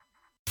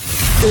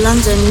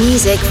London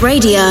Music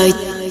Radio.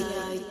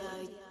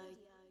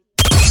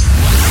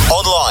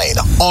 Online,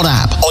 on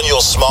app, on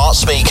your smart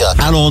speaker,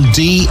 and on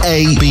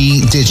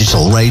DAB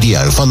digital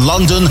radio for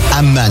London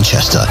and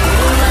Manchester.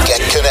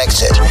 Get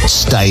connected.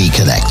 Stay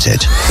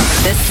connected.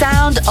 The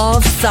sound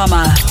of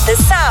summer. The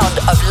sound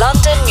of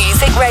London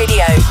Music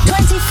Radio.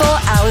 24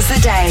 hours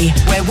a day,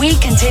 where we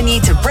continue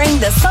to bring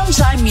the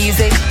sunshine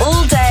music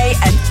all day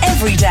and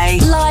every day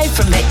live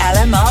from the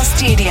LMR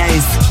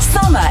studios.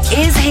 Summer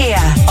is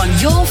here on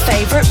your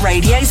favourite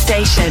radio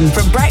station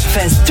from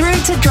breakfast through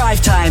to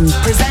drive time.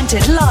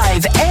 Presented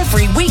live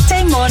every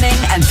weekday morning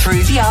and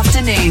through the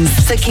afternoons.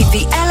 So keep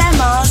the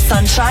LMR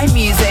sunshine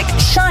music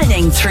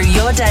shining through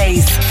your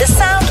days. The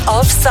sound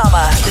of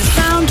summer. The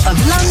sound of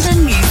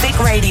London Music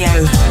Radio.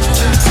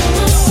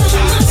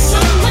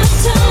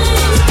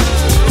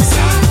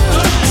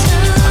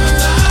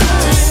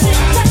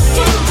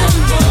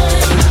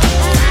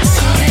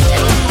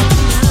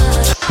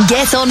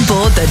 Get on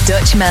board the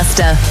Dutch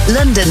Master,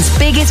 London's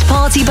biggest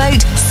party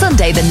boat,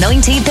 Sunday the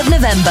 19th of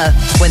November,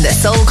 when the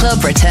Soul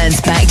Club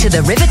returns back to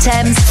the River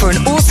Thames for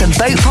an awesome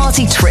boat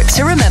party trip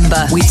to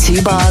remember. With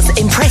 2 bars,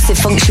 impressive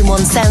Function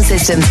 1 sound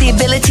systems, the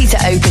ability to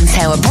open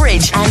Tower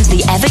Bridge, and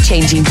the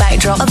ever-changing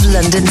backdrop of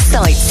London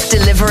sights,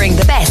 delivering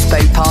the best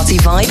boat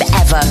party vibe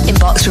ever.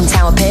 Inbox from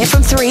Tower Pier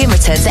from 3 and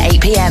return to 8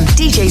 p.m.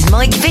 DJs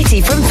Mike Vitti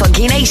from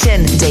Funky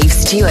Nation, Dave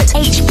Stewart,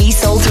 HB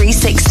Soul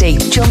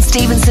 360, John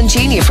Stevenson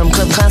Jr. from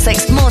Club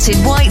Classics, Martin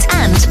White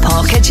and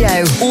Parker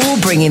Joe, all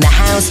bringing the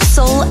house,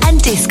 soul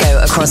and disco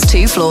across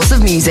 2 floors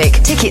of music.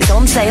 Tickets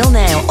on sale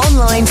now,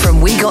 online from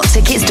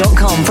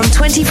wegottickets.com from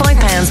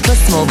 £25 plus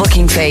small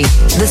booking fee.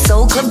 The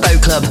Soul Club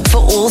Boat Club, for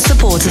all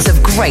supporters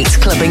of great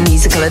clubbing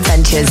musical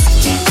adventures.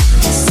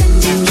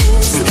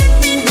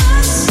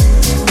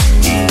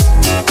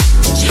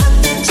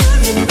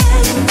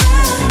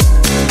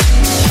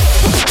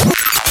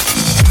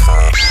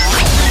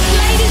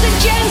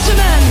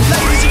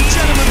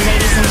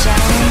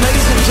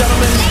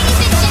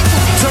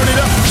 Turn it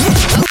up.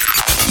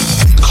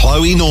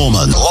 Chloe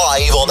Norman,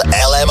 live on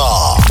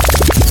LMR.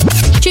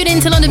 Tune in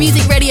to London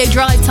Music Radio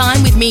Drive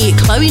Time with me,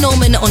 Chloe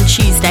Norman, on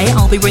Tuesday.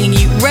 I'll be bringing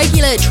you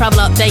regular travel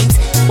updates,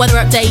 weather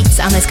updates,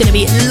 and there's going to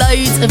be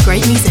loads of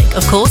great music,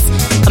 of course.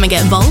 Come and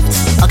get involved.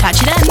 I'll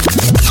catch you then.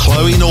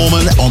 Chloe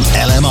Norman on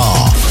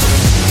LMR.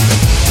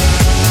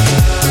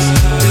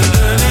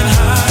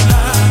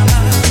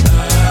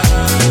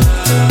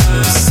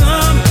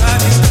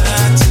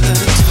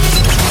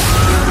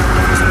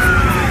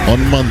 On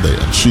Monday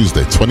and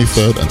Tuesday,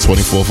 23rd and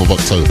 24th of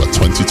October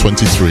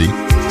 2023,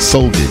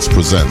 Soul Gigs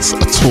presents a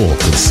tour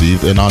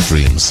conceived in our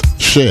dreams.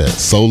 Share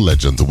soul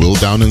legend Will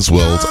Downing's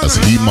world as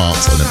he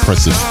marks an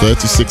impressive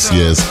 36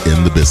 years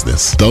in the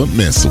business. Don't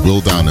miss Will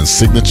Downing's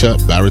signature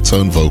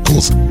baritone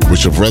vocals,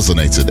 which have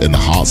resonated in the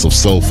hearts of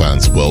soul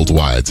fans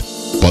worldwide.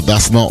 But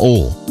that's not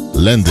all.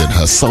 Lending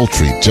her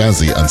sultry,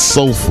 jazzy and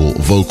soulful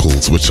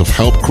vocals, which have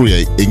helped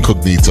create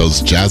Incognito's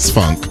jazz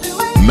funk,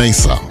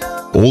 Mesa.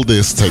 All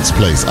this takes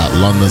place at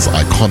London's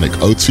iconic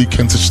O2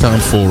 Kentish Town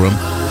Forum,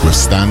 with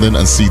standing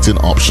and seating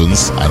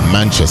options and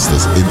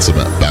Manchester's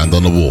intimate band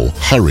on the wall.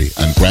 Hurry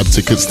and grab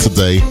tickets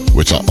today,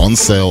 which are on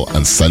sale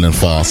and selling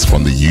fast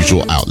from the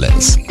usual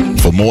outlets.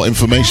 For more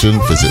information,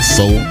 visit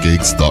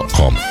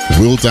soulgigs.com.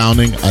 Will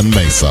Downing and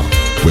Mesa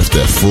with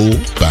their full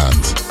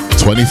band.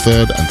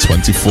 23rd and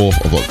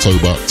 24th of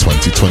October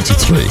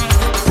 2023.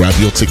 Grab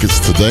your tickets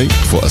today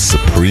for a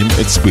supreme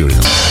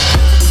experience.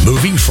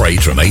 Moving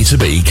freight from A to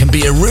B can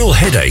be a real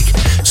headache,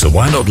 so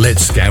why not let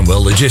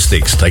Scanwell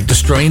Logistics take the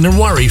strain and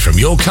worry from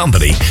your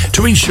company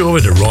to ensure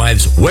it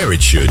arrives where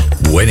it should,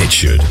 when it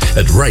should,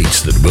 at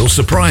rates that will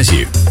surprise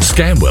you.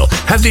 Scanwell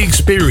have the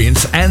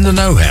experience and the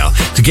know-how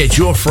to get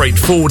your freight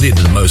forwarded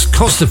in the most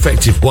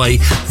cost-effective way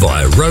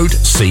via road,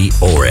 sea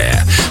or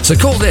air. So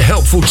call their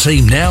helpful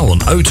team now on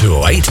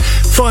 0208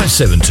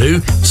 572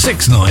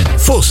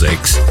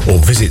 6946 or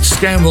visit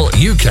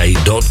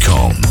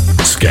scanwelluk.com.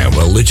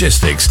 Scanwell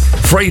Logistics,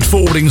 freight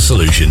forwarding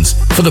solutions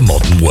for the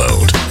modern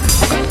world.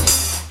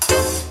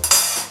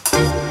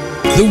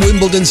 The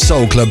Wimbledon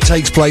Soul Club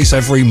takes place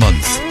every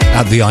month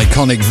at the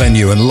iconic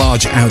venue and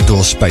large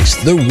outdoor space,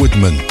 The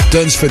Woodman,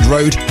 Durnsford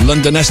Road,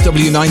 London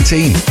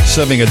SW19,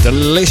 serving a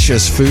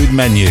delicious food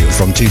menu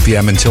from 2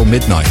 p.m. until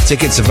midnight.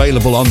 Tickets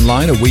available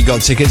online at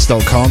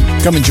wegottickets.com.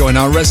 Come and join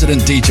our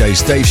resident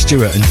DJs Dave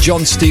Stewart and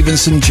John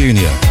Stevenson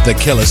Jr., the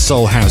Killer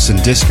Soul House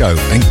and Disco,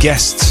 and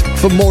guests.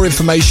 For more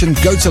information,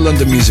 go to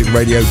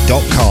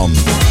londonmusicradio.com.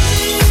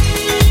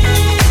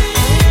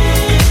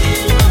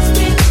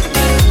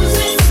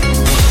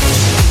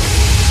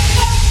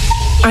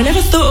 I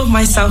never thought of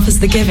myself as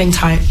the giving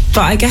type,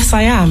 but I guess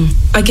I am.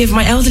 I give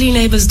my elderly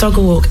neighbour's dog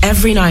a walk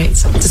every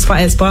night,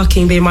 despite its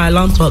barking being my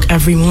alarm clock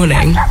every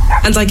morning.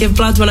 And I give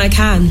blood when I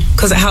can,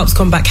 because it helps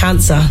combat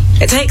cancer.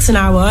 It takes an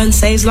hour and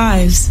saves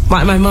lives,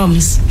 like my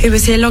mum's, who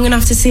was here long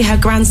enough to see her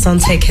grandson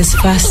take his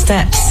first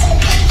steps.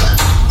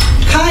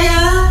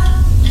 Kaya!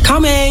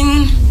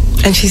 Coming!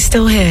 And she's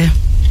still here.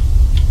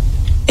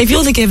 If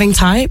you're the giving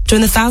type,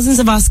 join the thousands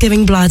of us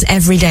giving blood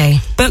every day.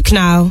 Book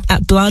now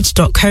at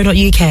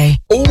blood.co.uk.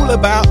 All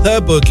About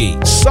the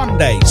Boogie,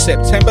 Sunday,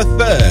 September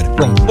 3rd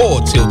from 4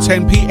 till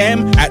 10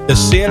 p.m. at the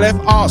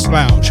CLF Arts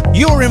Lounge.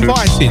 You're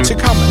invited to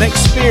come and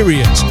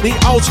experience the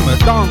ultimate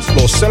dance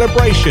floor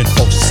celebration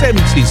of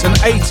 70s and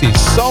 80s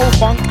soul,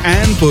 funk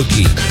and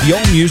boogie.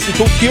 Your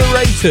musical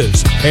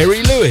curators,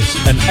 Harry Lewis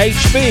and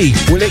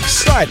HB, will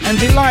excite and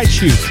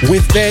delight you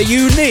with their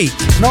unique,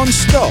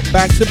 non-stop,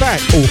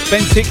 back-to-back,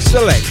 authentic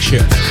selection.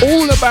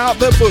 All About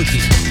the Boogie,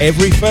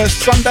 every first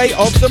Sunday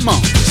of the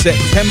month,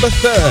 September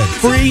 3rd.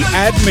 Free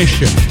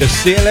admission. The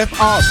CLF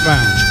Arts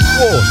Lounge,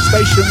 4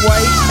 Station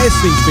Way,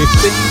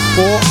 SE15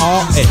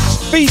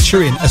 4RS.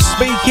 Featuring a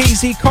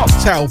speakeasy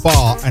cocktail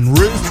bar and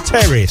roof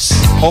terrace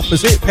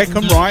opposite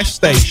Peckham Rice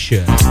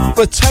Station.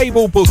 For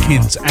table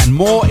bookings and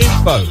more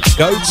info,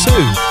 go to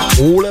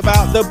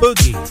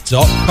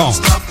allabouttheboogie.com.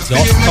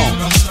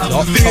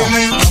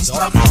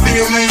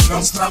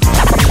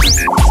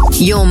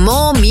 Your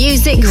more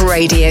music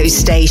radio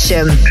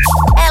station.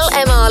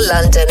 LMR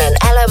London and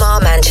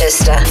LMR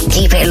Manchester.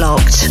 Keep it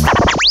locked.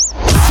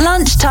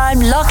 Lunchtime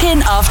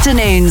Lockin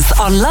afternoons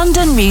on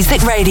London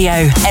Music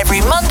Radio. Every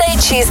Monday,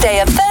 Tuesday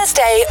and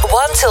Thursday,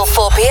 1 till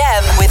 4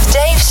 p.m. with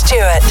Dave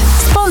Stewart.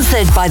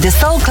 Sponsored by the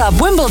Soul Club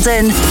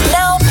Wimbledon,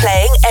 now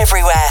playing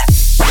everywhere.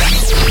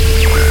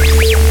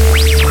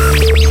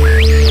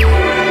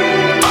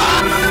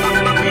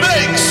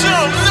 Make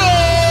some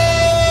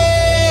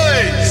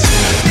noise!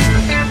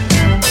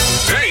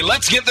 Hey,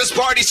 let's get this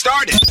party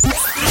started.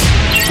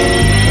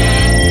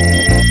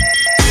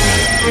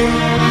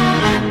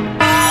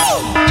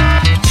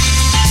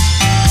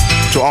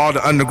 To all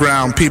the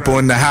underground people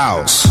in the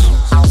house.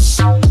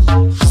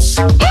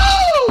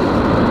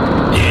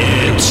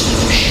 It's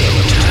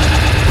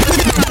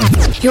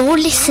showtime. You're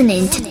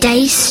listening to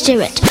Dave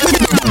Stewart.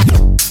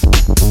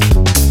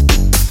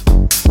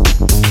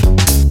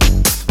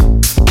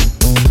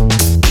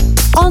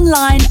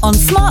 Online, on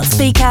smart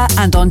speaker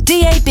and on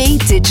DAB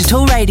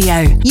digital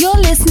radio. You're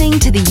listening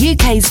to the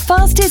UK's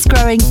fastest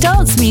growing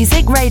dance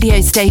music radio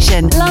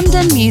station,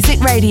 London Music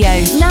Radio,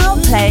 now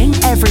playing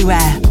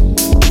everywhere.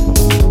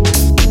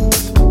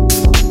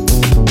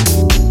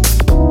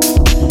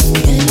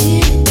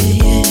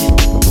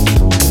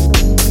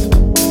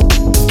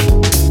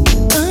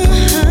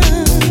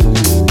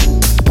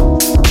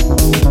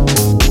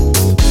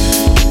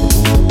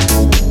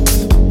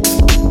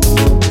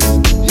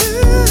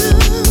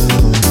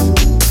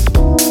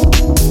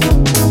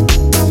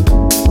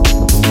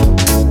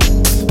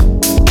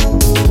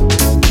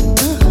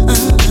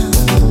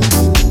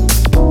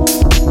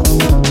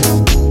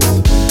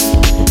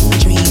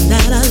 Dream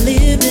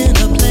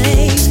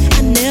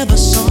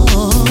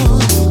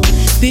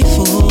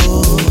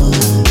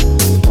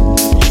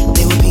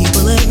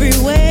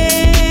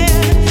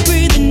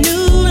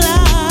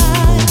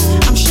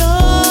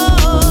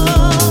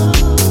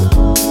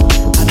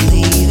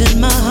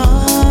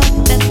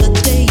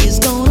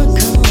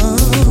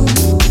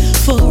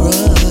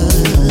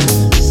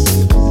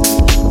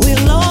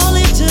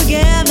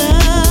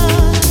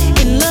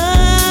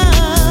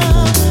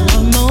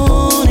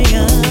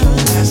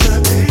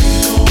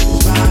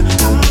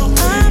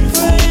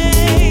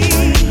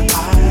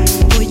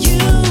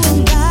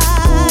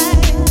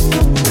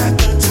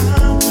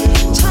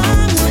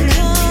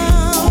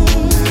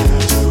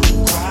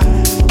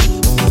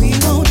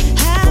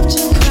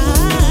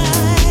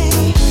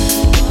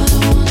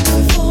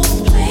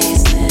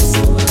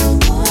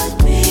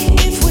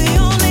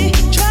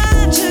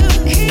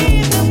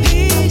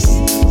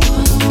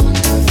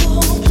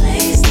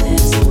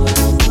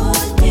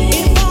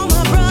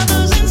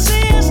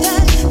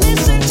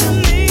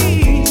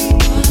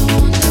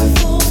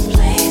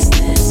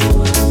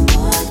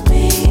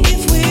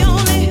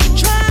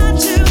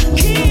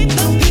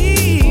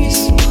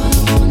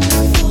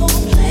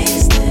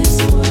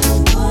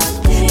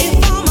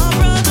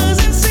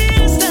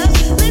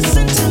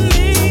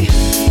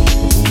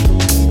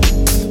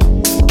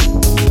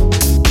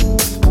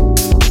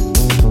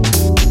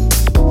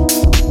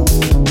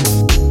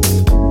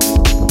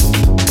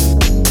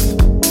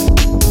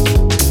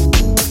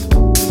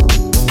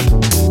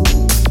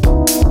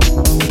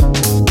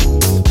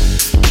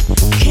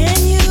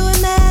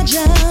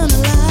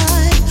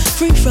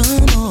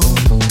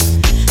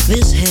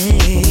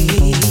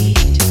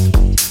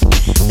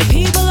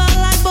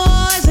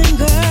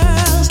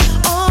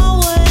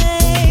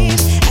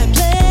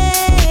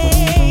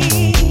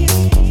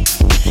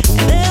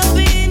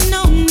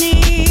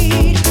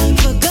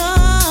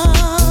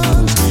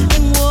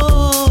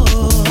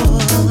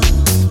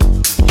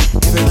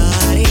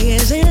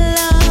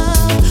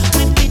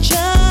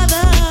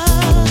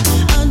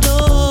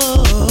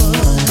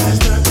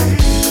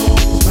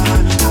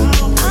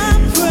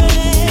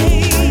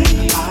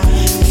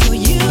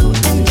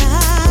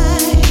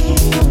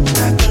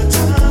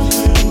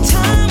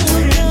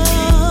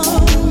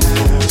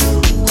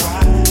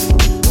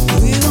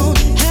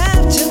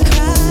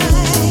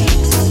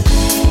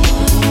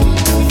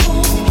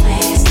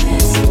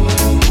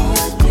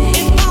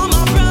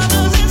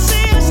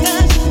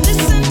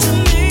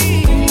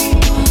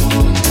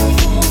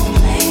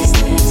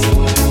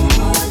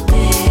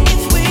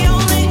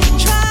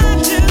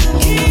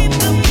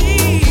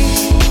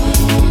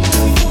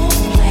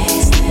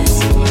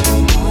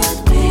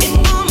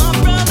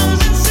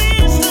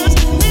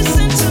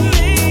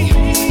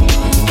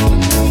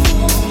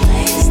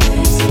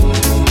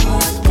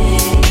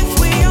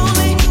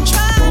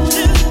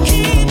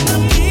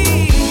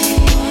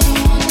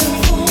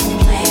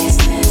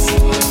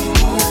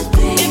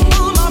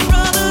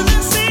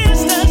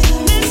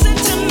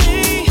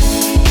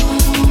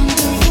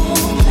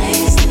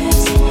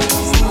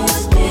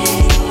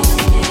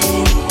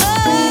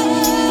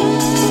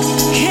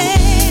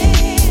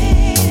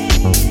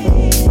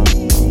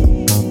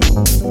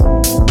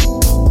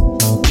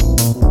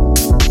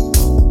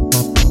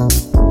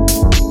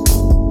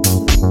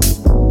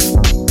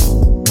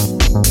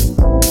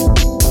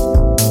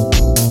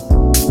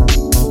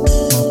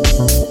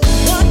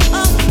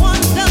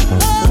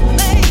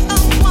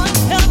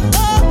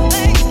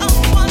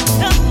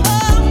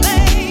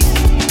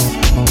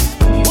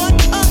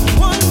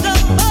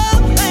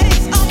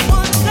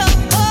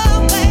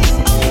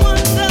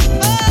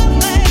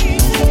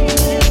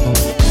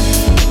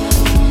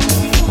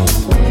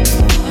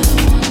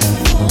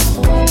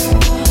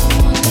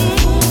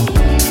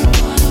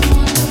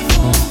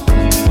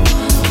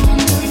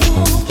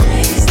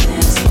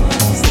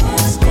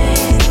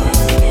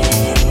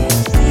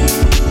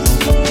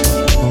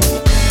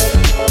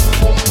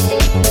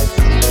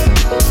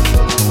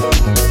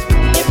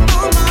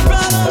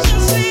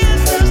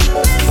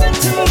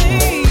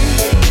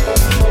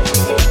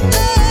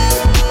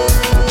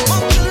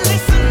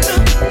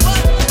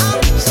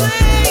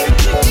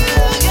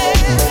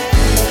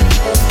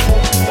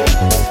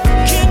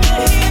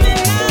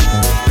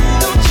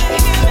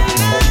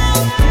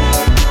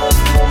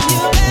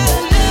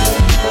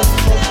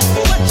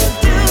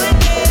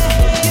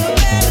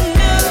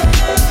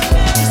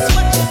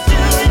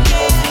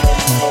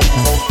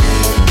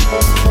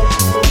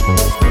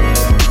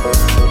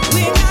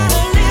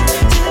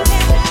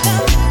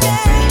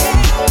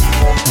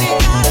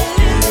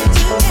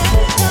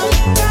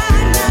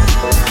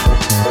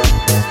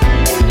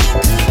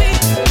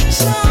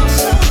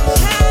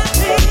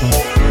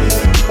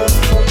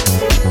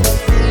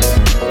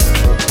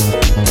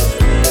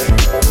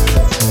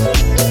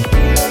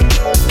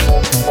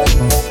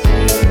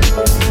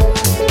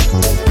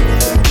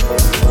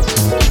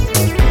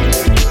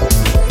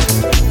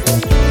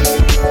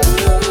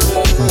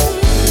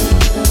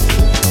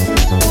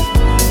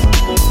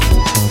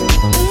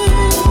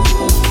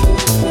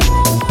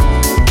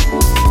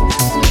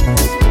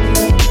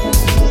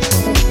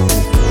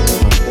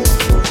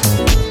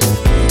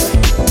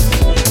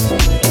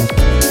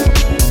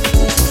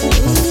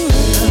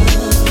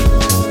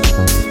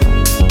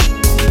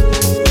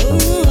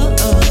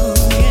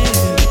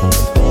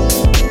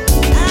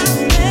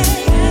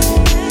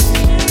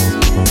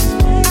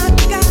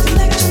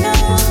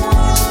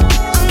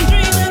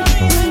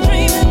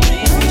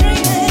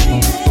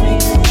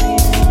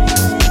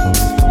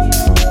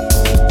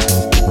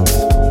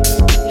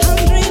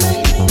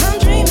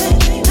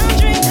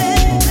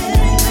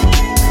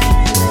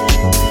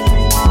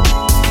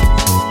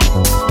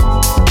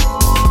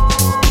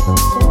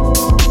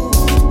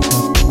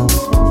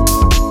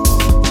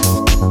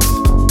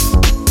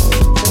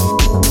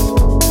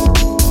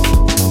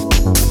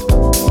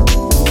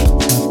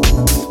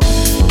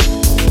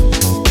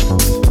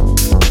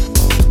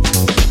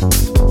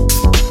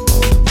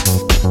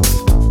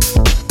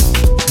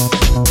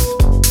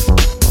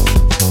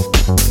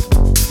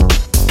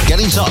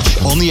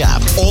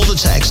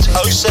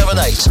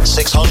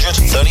 600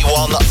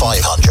 31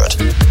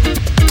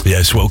 500.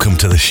 Yes, welcome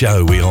to the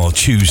show. We are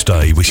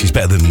Tuesday, which is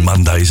better than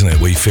Monday, isn't it?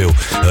 We feel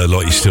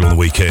like you're still on the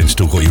weekend,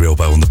 still got your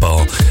elbow on the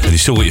bar, and you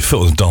still got your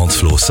foot on the dance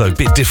floor. So a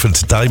bit different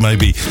today,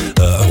 maybe,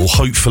 or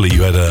hopefully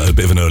you had a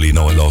bit of an early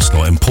night last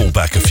night and pulled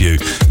back a few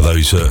of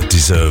those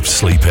deserved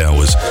sleep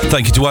hours.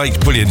 Thank you to H,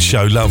 brilliant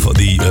show. Love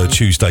the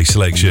Tuesday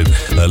selection.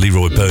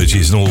 Leroy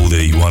Burgess and all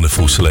the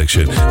wonderful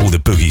selection, all the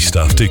boogie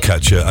stuff. Do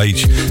catch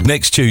H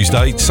next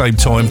Tuesday, same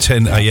time,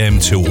 10 a.m.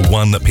 till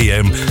 1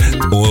 p.m.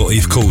 Or,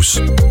 of course,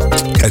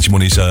 catch him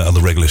on his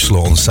other regular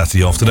slot on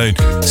Saturday afternoon,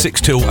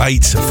 6 till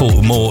 8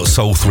 for more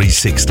Soul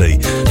 360,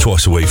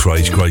 twice a week for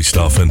H. Great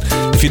stuff. And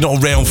if you're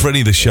not around for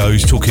any of the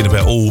shows, talking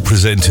about all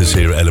presenters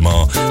here at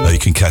LMR, you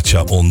can catch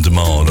up on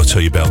demand. I'll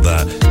tell you about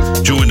that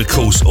during the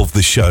course of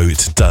the show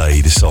today,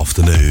 this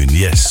afternoon.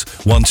 Yes,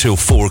 1 till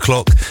 4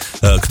 o'clock.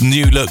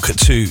 New look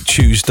to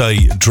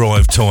Tuesday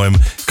drive time.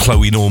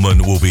 Chloe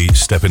Norman will be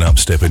stepping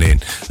in,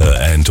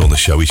 and on the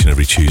show each and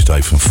every Tuesday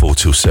from 4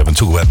 till 7.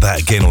 Talk about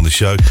that again on the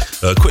show.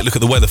 Quick look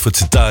at the weather for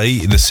today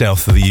in the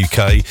south of the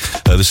UK.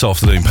 This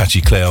afternoon,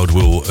 patchy cloud.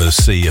 We'll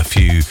see a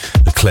few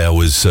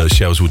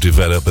showers will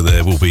develop, but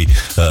there will be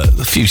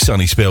a few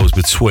sunny spells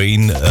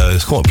between.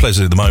 It's quite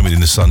pleasant at the moment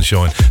in the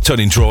sunshine.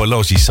 Turning dry,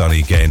 largely sunny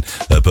again,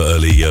 but by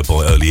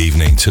early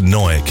evening.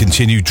 Tonight,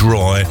 continue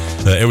dry.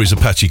 Areas of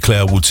patchy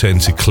cloud will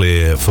tend to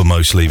clear for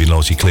most, leaving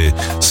largely clear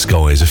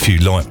skies. A few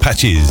light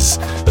patches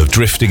of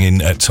drifting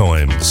in at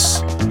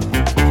times.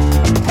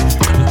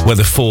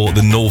 Weather for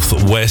the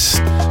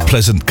northwest,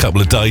 pleasant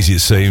couple of days it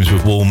seems,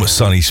 with warm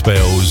sunny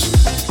spells.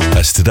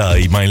 As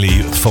today,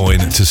 mainly fine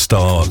to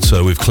start,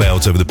 with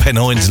clouds over the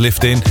Pennines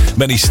lifting,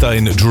 many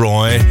staying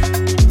dry,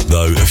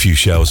 though a few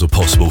showers are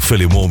possible,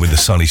 feeling warm in the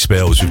sunny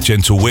spells with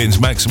gentle winds,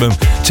 maximum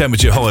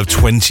temperature high of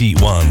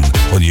 21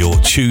 on your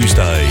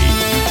Tuesday.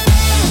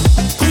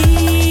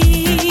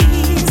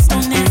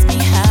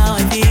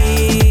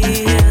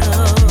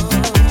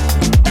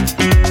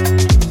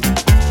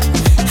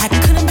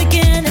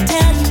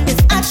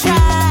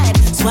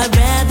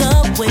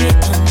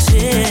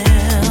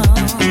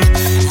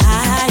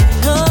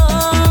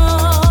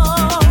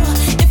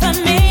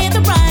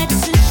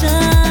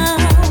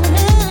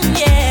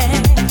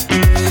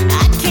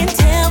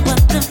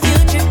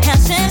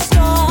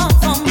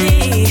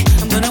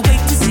 I'm gonna wait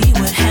to see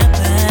what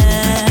happens.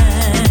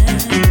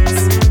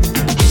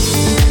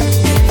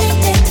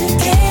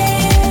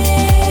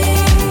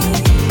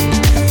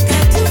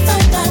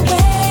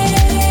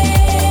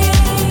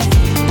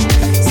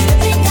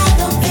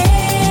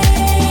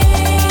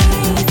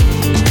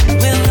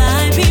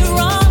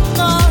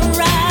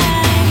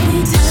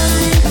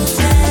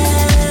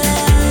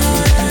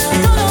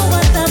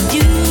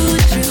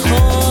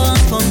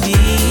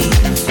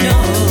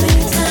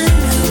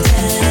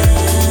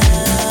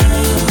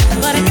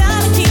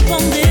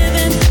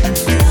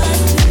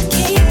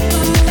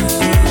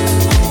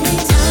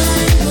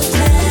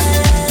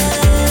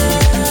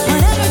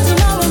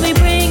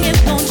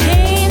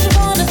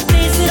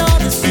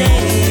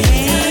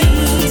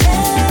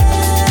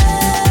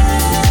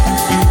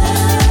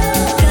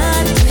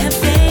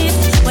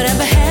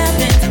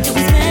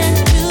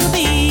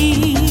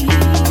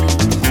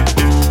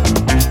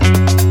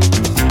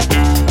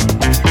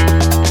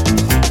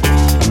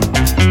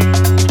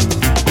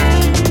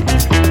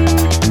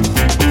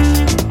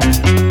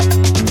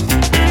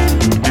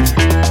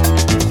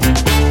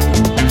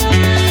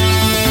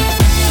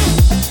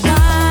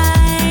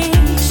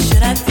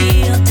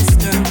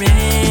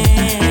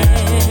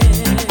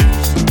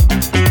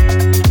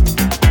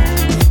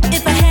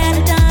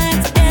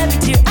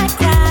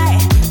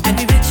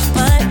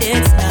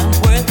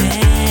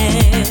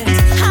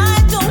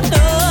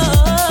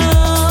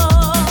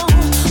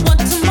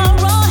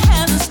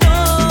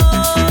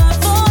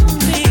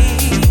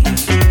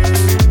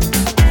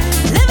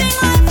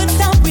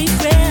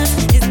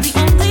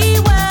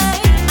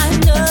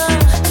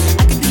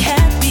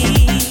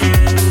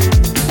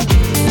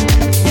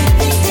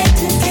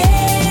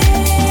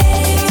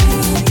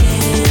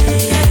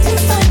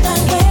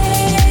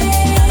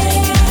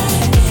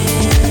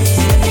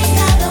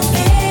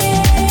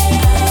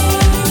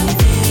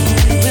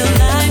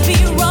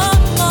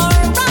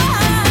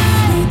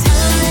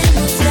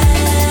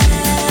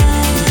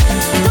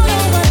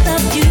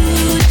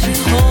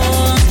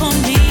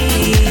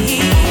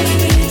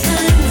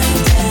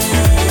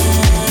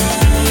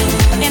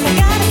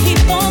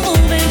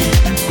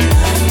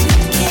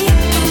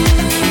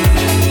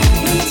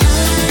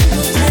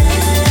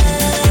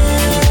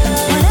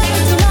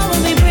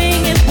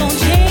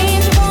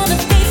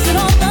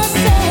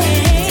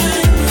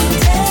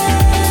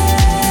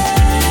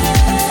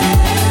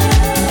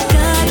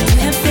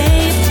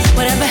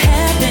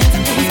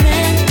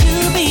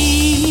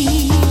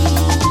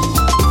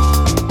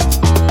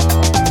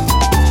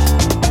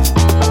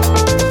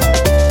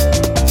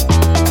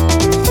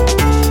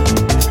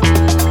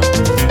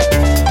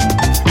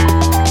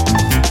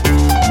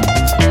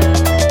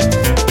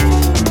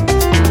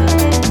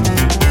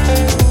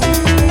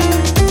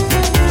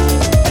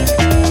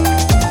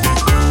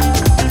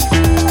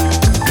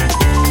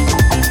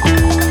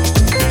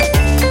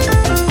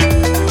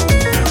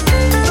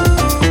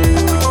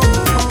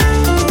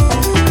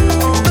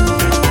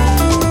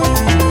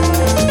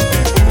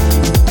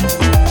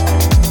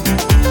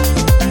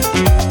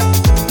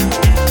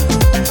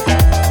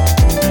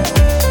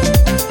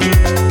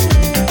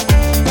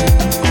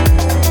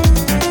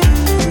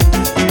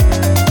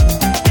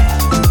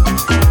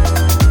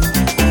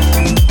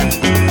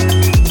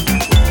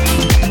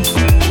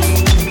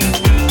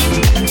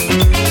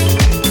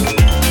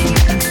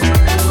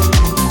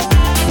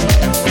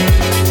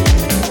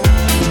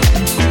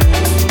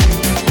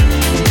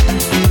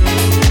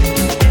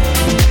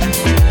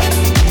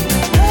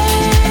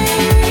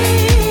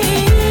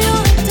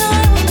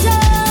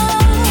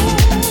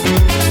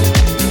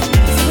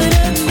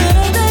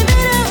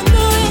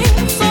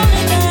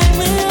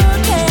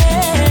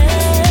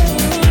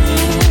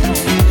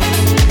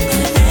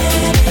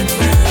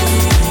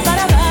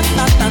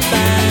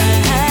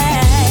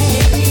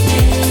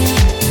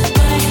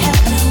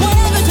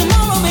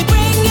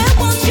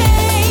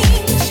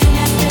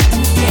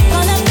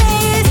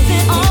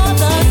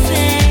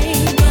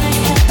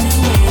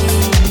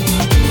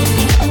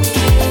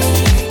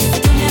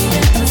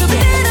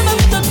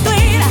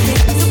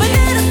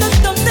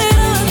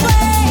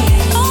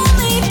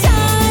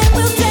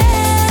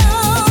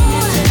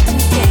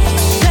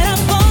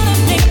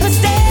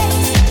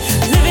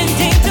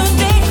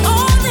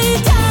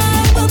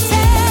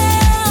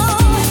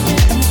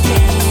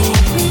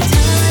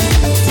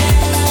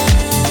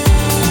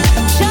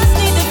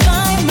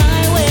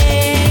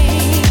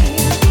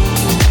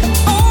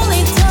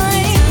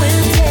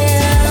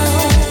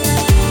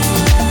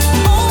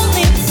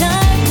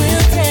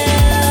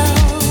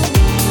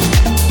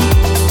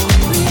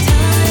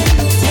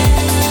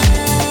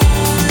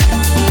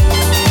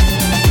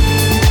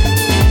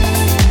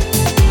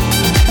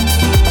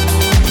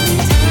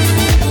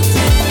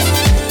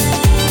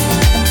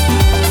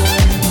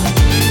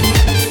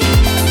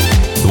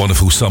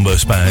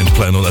 Sunburst Band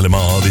playing on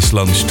LMR this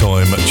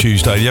lunchtime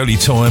Tuesday, the only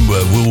time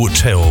where we'll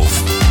tell.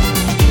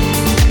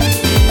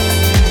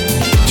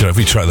 You know,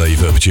 every track that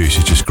you've produced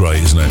is just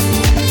great, isn't it?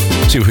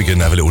 See if we can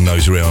have a little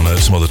nose around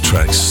some other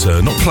tracks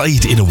not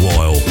played in a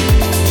while.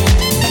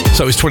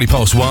 So it's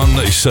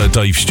 1:20. It's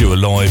Dave Stewart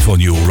live on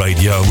your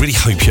radio. I really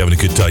hope you're having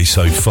a good day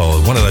so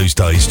far. One of those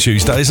days,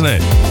 Tuesday, isn't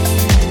it?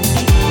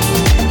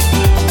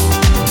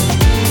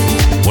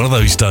 One of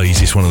those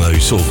days is one of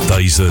those sort of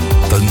days that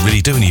don't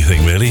really do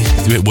anything, really.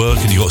 You're at work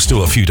and you've still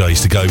got a few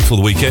days to go before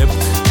the weekend.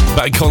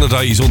 Bank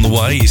holiday is on the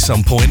way at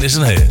some point,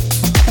 isn't it?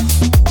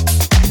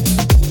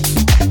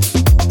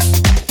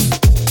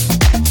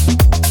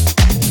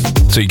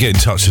 So you get in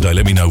touch today,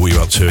 let me know what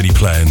you're up to, any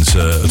plans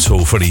at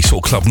all for any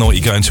sort of club night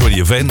you're going to, any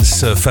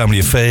events, family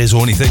affairs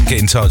or anything. Get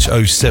in touch,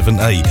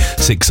 078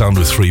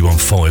 600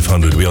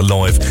 31500. We are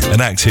live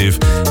and active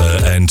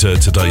and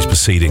today's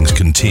proceedings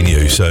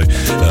continue. So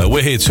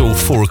we're here till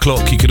 4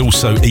 o'clock. You can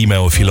also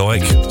email if you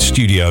like,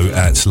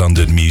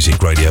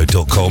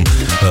 studio@londonmusicradio.com.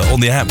 On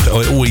the app,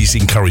 I always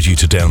encourage you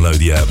to download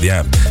the app. The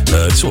app,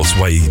 sort of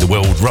the way the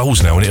world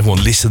rolls now and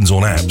everyone listens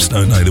on apps,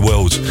 don't they? The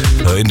world's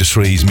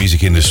industries,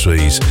 music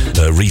industries,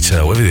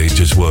 retail, everything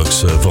just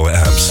works via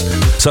apps.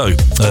 So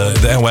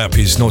our app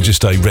is not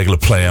just a regular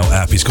play out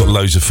app, it's got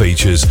loads of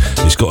features.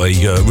 It's got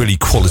a really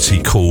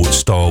quality core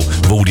style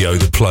of audio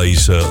that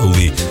plays all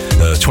the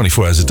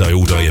 24 hours a day,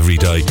 all day, every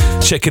day.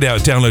 Check it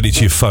out, download it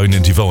to your phone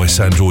and device.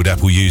 Android,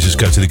 Apple users,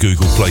 go to the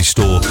Google Play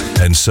Store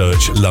and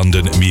search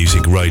London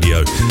Music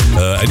Radio.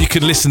 And you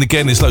can listen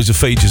again, there's loads of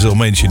features I'll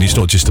mention. It's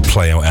not just a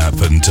play out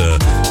app and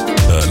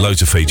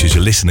loads of features.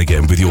 You listen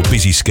again with your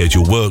busy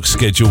schedule, work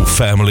schedule,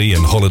 family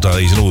and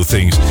holidays and all the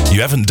things you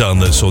haven't done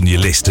that's on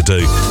your list to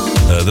do.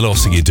 The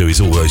last thing you do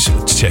is always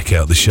check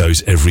out the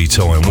shows every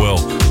time. Well,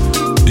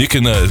 you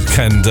can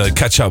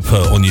catch up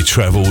on your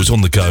travels,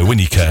 on the go, when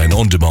you can,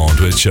 on demand,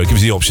 which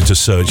gives you the option to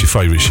search your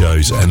favourite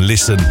shows and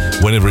listen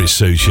whenever it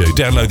suits you.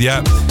 Download the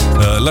app,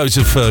 loads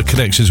of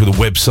connections with a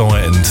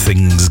website and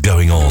things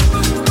going on.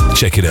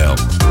 Check it out.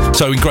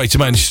 So in Greater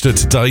Manchester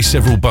today,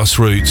 several bus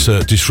routes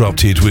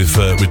disrupted with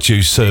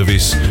reduced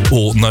service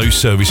or no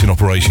service in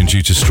operation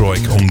due to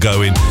strike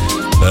ongoing.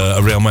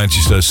 Around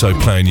Manchester, so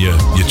plan your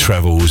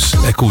travels.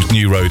 Eccles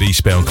New Road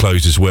eastbound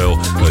closed as well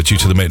due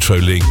to the Metro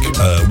Link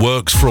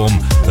works from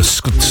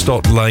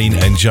Stott Lane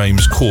and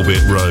James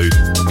Corbett Road.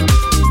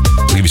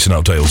 I'll give you an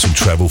update on some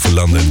travel for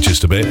London in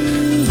just a bit.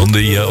 On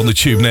the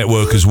Tube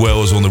network as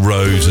well as on the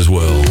roads as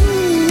well.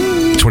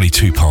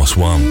 1:22.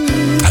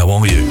 How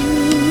are you?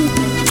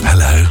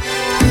 Hello.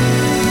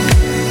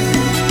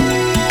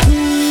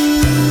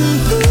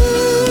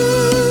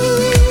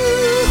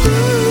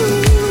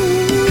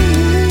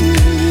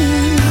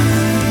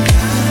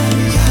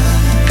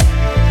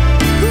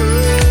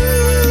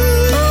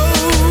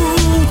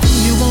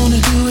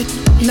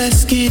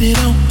 Let's get it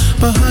on,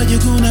 but how you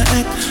gonna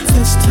act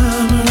this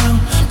time around?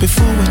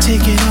 Before we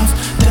take it off,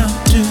 down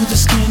to the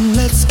skin,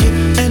 let's get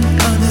an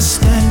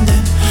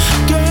understanding.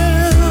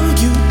 Girl,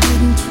 you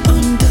didn't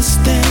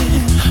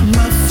understand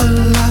my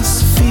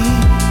philosophy.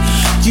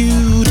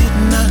 You did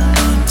not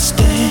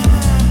understand.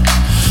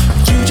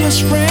 You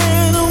just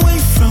ran away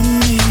from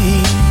me.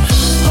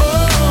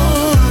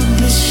 Oh, I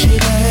miss you,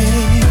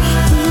 babe.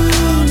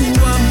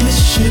 Ooh, I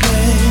miss you,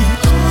 babe.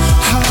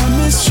 I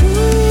miss you.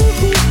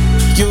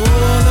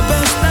 You're the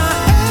best I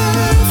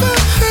ever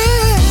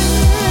had.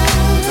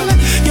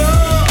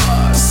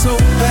 You're so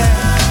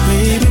bad,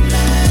 baby,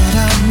 but I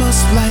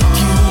must like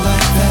you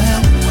like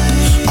that.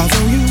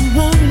 Although you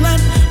won't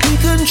let me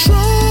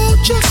control,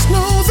 just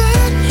know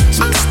that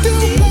I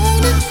still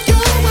want it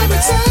your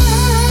every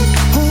time.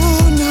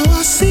 Oh, now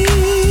I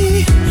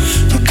see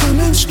you're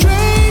coming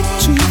straight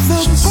to the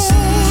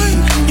point.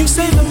 You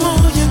say the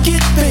more you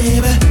get,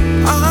 baby,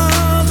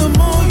 the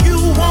more you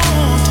want.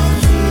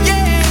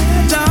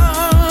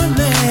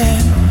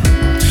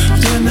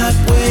 Not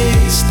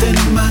wasting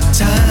my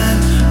time,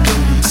 but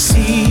I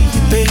see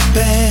you,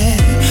 baby.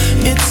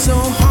 It's so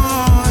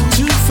hard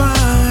to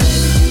find.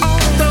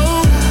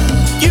 Although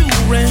you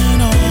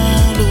ran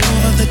all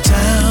over the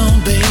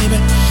town, baby,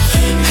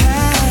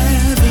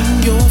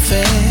 having your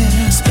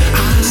face, I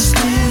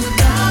still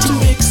got to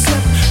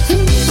accept you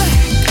back,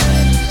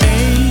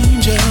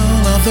 angel.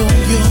 Although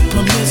you're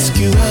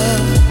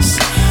promiscuous,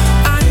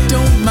 I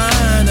don't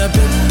mind a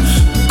bit,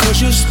 'cause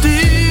you're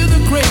still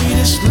the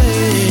greatest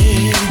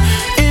lady.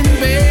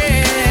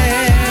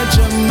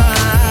 You're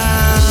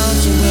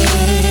miles away.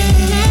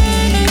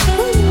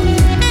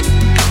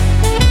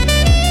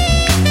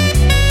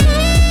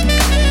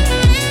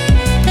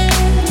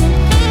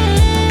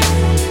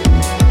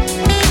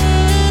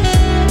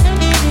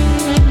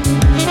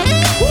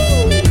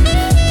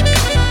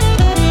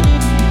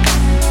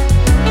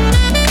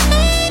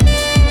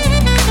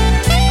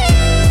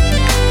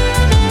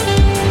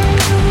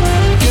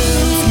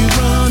 Girl, if you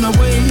run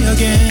away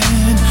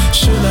again,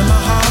 surely my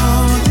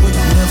heart would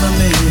never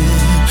mend.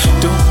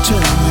 Don't tell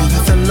me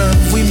that the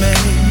love we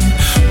made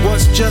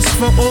was just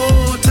for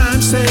old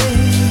time's sake.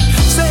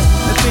 Say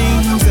the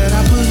things that I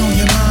put on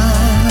your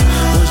mind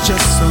was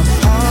just so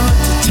hard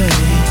to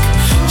take.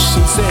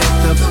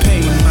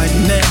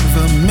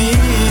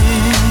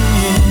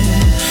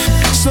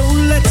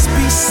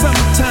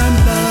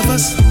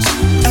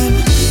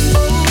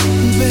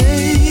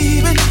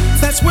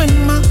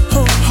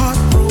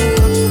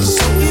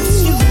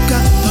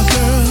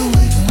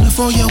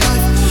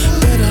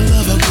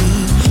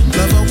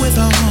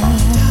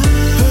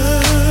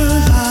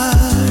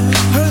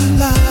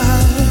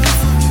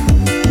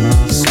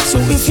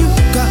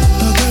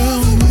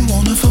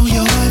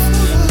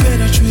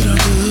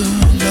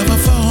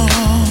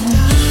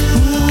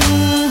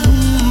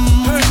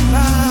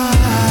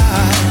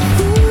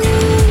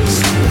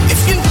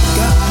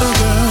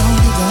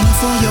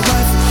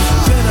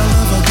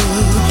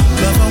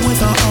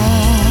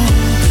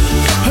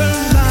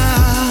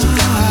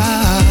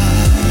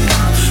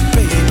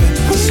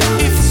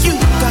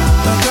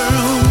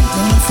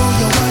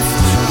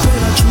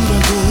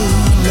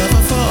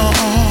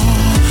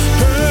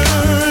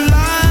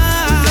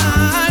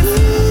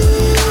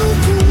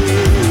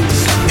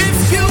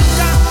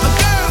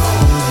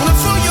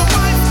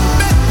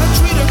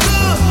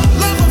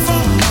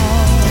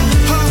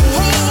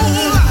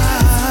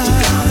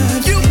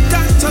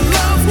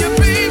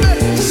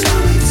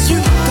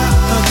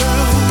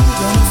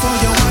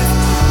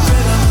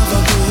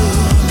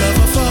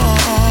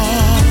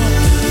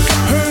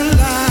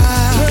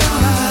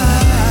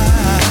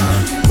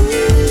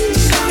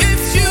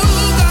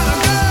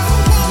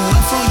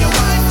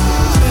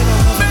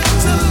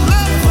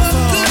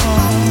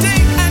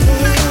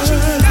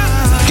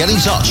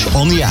 touch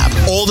on the app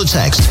or the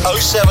text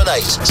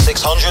 078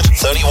 600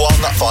 31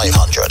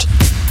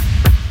 500.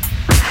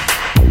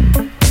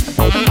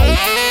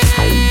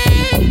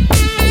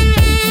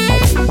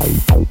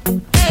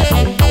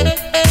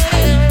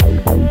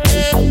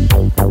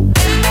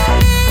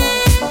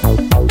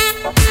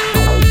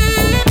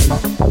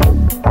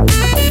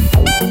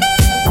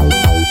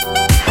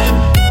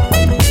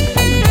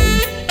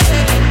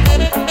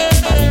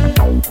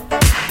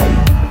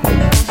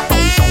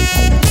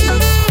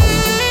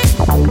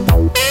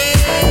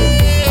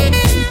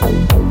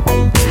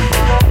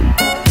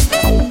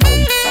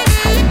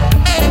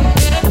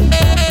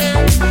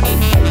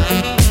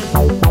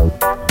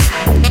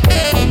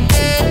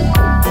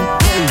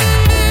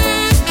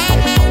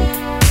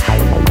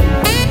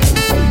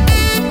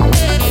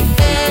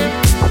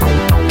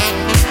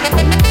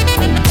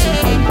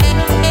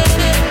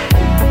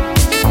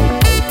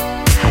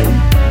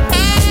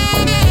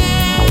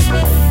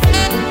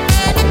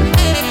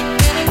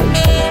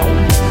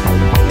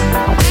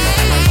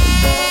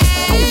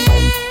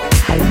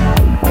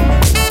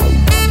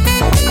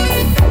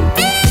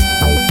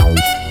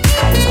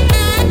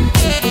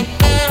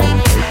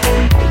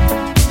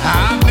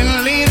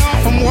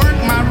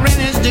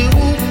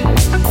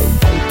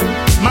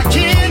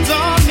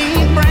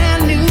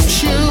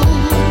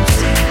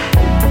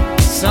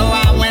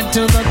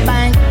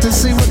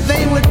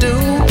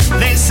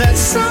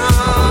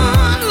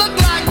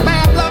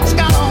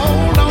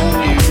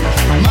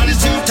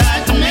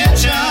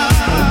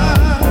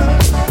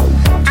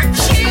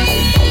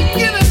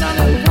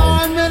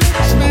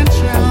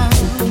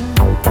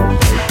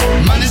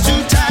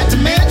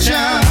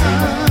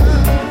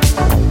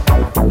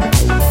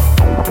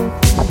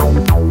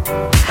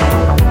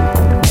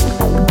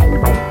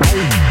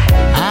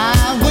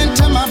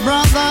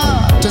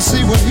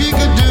 See what he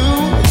could do.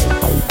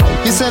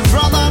 He said,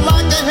 brother, I'd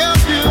like to help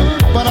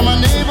you, but I'm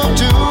unable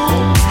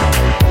to.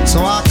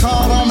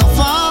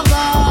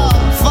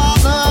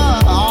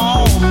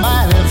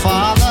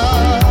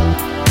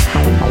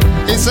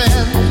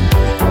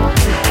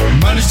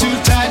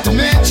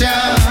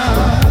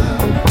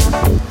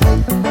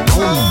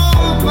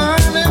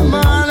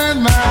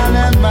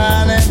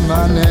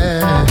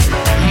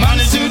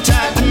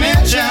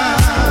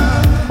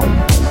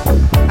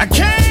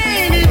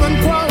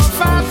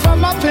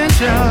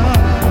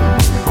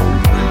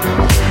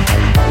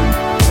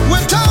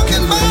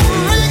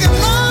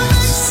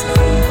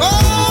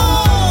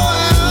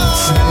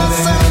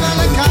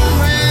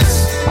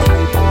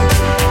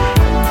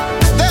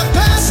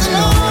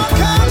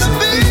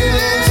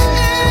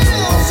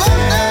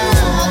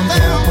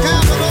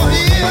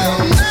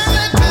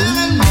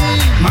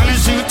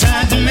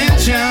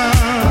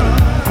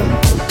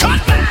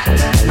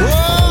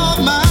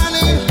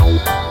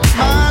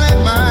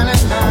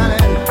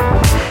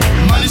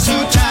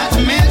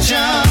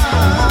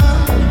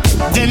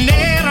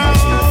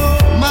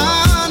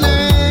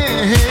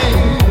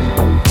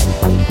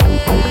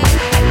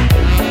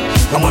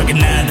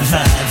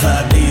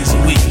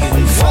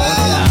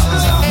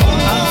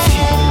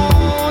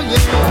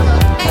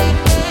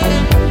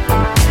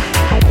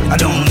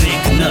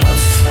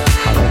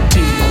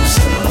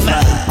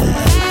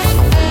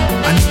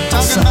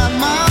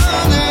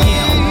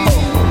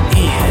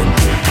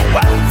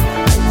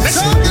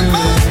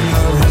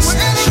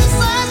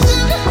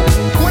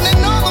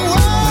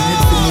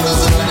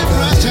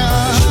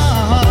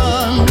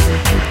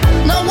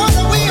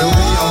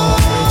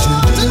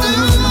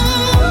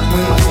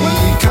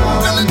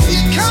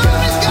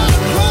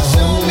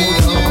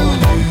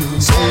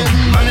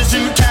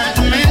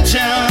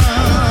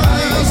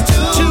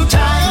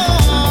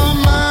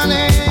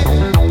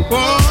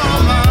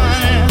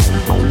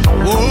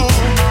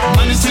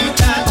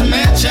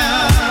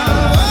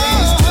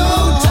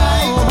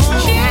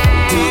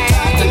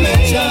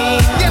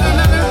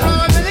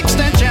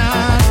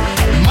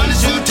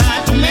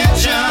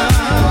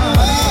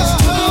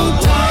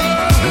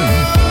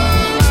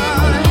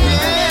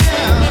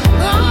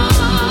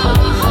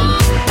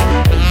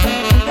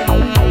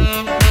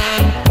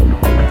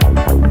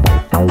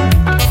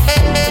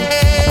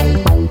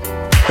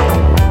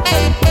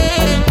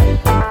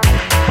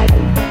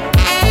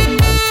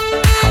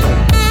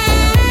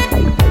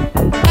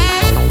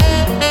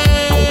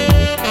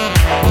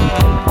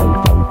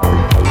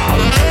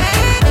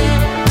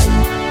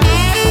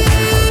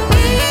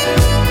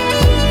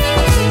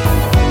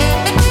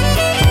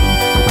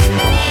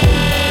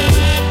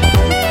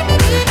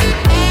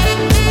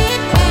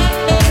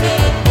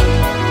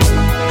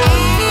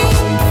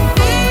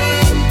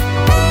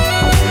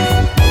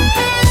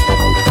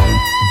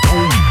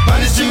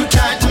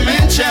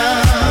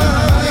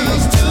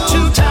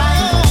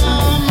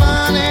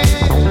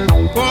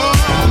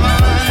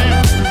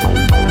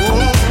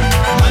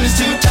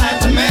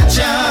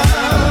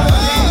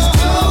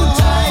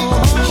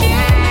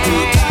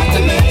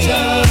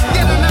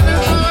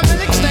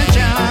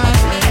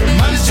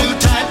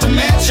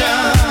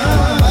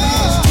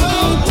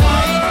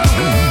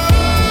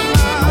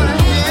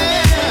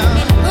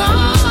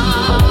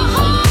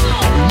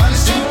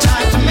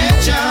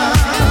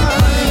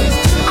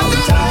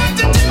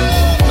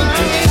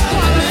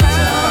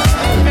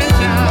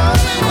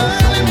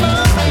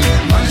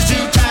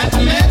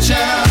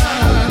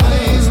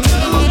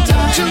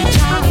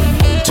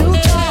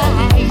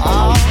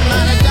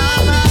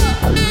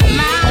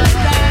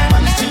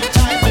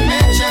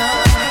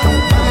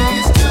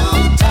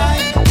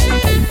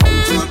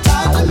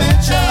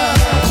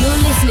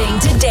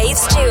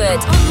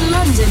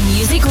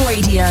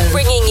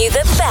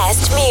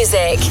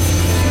 music.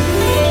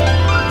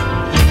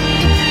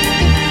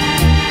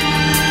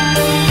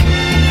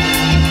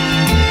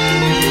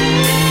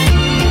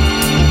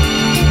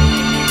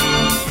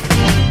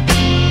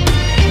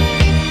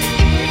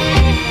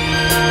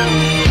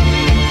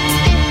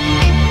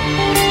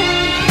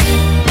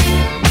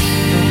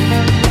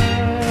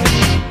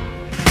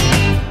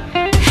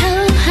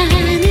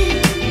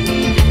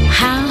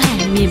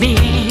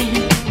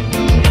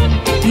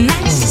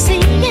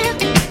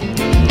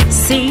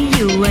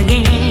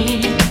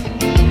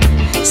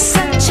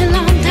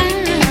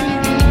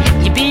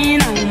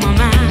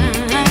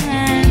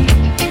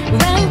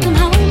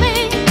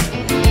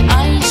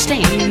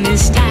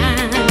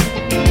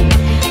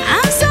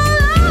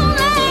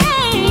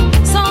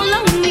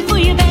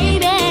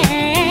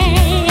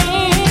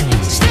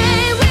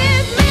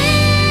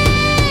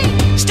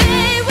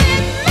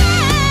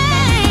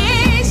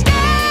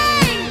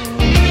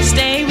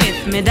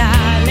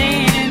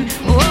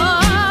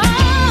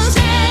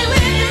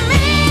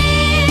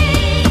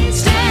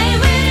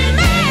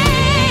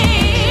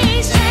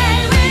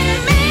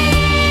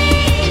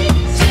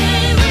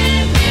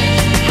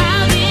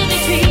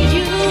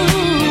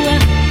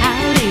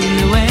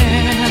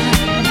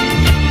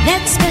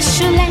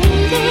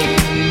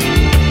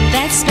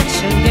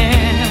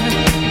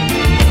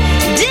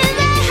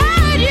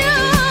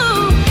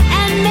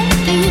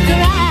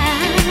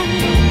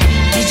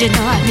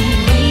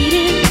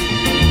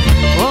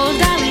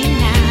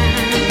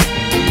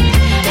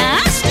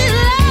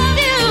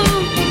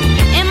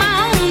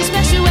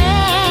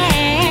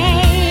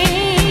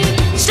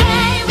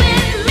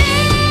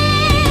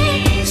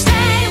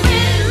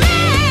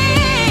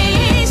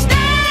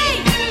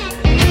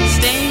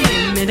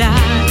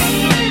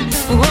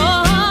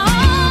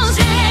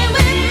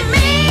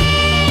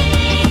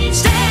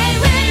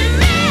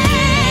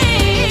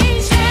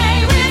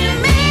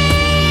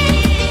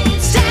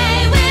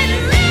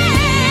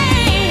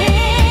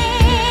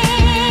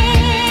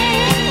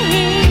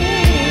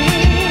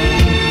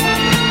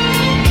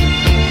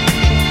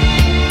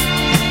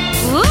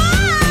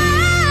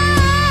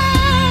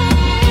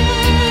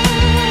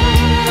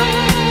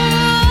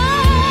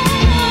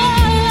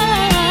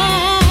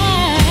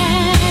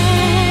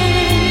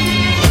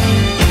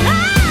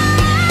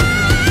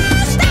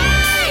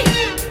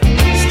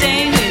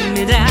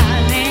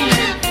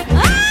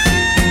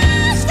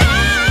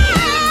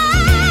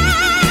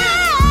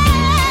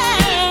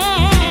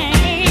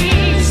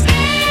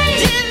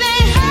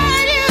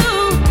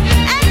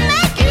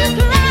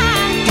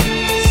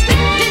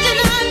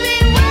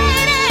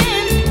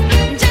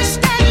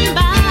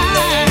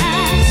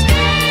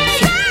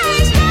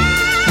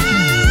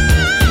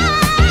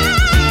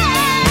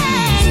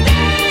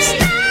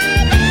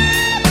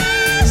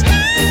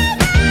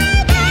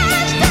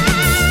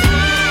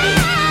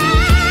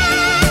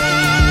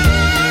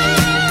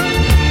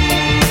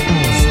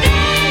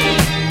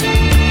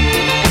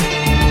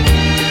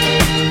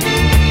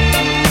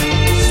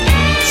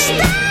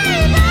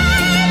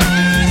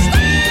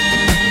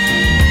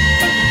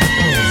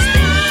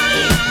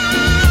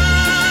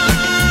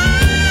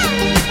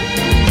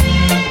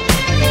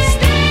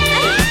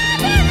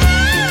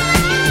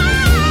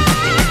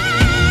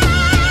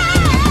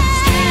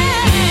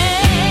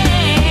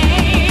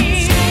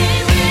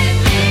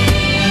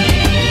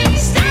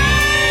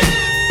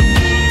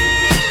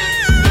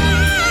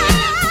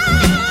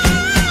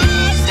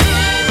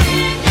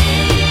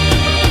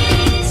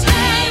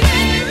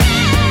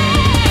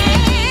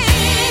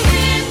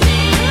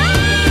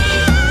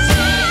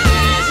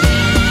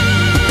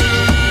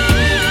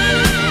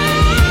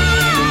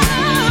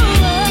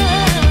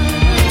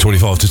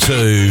 To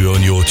 2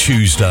 on your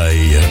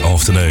Tuesday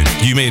afternoon.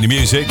 You, me and the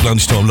music,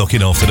 lunchtime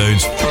Lockin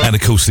afternoons, and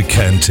of course the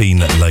Canteen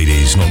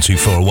ladies, not too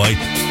far away.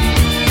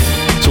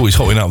 It's always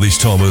hotting up this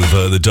time of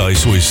the day.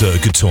 It's always a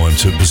good time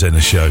to present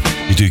a show.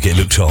 You do get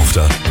looked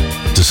after,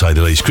 to say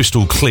the least.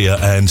 Crystal Clear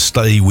and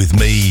Stay With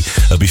Me.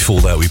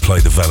 Before that, we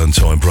played the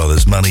Valentine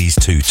Brothers. Money's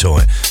Too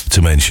Tight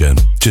to mention.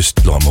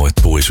 Just like my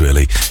boys,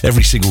 really.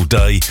 Every single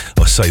day,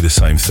 I say the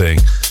same thing.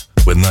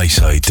 When they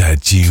say,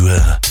 Dad, you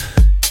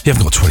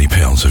haven't got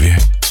 £20, have you?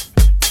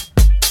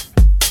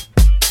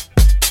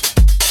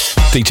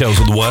 Details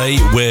on the way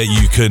where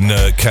you can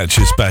catch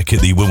us back at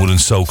the Wimbledon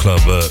Soul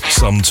Club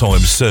sometime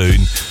soon.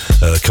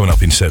 Coming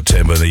up in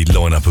September, the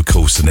lineup, of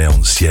course,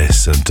 announced,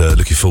 yes, and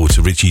looking forward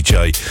to Richie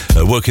J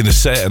working the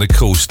set, and of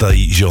course,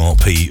 Deja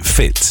P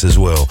Fitz as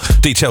well.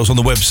 Details on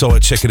the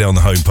website, check it out on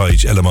the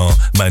homepage,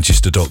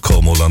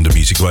 lmrmanchester.com or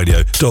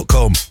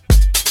londonmusicradio.com.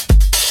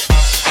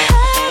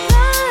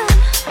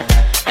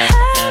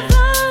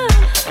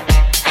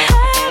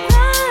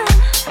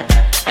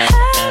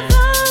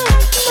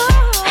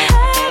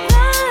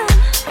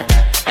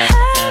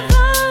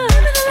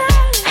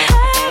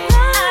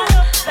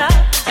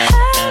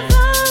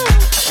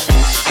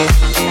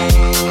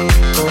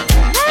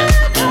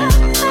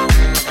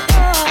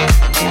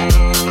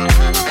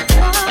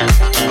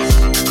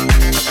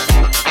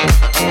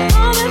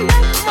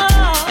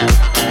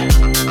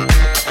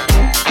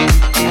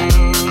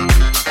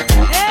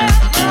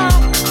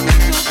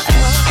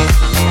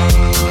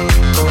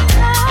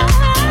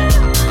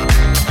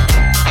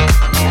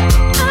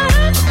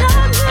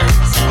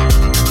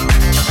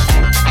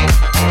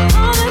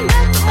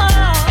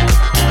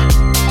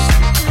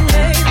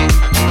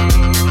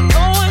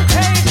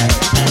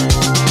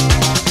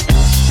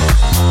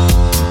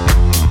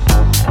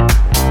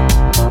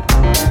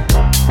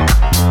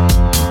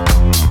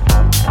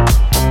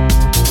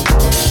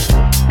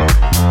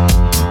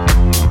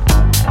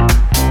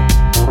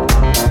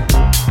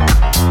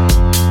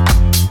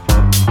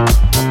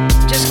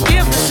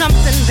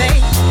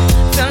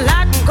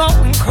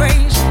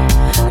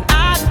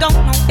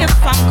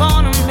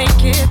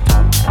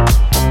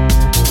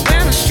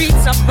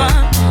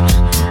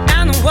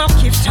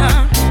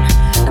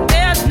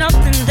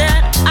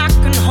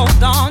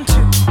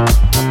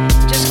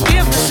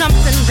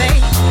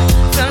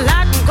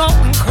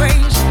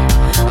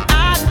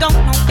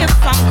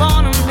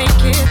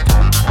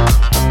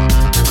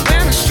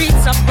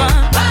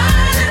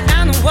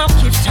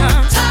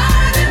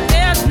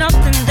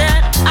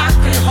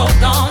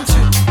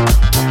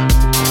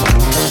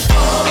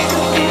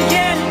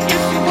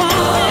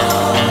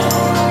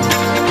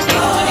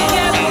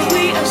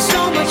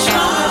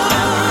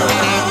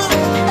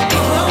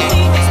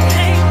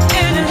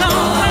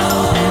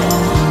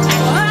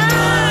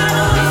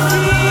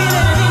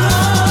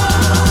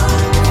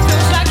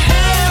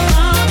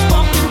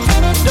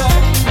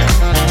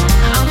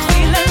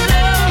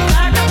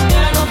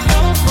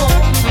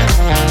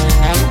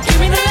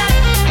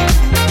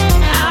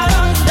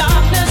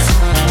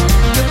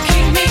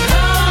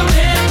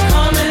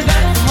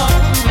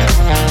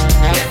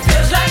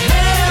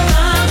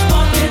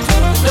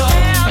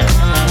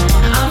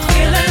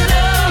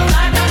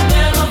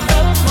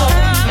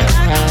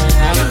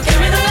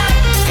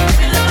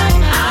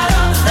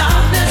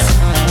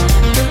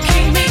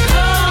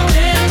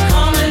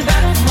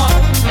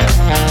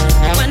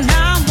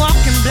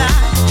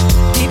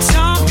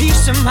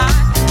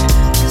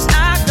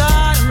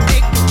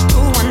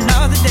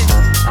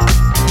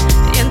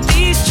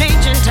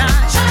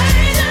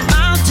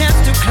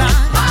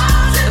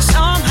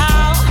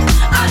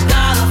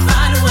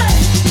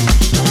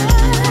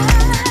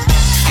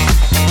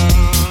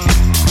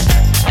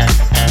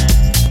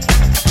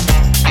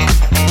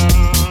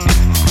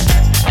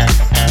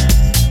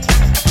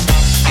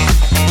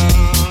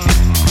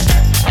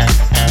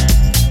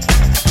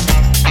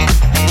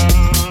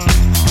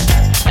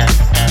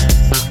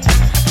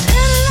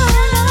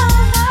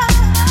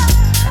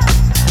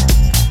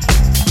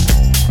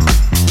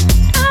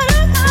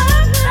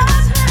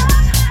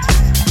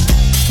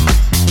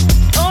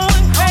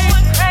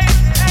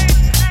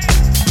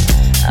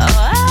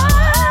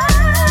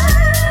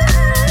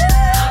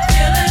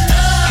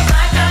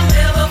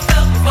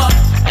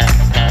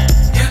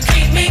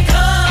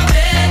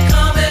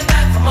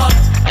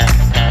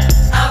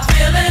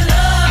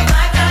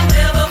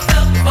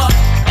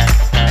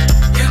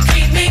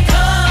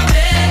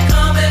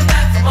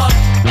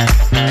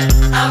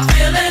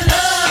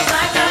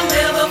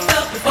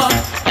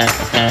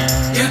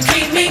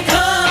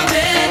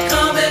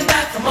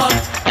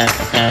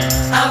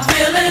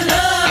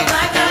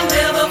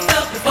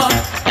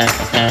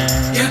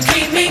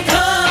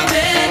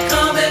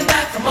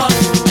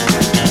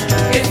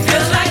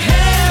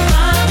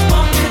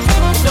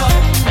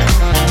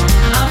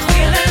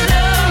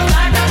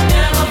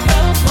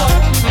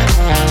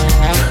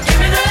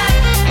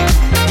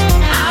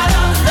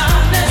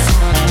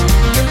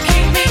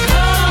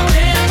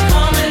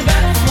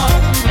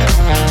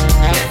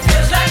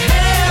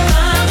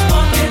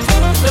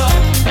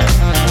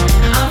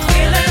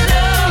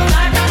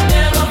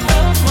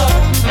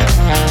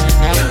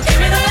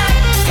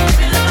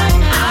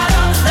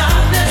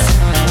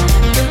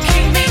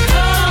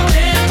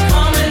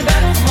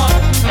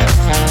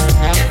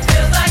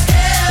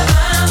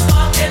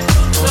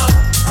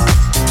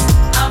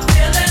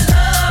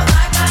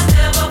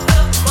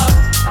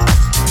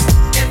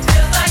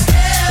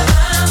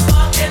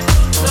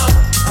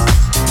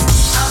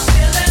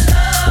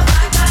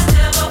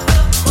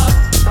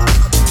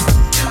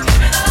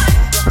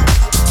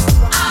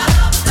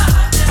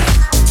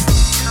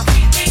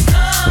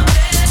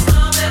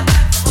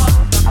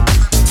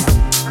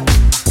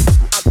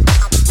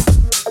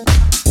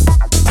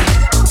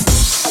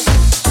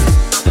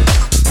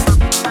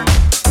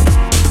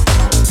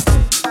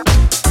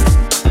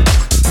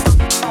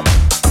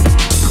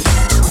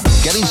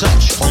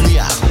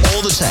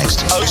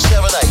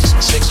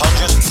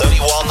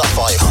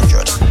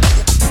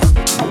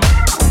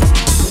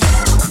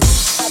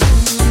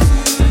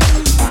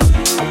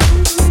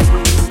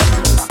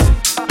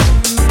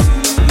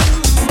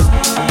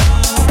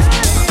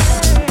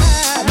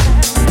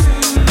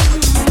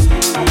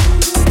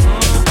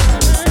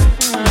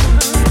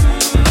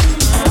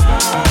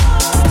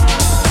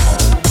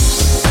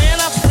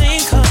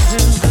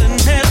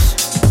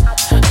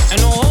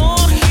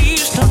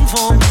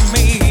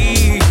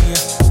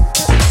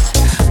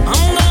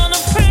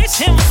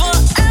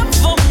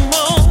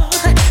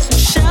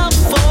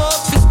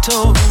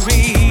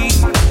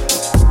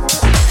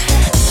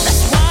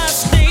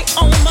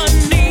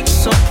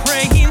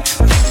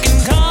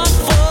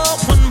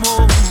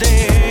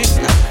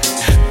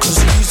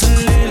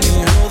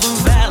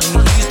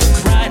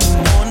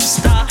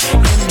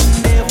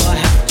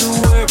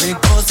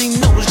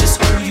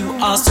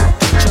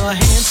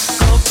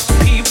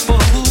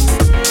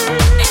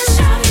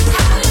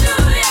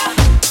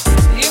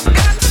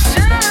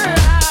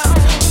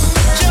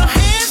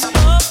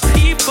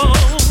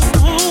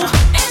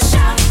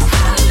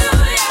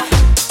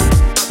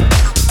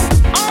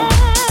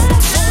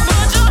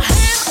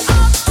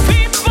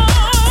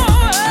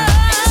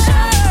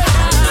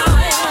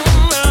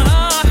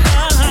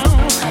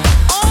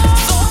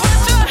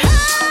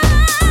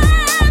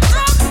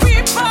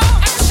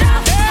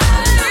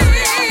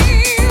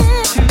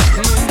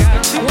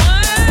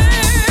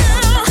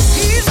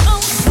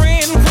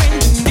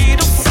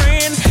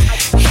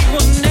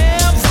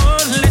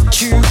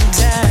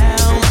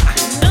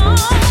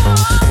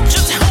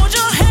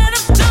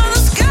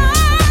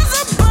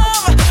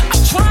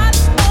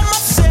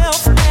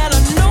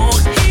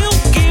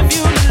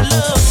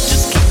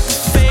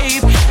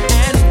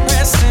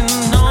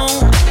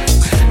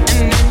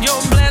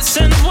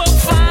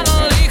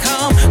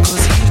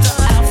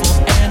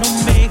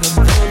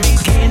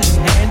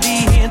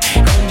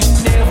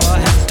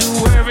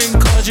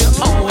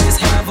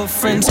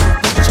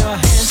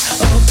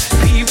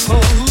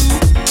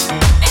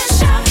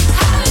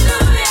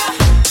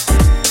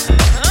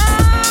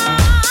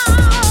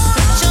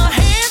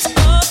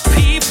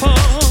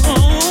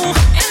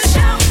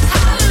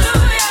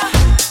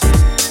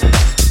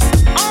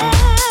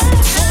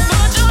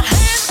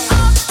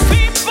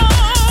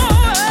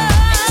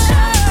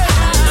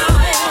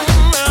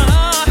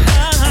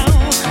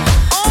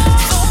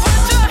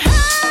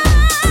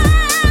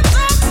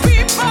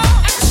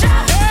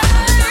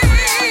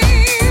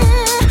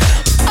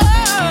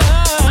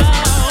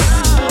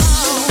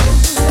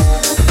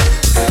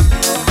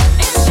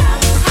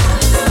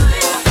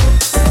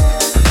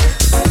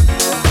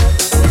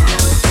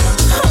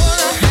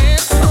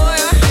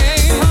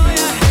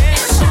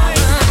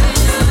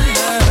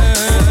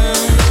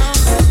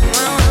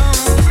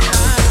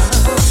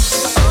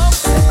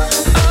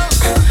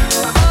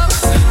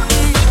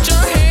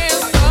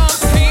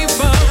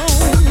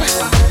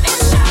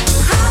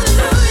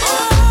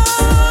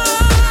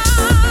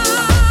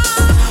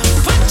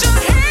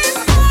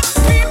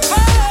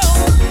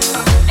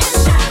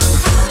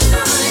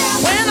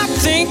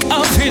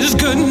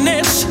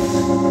 goodness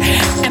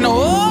and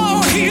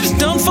all he's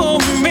done for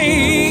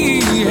me.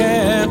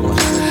 Yeah.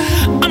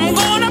 I'm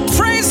gonna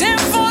praise him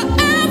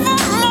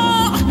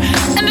forevermore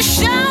and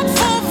shout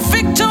for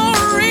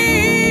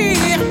victory.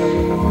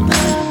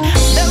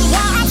 That's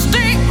why I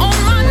stay on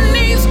my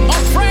knees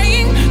or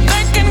praying,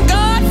 thanking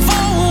God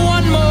for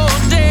one more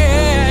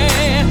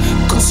day.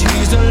 'Cause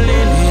he's the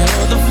lily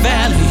of the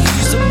valley,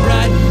 he's a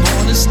bright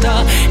morning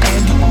star,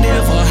 and you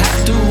never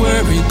have to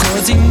worry,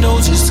 'cause he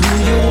knows just who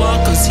you are.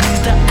 'Cause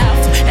he's the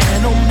Alpha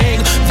and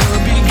Omega, the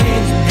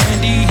beginning and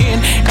the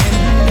end, and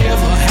you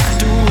never have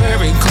to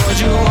worry, 'cause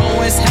you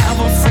always have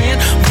a friend.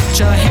 Put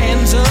your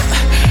hands up,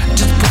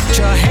 just put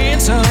your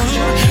hands up,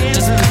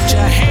 just put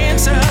your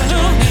hands up,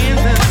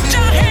 put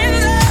your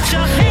hands up,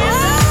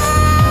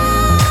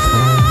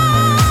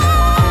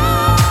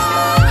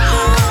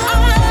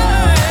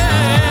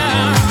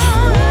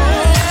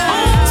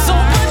 so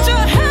put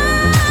your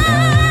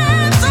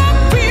hands up,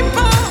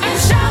 people, and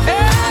shout, hey,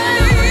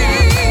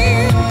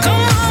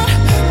 come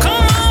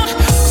on,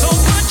 so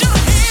put your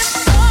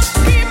hands up,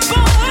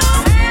 people,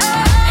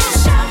 and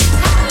shout,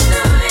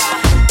 hallelujah,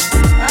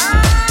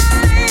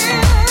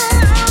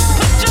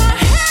 put your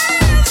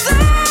hands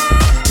up,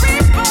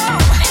 people,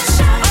 and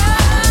shout,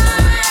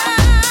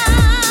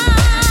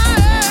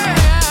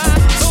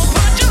 so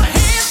put your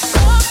hands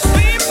up,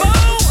 people,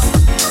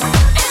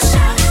 and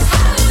shout,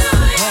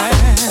 hallelujah.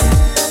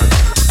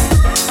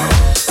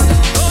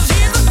 'Cause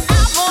he's the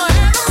Alpha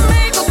and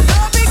Omega,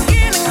 the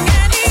beginning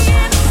and the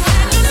end,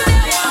 and you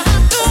never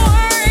have to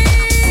worry.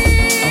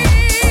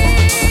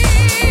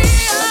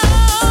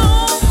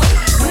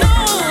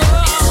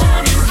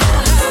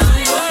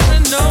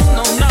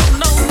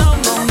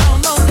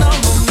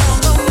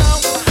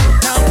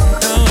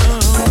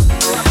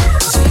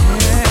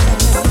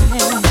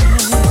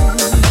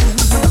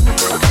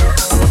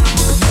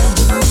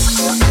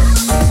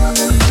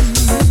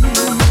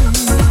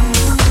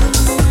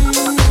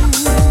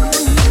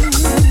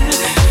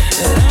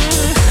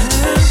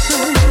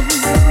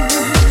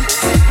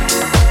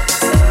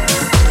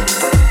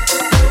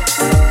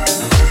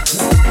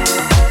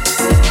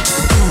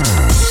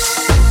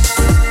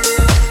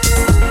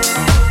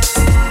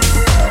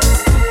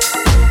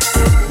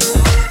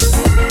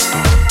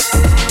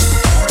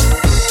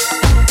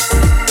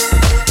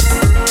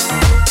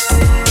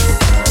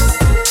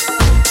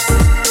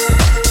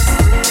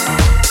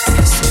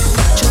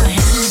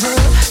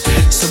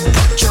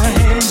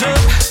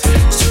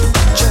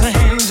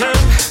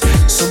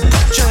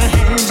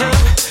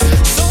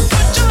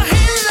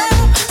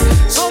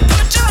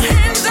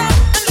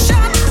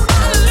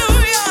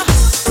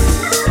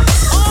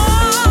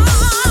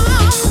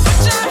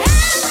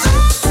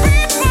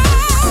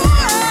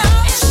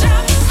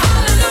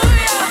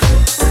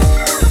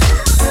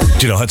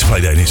 Do you know, I had to play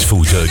that in its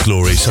full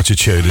glory. Such a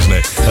tune, isn't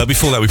it?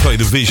 Before that, we played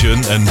The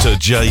Vision and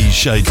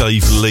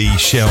Dave Lee,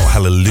 Shout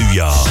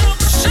Hallelujah.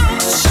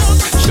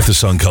 If the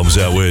sun comes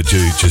out, we'll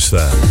do just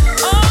that.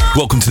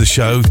 Welcome to the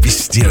show.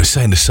 It's,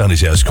 saying the sun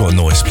is out, it's quite a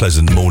nice,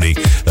 pleasant morning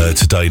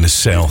today in the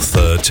south.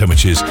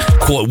 Temperatures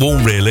quite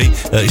warm, really.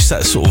 It's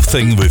that sort of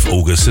thing with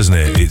August, isn't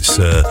it? It's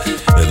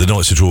the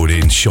nights are drawing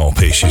in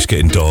sharpish. It's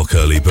getting dark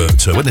early,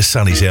 but when the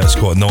sun is out, it's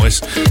quite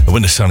nice. And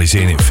when the sun is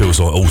in, it feels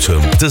like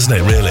autumn, doesn't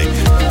it? Really.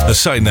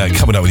 Saying that,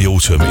 coming up with the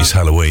autumn is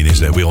Halloween,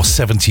 isn't it? We are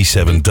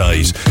 77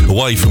 days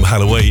away from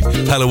Halloween.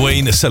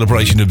 Halloween, a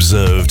celebration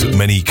observed in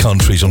many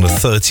countries on the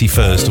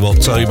 31st of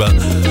October,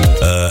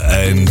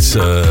 and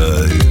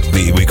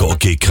we got a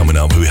gig coming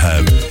up. We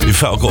have, in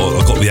fact, I've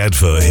got the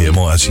advert here. I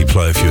might actually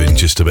play a few in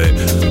just a bit.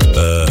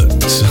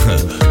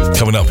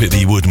 Coming up at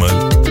the Woodman.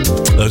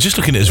 Just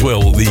looking at as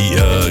well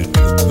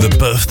the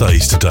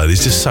birthdays today.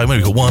 There's just so many.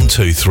 We've got 1,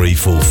 2, 3,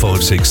 4,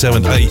 5, 6,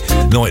 7, 8,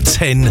 9,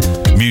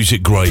 10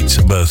 music great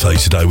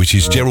birthdays today, which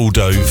is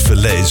Geraldo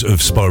Feliz of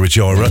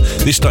Spyrogyra.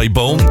 This day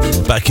born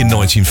back in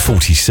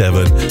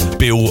 1947.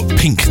 Bill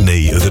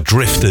Pinkney of the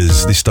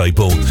Drifters. This day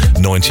born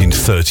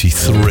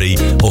 1933.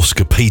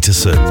 Oscar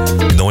Peterson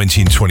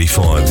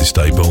 1925. This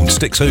day born.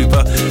 Styx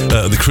Hooper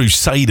the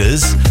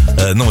Crusaders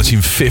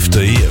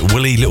 1950.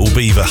 Willie Little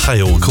Beaver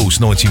Hale, of course,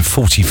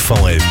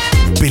 1945.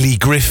 Billy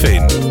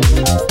Griffin.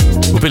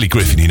 Well, Billy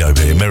Griffin, you know,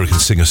 the American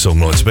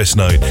singer-songwriter, best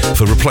known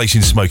for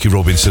replacing Smokey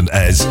Robinson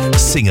as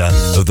singer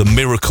of The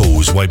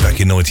Miracles way back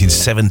in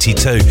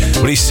 1972.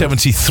 Well, he's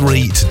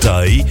 73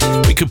 today.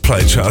 We could play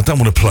a track. I don't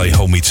want to play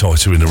Hold Me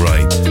Tighter in the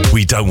Rain.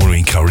 We don't want to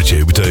encourage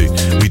it. We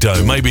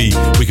don't. Maybe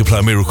we could play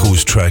a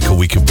Miracles track, or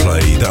we could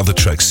play the other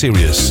track,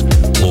 Serious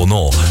or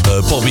Not.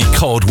 Bobby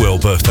Cardwell,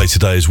 birthday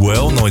today as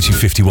well,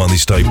 1951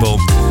 this day, Bob.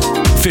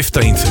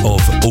 15th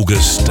of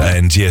August,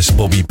 and yes,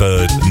 Bobby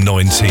Bird,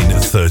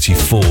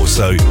 1934.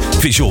 So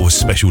if it's your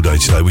special day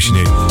today, wishing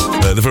you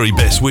the very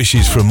best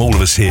wishes from all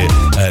of us here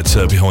at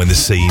Behind the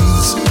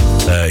Scenes,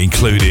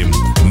 including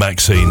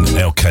Maxine,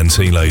 our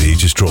canteen lady, who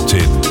just dropped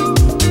in.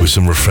 It was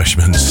some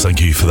refreshments.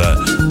 Thank you for that.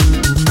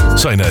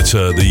 Saying that,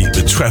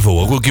 the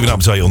travel, we'll give an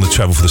update on the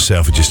travel for the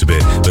south in just a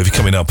bit. But if you're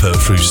coming up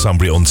through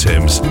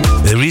Sunbury-on-Thames,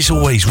 there is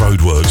always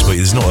roadworks, but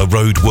there's not a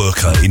road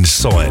worker in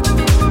sight.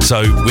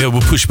 So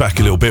we'll push back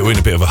a little bit. We're in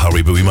a bit of a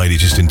hurry, but we made it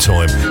just in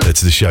time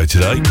to the show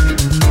today.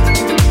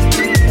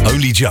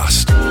 Only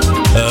just.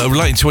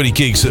 Relating to any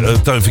gigs,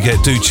 don't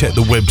forget, do check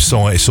the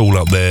website. It's all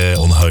up there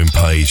on the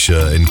homepage,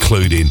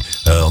 including,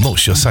 I'm not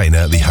sure saying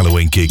that, the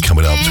Halloween gig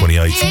coming up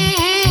 28th.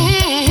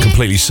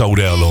 Completely sold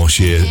out last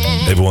year.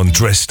 Everyone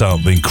dressed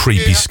up in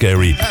creepy,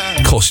 scary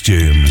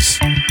costumes.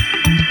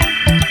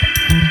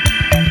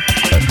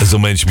 As I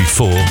mentioned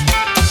before,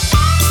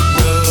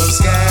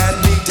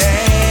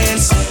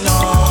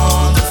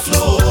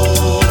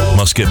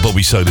 must get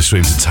Bobby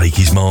SodaStream to take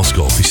his mask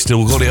off. He's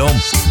still got it on.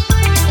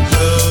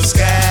 Love's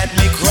got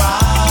me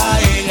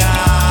crying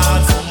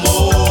out for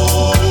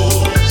more.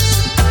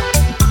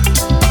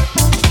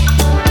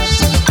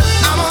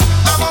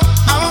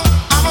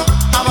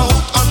 I'm a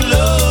hook on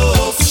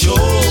love for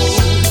sure.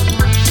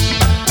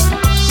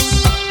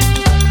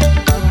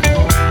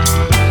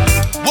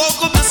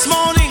 Woke up this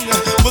morning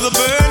with a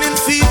burning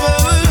fever,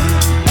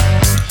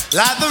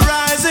 like the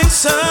rising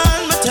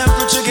sun. My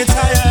temperature gets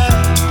higher.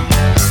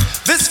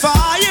 This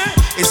fire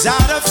is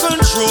out of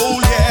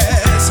control.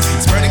 Yes,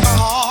 it's burning my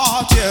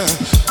heart.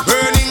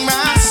 Burning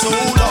my soul,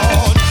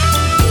 Lord.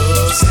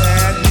 Love's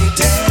had me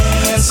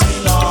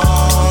dancing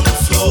on the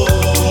floor.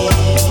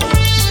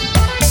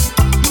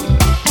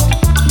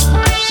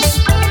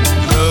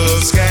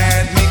 Love's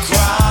got me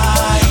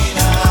crying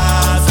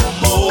out for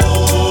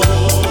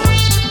more.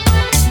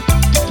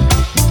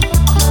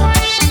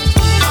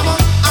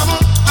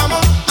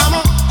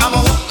 I'm a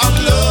hook on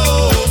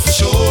love for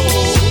sure.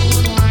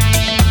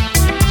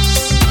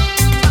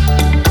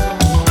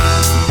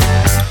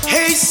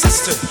 Hey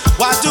sister,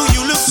 why do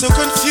you look so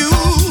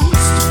confused?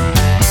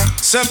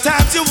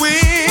 Sometimes you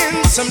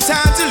win,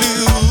 sometimes you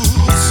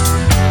lose.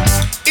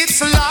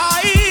 It's a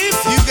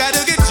life you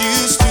gotta get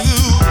used to.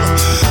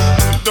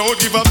 Don't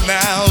give up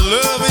now,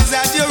 love is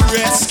at your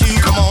rescue.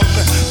 Come on,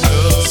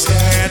 love's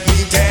got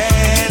me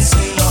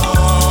dancing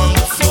on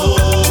the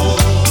floor.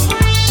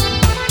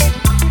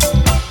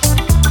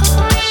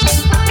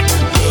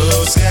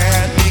 Love's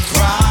got me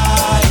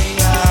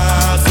crying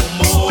out for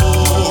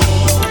more.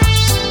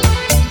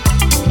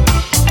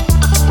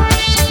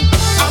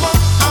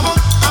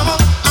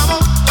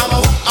 I'm a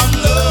hook on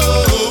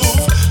love.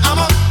 I'm a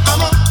hook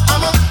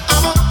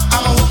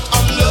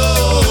on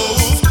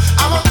love.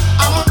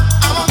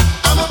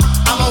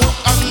 I'm a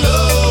hook on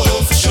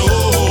love for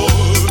sure.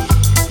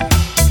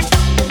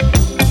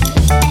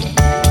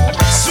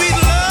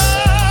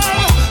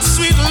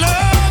 Sweet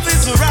love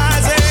is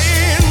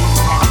rising.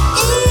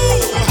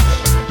 Ooh,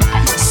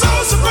 so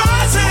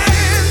surprising.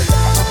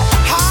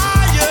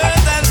 Higher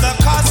than the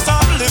cost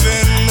of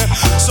living.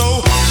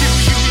 So you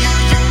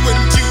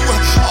and you,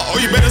 oh,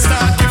 you better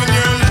start giving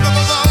your love.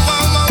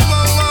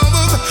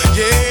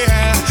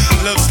 Yeah,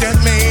 love's got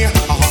me,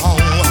 oh,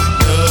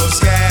 love's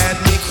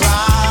got me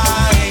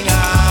crying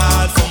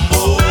out for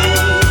more.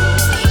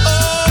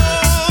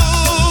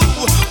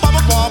 Oh, I'm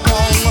a hook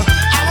on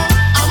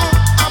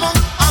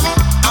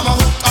love. I'm a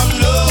hook on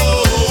love.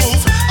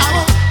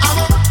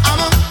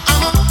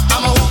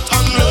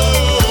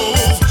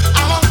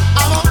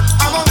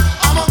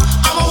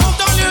 I'm a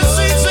hooked on your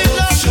sweet, sweet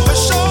love for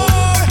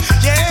sure.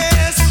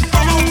 Yes,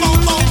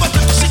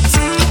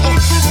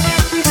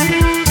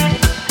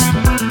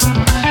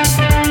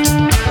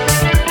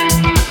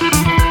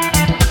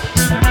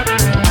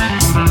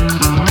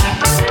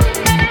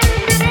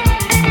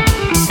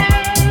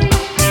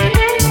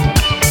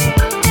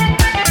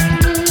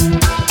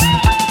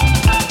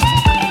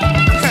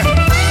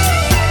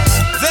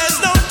 there's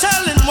no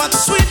telling what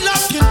sweet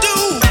love can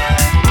do.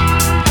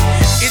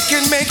 It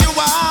can make your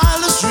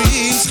wildest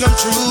dreams come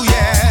true,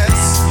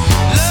 yes.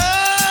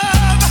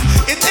 Love,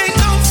 it ain't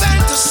no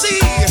fantasy.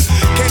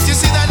 Can't you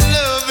see that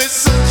love is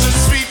such a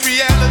sweet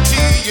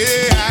reality?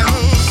 Yeah.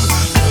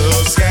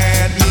 Love's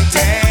got me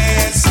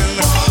dancing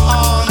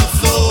on the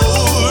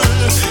floor.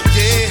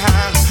 Yeah.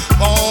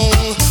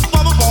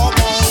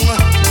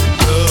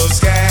 Love's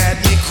got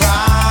me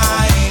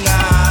crying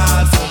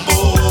out for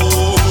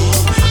more.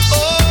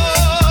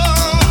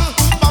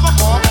 I'm a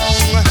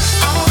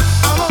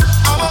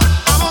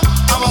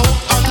hook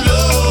on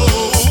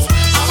love.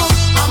 I'm a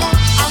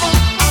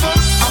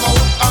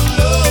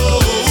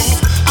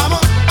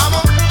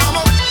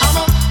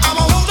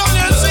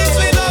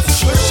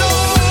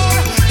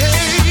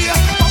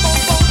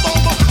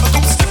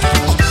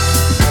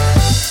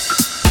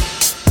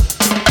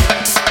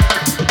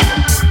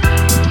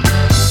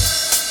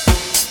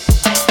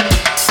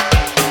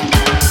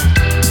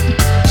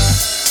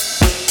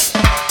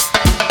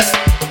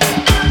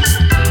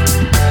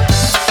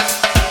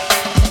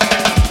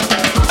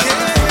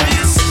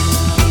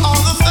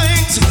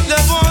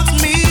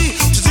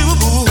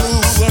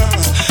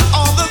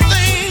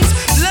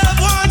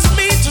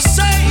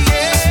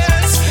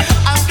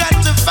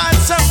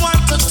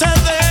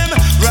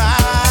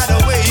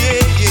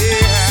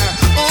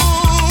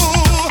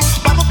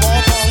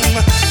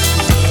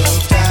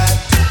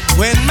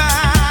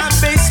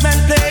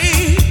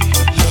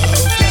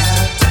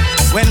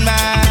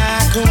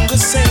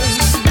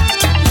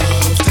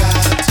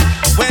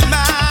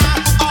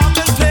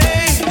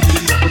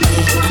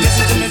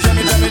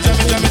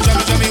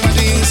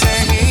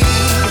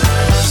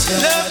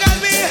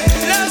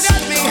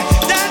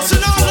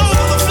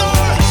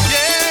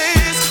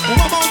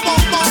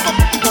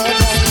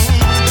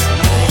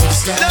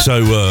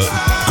So,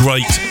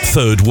 great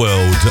Third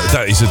World.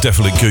 That is a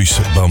definite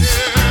goosebump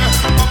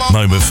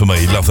moment for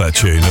me. Love that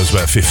tune. I was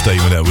about 15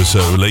 when that was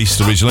released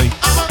originally.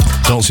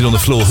 Dancing on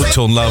the Floor, Hooked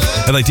on Love,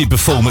 and they did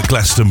perform at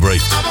Glastonbury.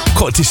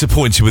 Quite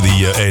disappointed with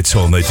the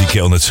airtime they did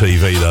get on the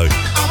TV though.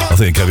 I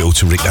think they gave it all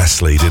to Rick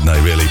Astley, didn't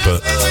they, really? But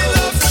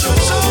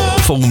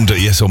formed,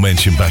 yes, I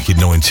mentioned, back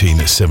in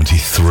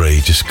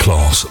 1973. Just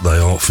class, they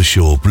are for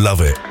sure.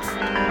 Love it.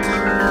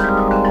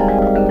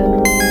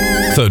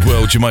 Third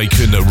World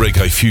Jamaican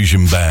reggae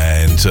fusion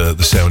band,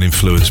 the sound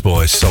influenced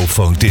by soul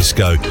funk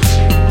disco.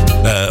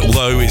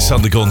 Although it's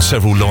undergone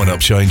several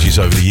lineup changes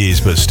over the years,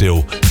 but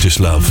still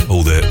just love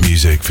all their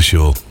music for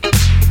sure.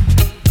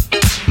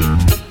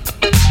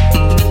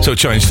 So a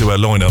change to our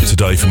lineup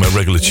today from our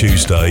regular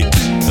Tuesday.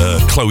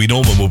 Chloe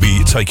Norman will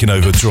be taking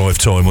over drive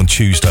time on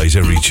Tuesdays,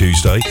 every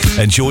Tuesday,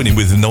 and joining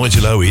with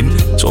Nigel Owen,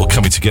 sort of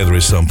coming together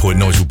at some point.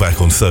 Nigel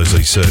back on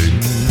Thursday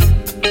soon.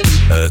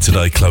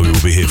 Today, Chloe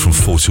will be here from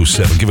 4 till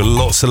 7. Give her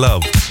lots of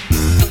love.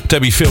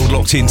 Debbie Field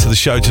locked into the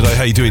show today.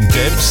 How you doing,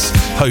 Debs?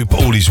 Hope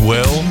all is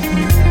well.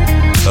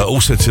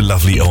 Also to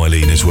lovely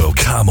Eileen as well.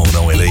 Come on,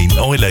 Eileen.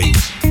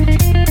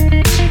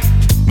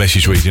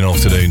 Message reading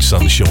afternoon,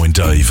 sunshine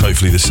Dave.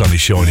 Hopefully the sun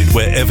is shining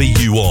wherever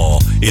you are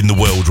in the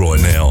world right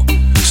now.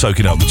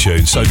 Soaking up the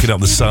tune, soaking up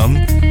the sun,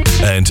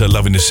 and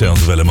loving the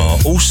sounds of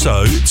LMR.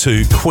 Also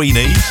to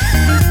Queenie,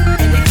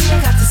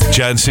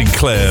 Jan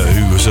Sinclair,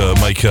 who was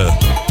make a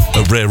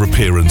rare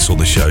appearance on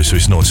the show, so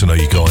it's nice to know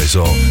you guys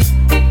are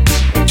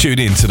tuned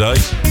in today.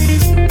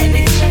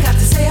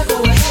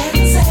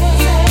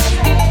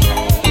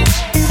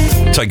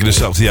 Taking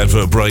us up to the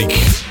advert break.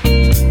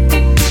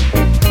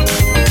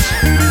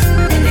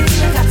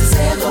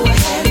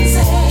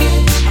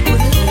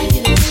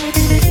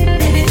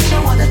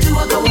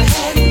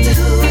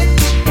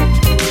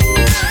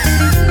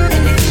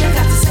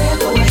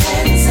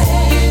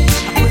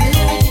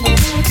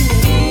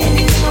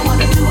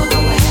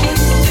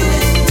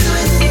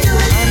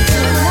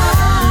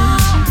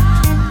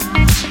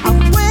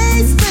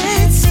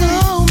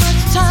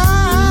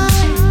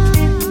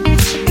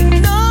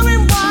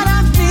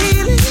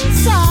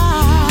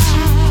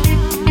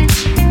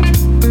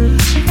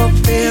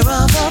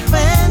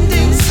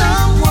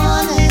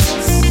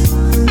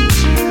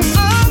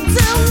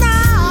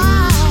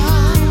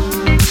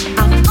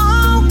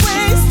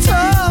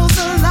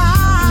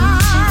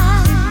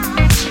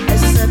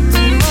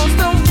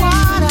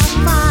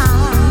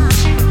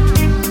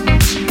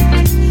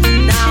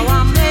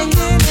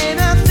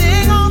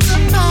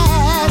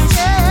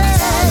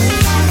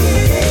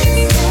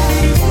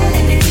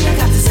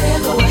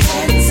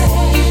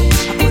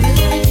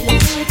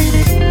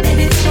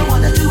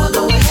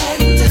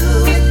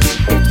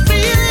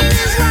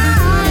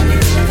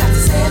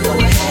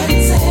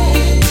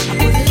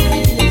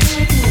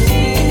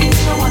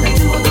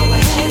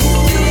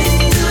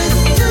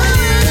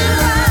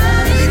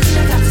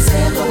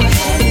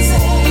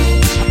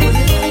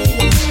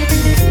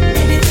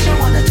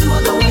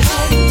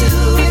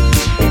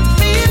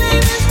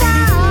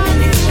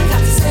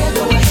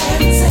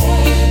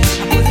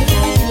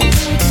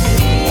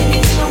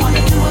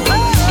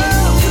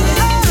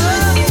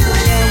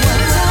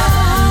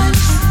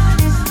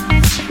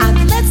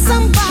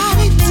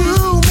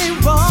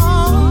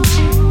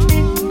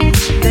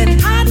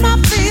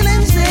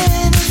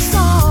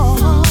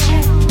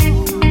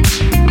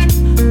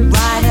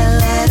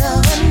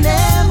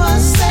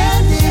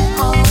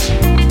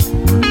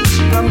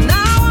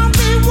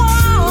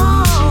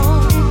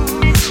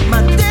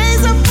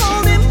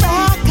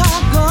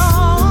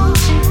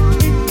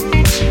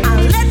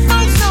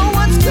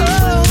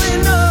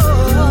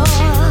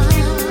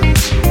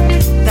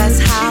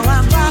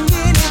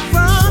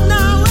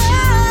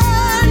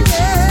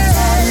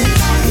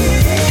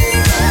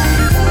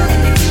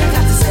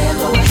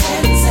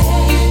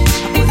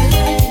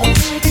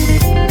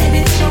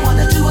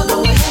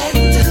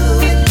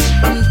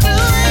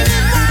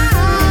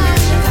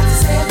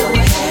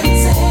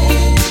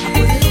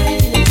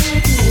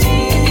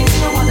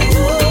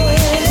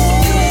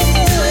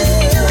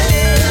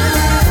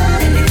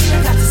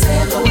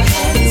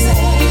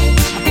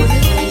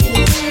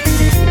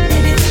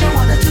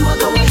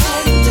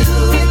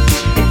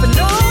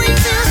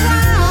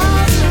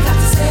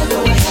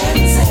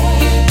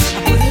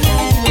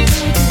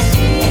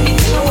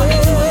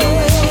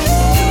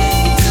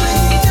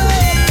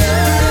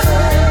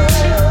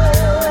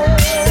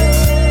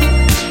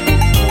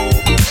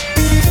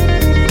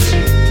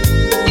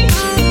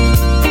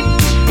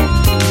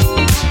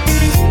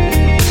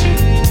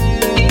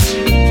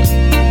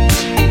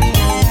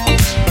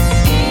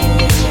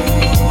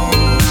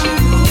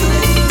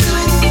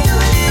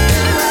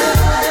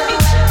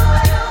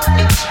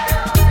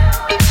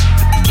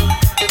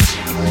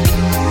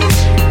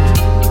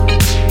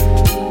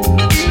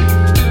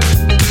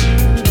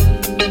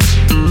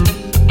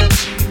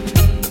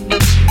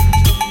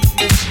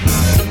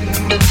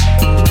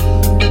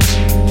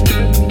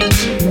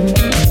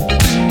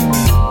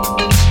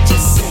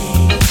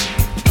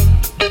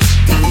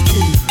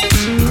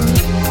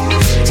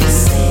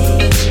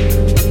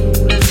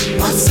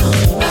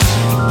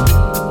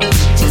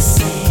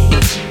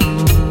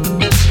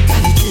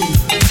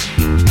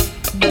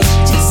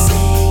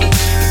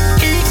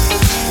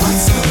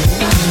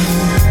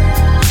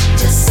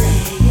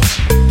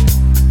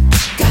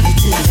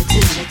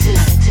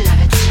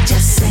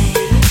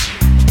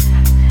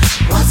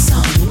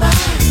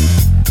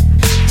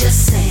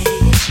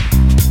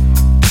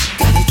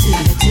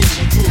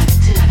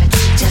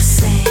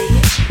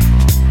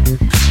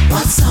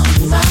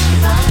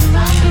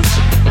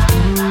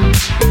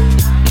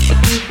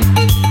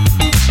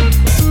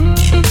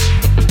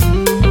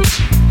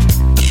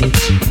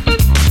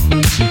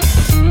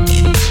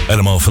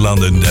 for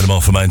London,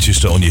 LMR for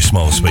Manchester on your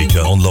smart speaker,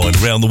 online,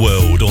 around the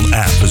world, on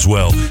app as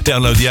well.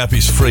 Download the app,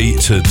 it's free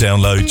to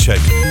download. Check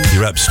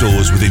your app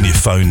stores within your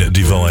phone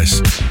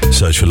device.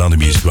 Search for London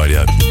Music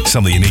Radio.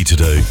 Something you need to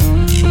do.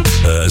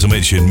 As I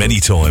mentioned many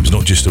times,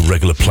 not just a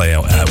regular play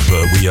out app,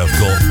 but we have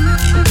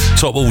got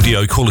top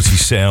audio quality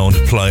sound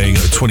playing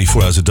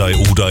 24 hours a day,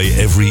 all day,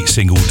 every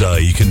single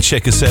day. You can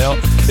check us out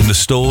in the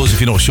stores if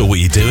you're not sure what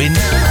you're doing,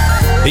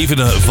 even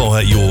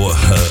via your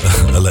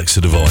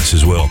Alexa device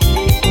as well.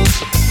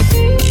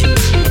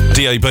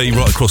 DAB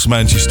right across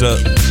Manchester,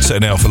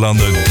 setting out for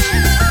London.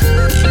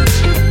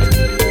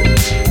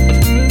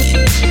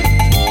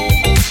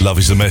 Love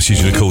is the message,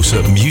 and of course,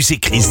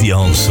 music is the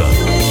answer.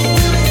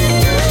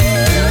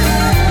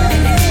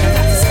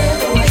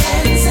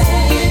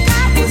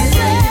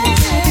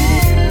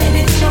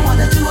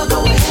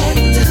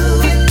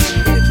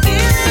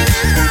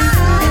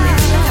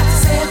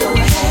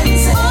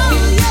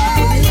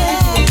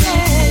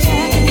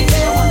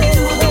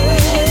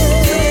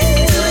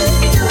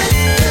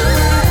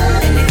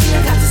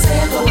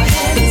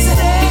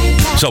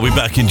 So I'll be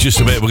back in just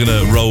a bit. We're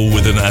going to roll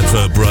with an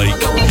advert break.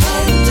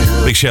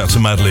 Big shout out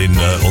to Madeline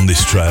on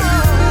this track.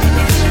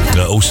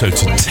 Also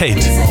to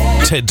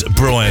Ted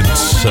Bryant,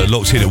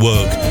 locked in at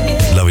work,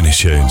 loving his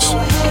tunes.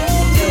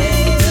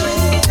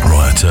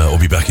 Right, I'll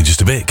be back in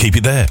just a bit. Keep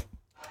it there.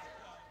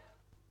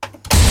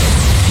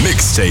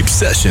 Mixtape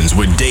sessions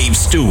with Dave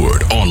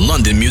Stewart on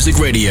London Music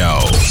Radio.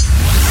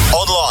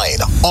 Online,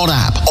 on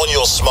app, on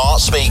your smart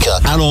speaker,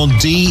 and on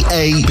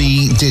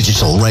DAB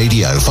digital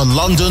radio for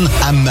London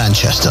and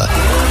Manchester.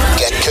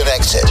 Get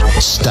connected.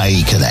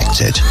 Stay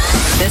connected.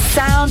 The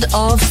sound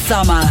of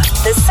summer.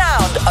 The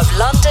sound of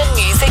London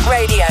Music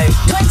Radio.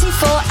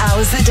 24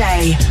 hours a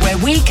day, where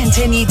we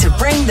continue to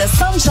bring the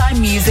sunshine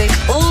music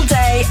all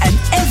day and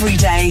every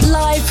day,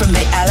 live from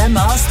the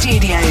LMR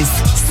studios.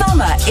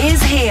 Summer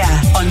is here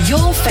on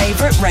your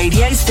favourite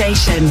radio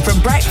station,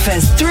 from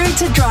breakfast through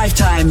to drive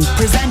time,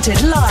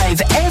 presented live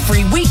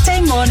every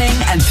weekday morning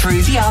and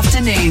through the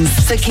afternoons.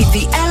 So keep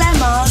the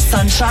LMR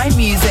sunshine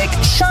music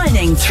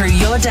shining through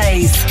your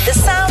days. The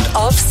sound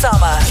of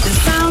summer. The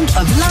sound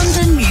of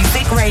London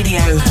Music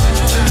Radio.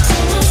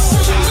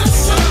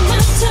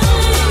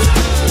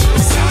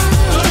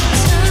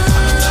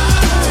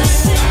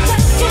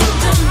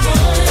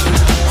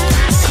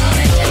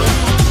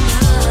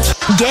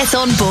 Get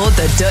on board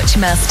the Dutch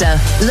Master,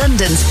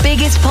 London's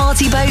biggest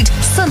party boat,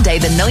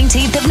 Sunday the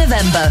 19th of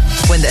November,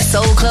 when the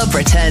Soul Club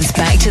returns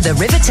back to the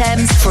River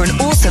Thames for an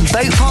awesome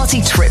boat party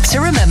trip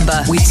to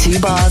remember. With 2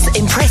 bars,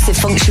 impressive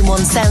Function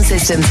 1 sound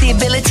systems, the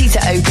ability to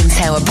open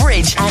Tower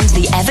Bridge, and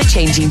the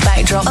ever-changing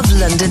backdrop of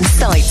London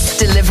sights,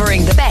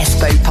 delivering the best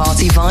boat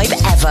party vibe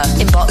ever.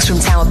 Inbox from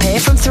Tower Pier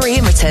from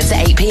 3 and returns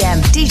at 8 p.m.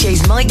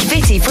 DJs Mike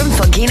Vitti from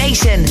Funky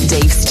Nation,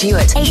 Dave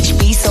Stewart,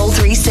 HB Soul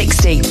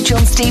 360,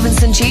 John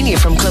Stevenson Jr.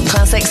 from Club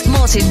Classics,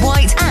 Martin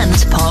White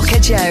and Parker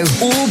Joe,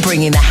 all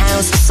bringing the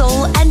house,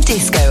 soul and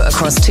disco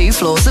across 2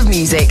 floors of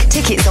music.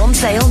 Tickets on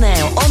sale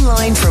now,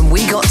 online from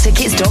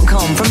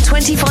wegottickets.com from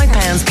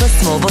 £25 plus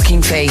small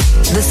booking fee.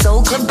 The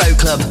Soul Club Boat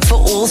Club, for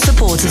all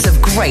supporters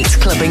of great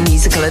clubbing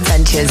musical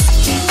adventures.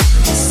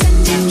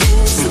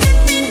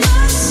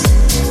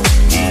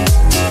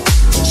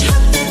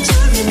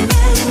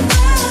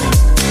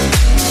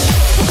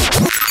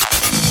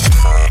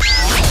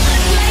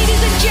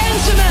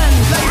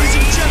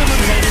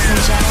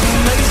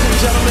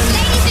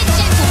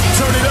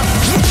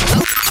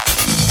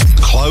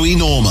 Chloe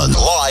Norman,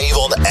 live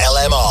on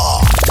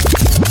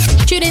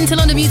LMR. Tune in to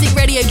London Music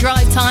Radio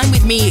Drive Time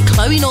with me,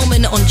 Chloe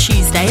Norman, on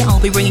Tuesday. I'll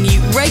be bringing you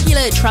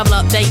regular travel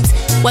updates,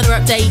 weather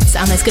updates,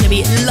 and there's going to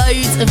be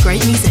loads of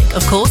great music,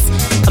 of course.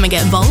 Come and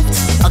get involved.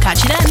 I'll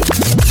catch you then.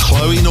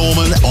 Chloe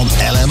Norman on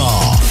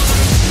LMR.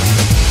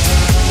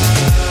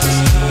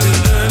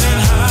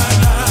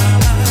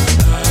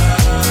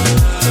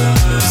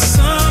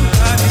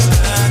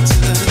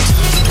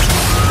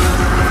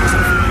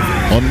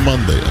 On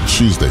Monday and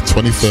Tuesday,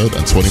 23rd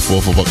and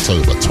 24th of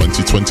October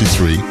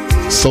 2023,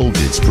 Soul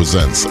Gigs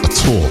presents a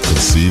tour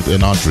conceived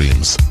in our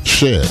dreams.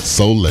 Share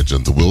soul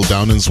legend Will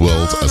Downing's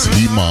world as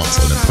he marks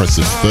an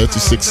impressive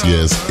 36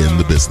 years in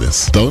the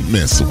business. Don't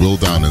miss Will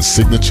Downing's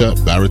signature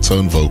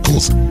baritone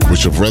vocals,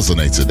 which have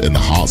resonated in the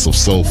hearts of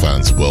soul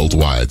fans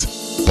worldwide.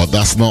 But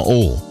that's not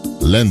all.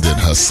 Lending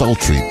her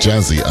sultry,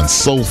 jazzy and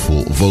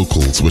soulful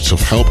vocals, which have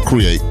helped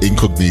create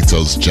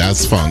Incognito's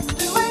jazz funk,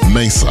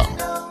 Mesa.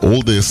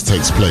 All this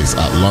takes place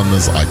at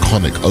London's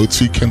iconic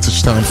O2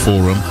 Kentish Town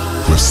Forum,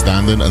 with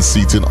standing and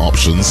seating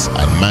options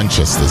and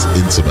Manchester's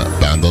intimate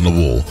band on the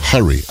wall.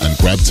 Hurry and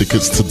grab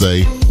tickets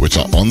today, which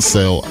are on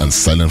sale and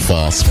selling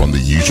fast from the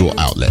usual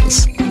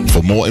outlets.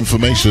 For more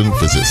information,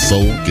 visit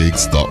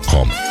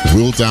soulgigs.com.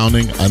 Will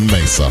Downing and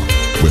Mesa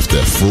with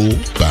their full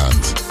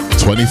band.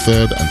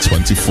 23rd and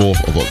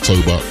 24th of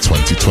October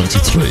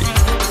 2023.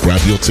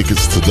 Grab your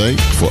tickets today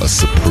for a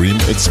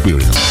supreme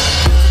experience.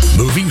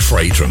 Moving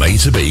freight from A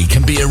to B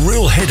can be a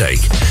real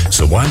headache,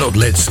 so why not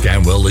let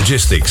Scanwell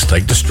Logistics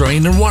take the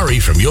strain and worry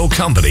from your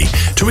company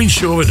to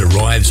ensure it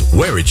arrives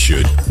where it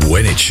should,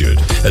 when it should,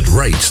 at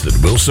rates that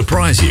will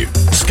surprise you.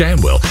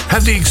 Scanwell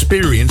have the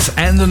experience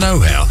and the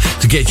know-how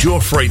to get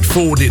your freight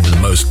forwarded in the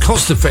most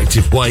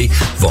cost-effective way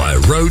via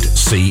road,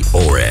 sea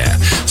or air.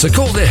 So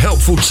call their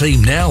helpful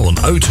team now on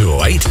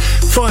 0208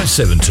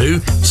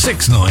 572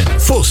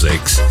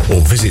 6946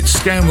 or visit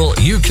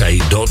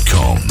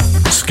scanwelluk.com.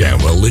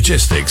 Scanwell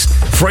Logistics,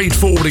 freight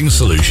forwarding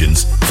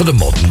solutions for the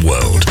modern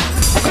world.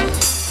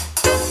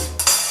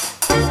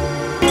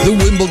 The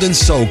Wimbledon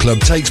Soul Club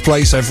takes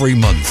place every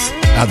month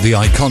at the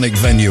iconic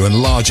venue and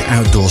large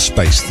outdoor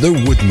space, The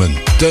Woodman,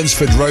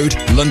 Durnsford Road,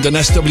 London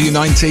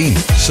SW19,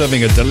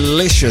 serving a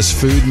delicious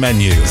food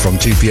menu from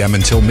 2 p.m.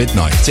 until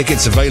midnight.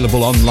 Tickets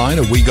available online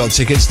at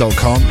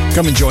wegottickets.com.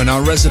 Come and join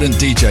our resident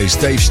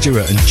DJs Dave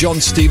Stewart and John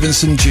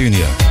Stevenson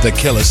Jr., The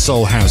Killer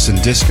Soul House and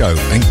Disco,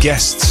 and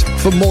guests.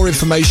 For more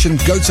information,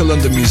 go to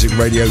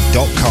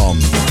londonmusicradio.com.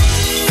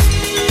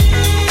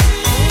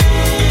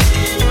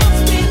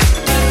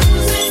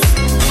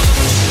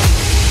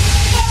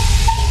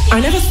 I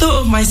never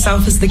thought of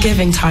myself as the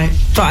giving type,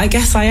 but I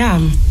guess I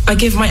am. I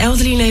give my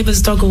elderly neighbour's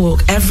dog a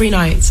walk every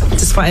night,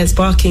 despite its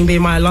barking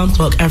being my alarm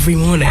clock every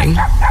morning.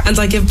 And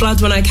I give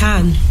blood when I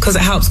can, because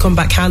it helps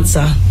combat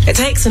cancer. It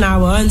takes an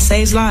hour and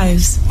saves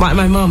lives, like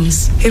my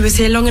mum's, who was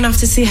here long enough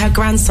to see her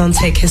grandson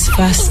take his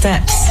first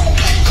steps.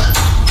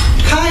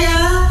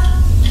 Kaya!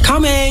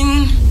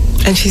 Coming!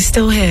 And she's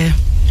still here.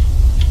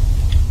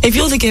 If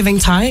you're the giving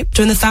type,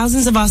 join the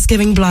thousands of us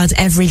giving blood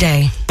every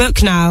day.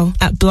 Book now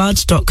at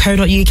blood.co.uk.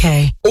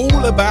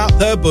 All About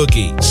the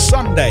Boogie,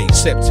 Sunday,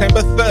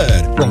 September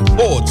 3rd from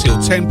 4 till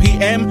 10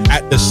 p.m.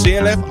 at the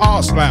CLF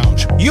Arts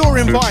Lounge. You're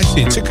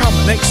invited to come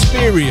and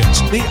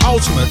experience the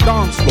ultimate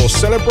dance floor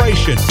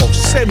celebration of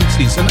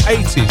 70s and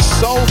 80s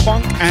soul,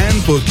 funk and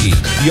boogie.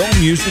 Your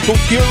musical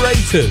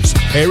curators,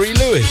 Harry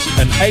Lewis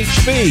and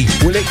HB,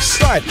 will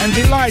excite and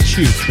delight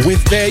you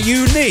with their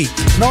unique,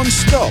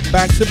 non-stop,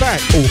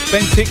 back-to-back,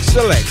 authentic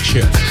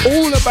selection.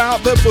 All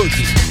About the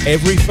Boogie,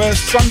 every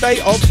first Sunday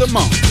of the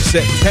month,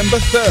 September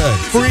 3rd.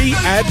 Free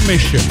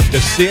admission. The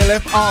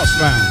CLF Arts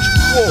Lounge,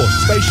 4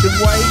 Station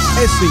Way,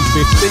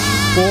 SE15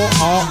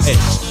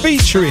 4RS.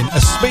 Featuring a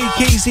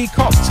speakeasy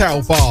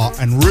cocktail bar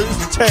and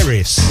roof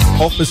terrace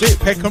opposite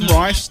Peckham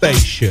Rice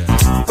Station.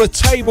 For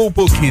table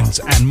bookings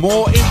and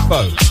more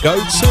info, go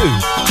to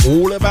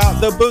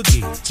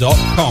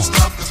allabouttheboogie.com.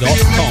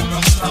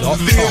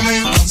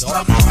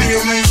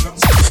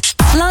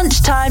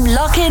 Lunchtime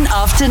Lockin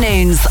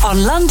afternoons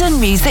on London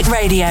Music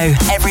Radio.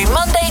 Every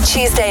Monday,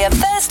 Tuesday and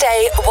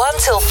Thursday, 1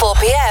 till 4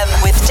 p.m.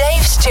 with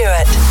Dave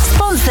Stewart.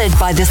 Sponsored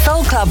by the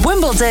Soul Club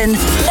Wimbledon,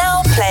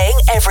 now playing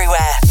everywhere.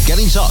 Get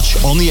in touch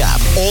on the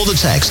app or the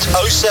text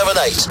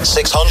 078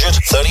 600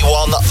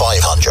 31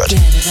 500.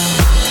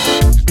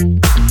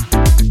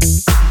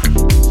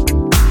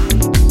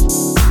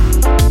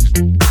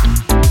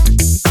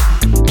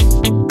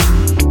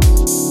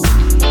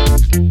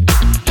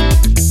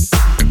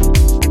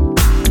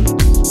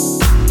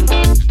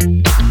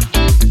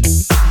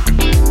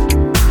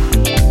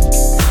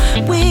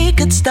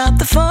 Stop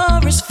the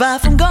forest fire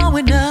from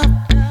going up.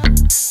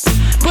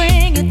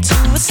 Bring it to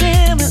a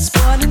simmer, it's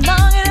boiling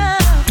long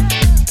enough.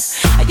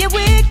 Yeah,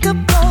 we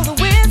could blow the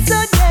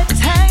whistle, yeah,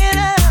 just hang it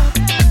up.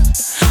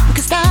 We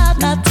can stop,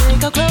 not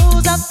take our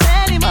clothes off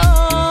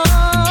anymore.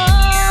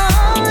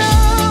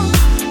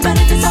 But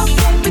if it's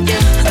okay with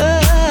you, I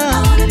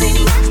wanna be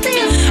next to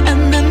you.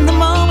 And then the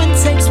moment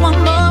takes one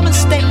more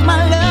mistake,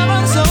 my love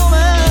runs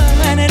over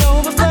and it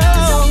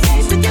overflows.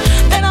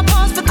 Then I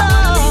pause for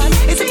thought.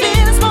 Is it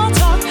been a small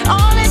talk?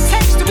 All it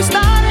takes to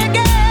start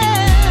again.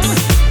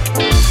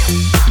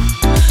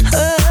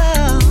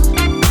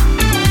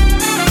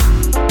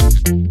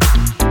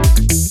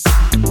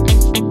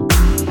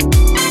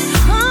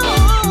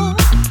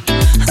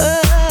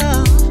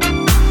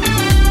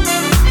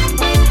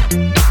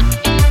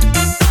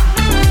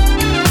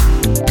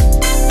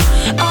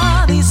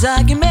 All these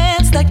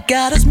arguments that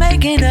got us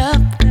making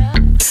up,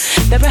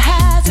 never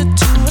has it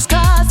to us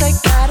cause they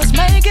got us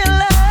making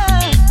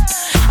love.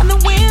 And the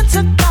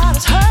winter got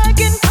us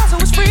hugging cause it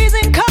was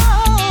freezing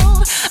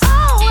cold.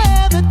 Oh,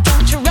 weather,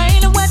 don't you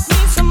rain and wet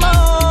me some more.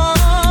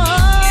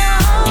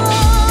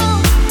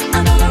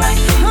 I know the right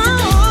thing to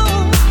do,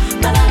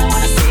 but I don't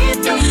wanna see it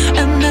through.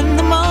 And then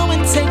the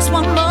moment takes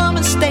one more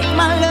mistake,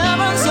 my love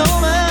runs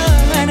over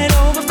and it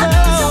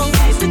overflows.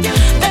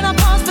 Then I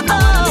pause for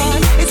thought.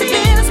 Is it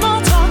been a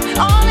small talk?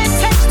 All it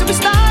takes to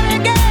start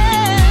again.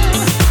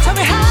 Tell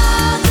me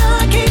how do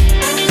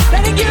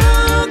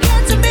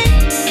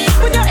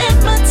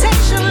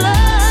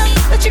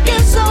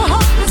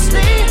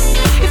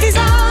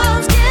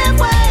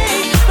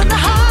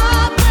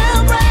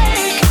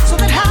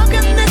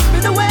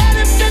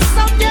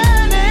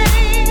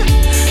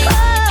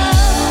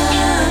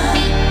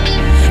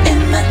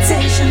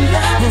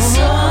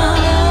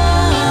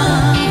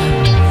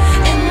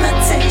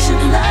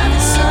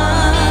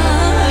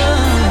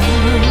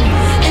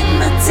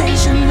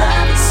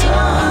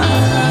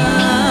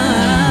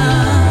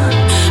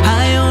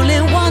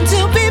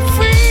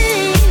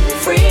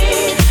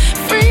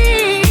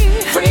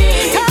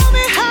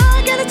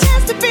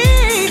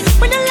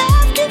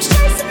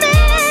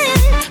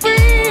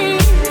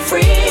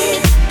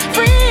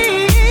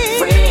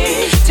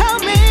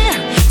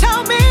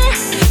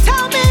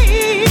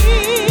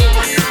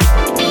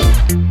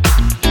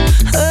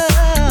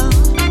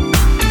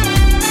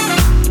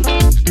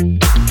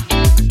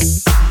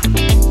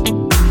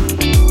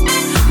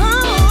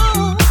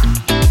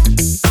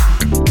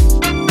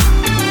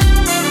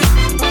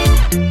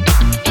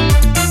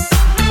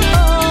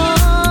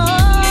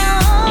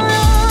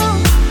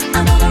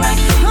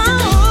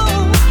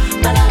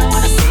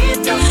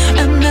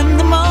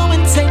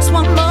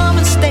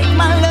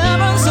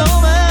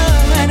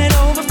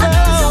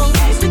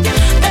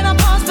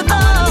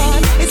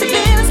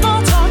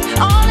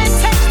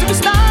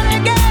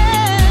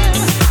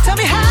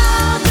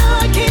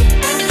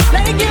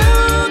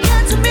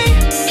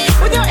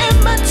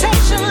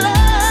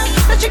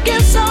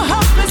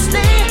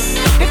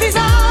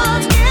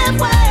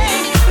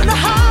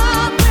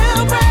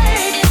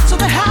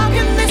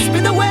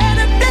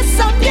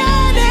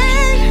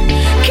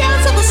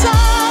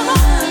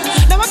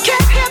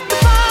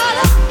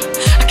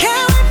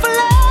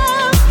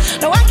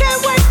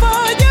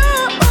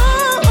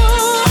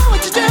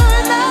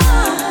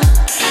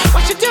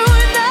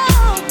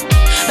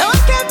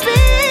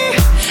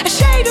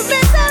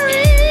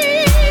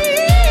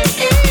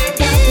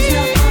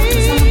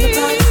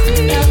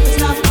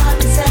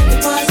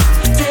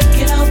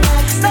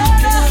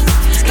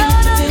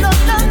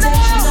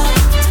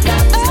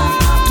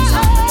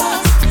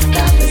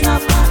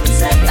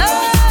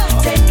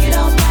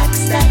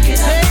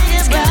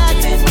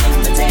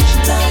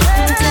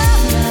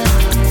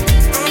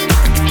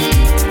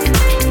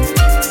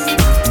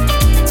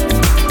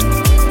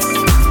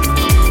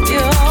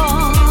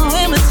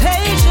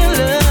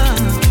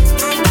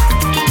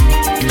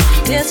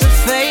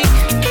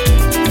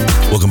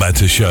back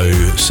to the show.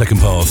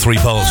 Second part, 3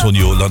 parts on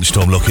your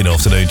lunchtime Lockin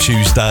afternoon.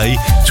 Tuesday,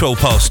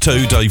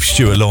 2:12, Dave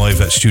Stewart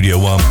live at Studio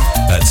 1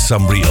 at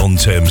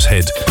Sunbury-on-Thames,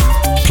 head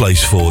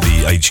place for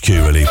the HQ,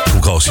 really.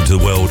 Broadcasting to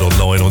the world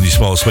online on your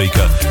smart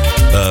speaker.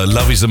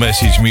 Love is the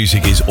message.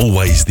 Music is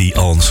always the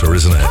answer,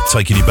 isn't it?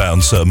 Taking you back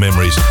on certain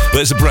memories. But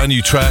there's a brand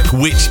new track,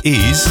 which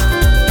is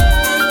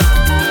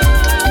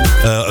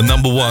a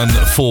number 1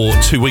 for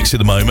 2 weeks at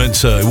the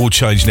moment. It will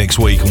change next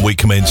week, and week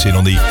commencing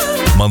on the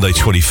Monday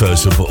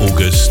 21st of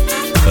August.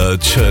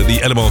 The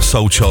LMR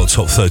Soul Chart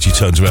Top 30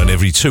 turns around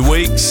every 2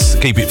 weeks.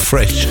 Keep it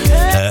fresh.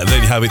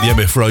 Then you have it, the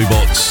MF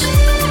Robots,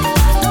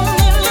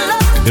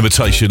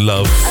 Imitation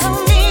Love,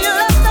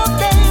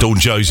 Dawn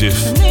Joseph,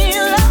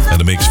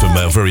 and a mix from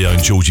our very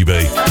own Georgie B.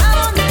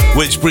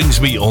 Which brings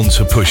me on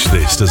to Push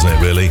This, doesn't it,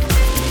 really?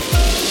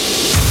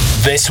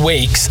 This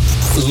week's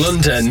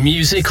London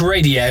Music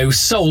Radio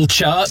Soul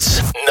Charts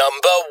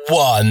number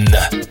 1.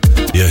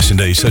 Yes,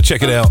 indeed. So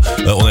check it out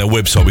on our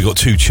website. We've got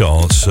 2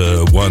 charts.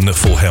 One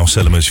for house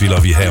elements, if you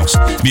love your house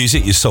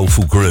music, your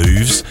soulful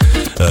grooves.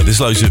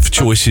 There's loads of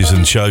choices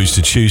and shows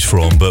to choose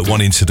from, but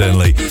one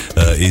incidentally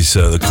is,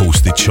 of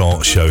course, the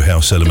chart show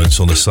House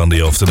Elements on a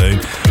Sunday afternoon.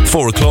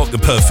 4 o'clock, the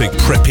perfect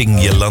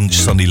prepping your lunch,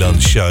 Sunday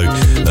lunch show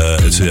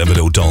to have a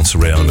little dance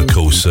around, of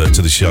course,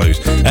 to the shows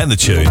and the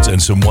tunes,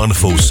 and some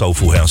wonderful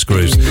soulful house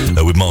grooves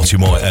with Marty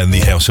White and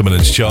the House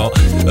Elements chart.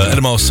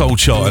 NMR Soul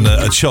Chart, and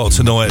a chart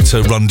tonight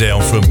to run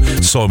down from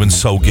Simon's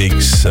Soul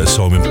Gigs,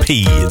 Simon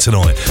P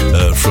tonight,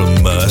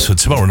 that's for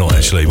tomorrow night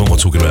actually. What am I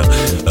talking about?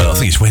 I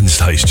think it's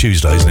Wednesday, it's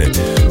Tuesday, isn't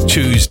it?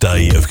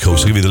 Tuesday, of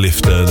course. I'll give you the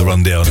lift, the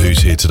rundown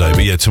who's here today,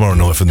 but yeah, tomorrow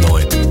night for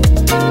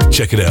 9.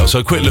 Check it out. So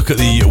a quick look at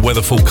the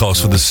weather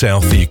forecast for the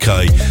south of the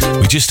UK.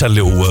 We just had a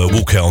little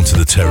walk out onto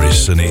the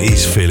terrace, and it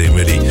is feeling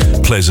really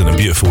pleasant and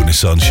beautiful in the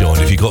sunshine.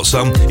 If you've got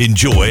some,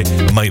 enjoy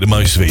and make the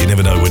most of it. You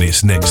never know when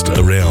it's next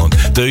around,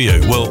 do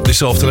you? Well,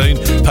 this afternoon,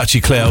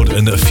 patchy cloud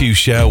and a few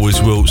showers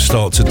will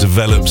start to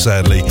develop,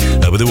 sadly,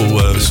 but there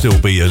will still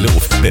be a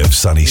little bit of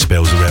sunny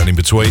spells around in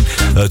between,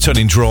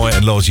 turning dry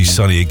and largely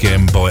sunny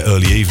again by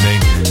early evening.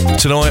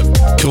 Tonight,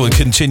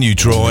 continue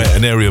dry.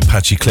 An area of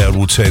patchy cloud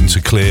will tend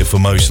to clear for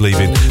most,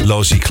 leaving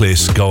largely clear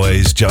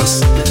skies.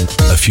 Just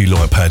a few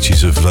light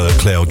patches of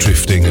cloud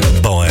drifting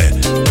by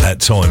at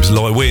times.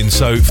 Light wind.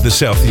 So for the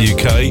south of the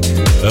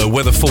UK,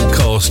 weather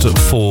forecast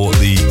for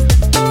the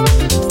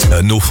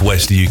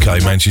northwest of the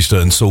UK, Manchester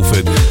and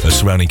Salford,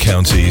 surrounding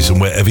counties,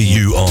 and wherever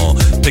you are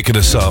picking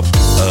us up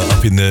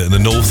in the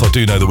north. I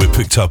do know that we're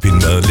picked up in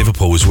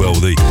Liverpool as well.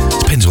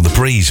 Depends on the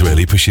breeze,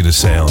 really, pushing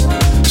us down.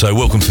 So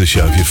welcome to the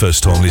show if you're a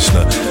first time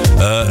listener.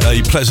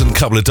 A pleasant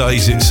couple of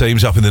days, it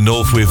seems, up in the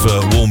north with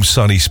warm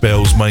sunny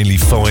spells, mainly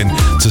fine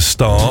to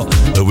start,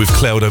 with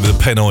cloud over the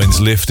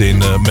Pennines lifting,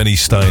 many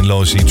staying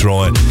largely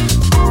dry,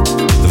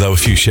 though a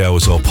few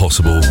showers are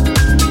possible.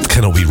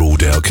 Cannot be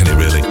ruled out, can it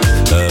really?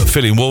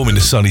 Feeling warm in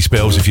the sunny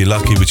spells if you're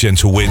lucky, with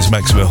gentle winds,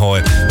 maximum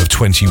high of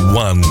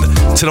 21.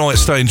 Tonight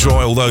staying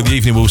dry, although the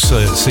evening will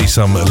see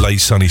some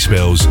late sunny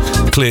spells.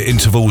 Clear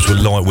intervals with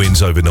light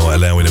winds overnight,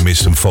 allowing a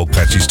mist and fog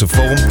patches to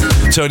form.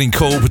 Turning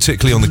cool,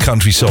 particularly on the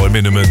countryside.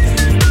 Minimum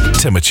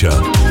temperature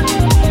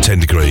 10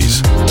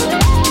 degrees.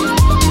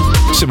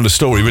 Similar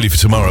story really for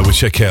tomorrow. We'll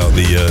check out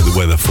the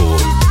weather for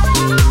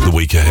the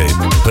week ahead.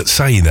 But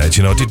saying that,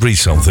 I did read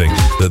something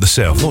that the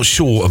south, not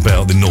sure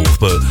about the north,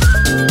 but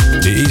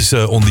it is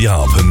on the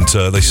up, and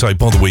they say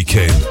by the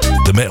weekend,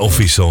 the Met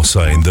Office are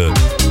saying that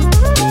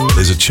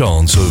there's a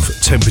chance of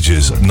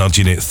temperatures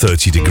nudging it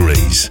 30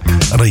 degrees.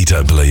 I know you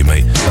don't believe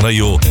me. I know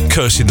you're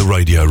cursing the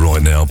radio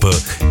right now, but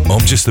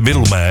I'm just the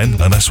middleman,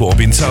 and that's what I've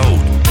been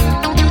told.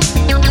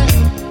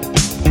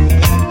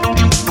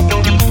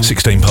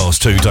 16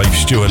 past 2, Dave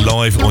Stewart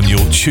live on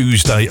your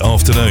Tuesday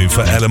afternoon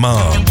for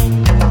LMR.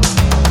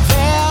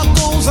 There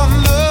goes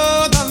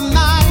another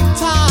night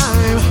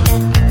time.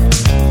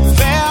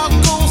 There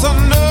goes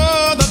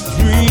another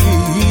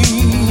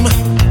dream.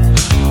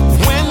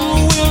 When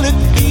will it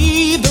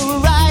be the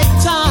right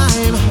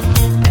time?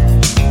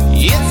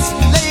 It's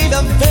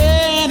later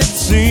than it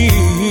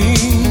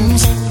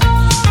seems.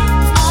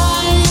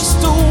 I used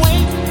to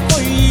wait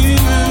for you.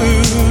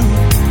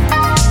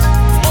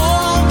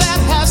 All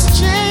that has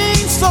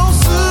changed so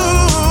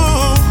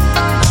soon.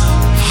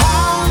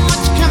 How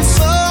much can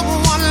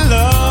someone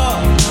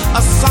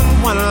love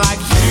someone like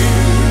you?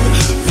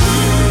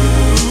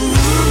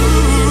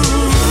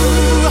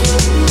 I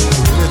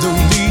really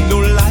don't need no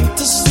light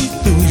to see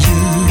through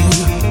you.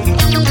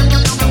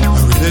 I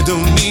really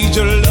don't need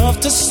your love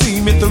to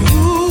see me through.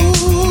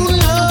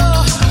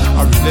 No,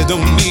 I really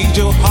don't need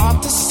your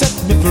heart to set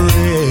me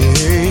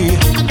free.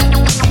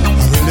 I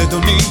really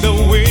don't need the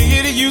way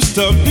it used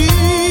to be.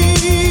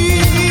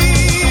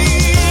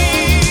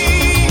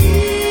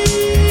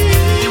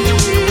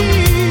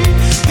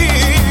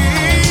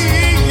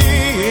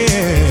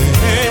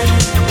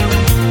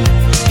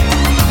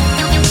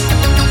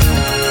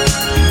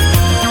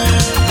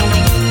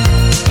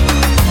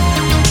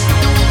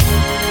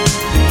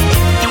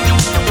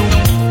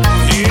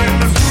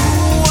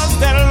 Was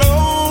that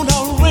Lone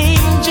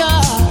Ranger?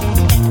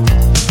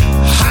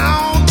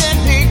 How did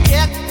he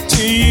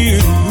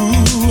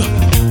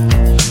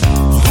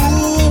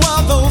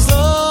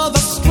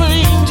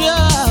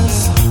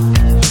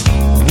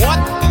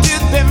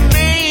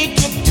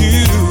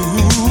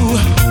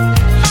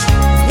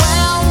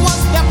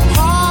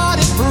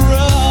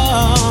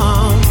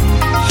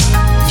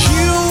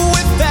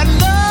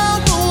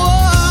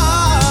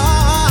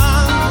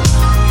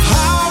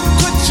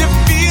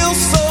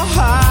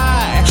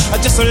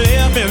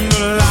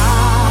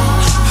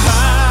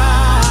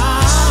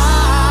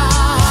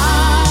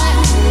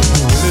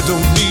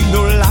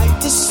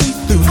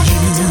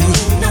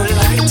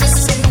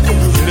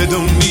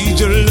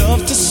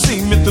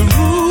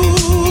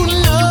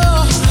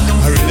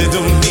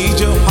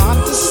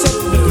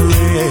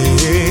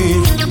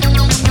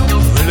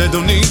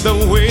the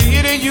way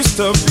it used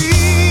to be.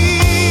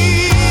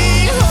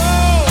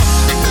 Oh,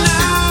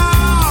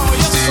 now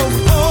you're so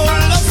full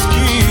of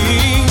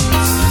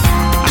schemes.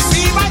 I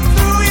see right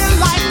through you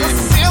like a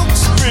silk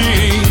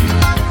screen.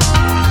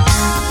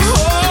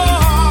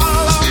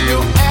 All of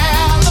your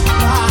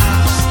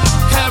alibis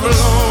have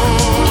long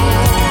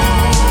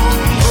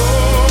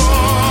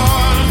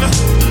gone.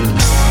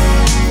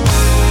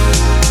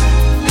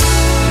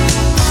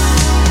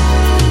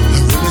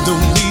 I really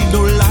don't need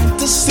no light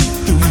to see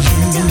through you.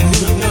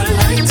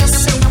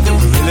 I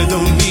really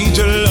don't need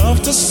your love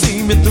to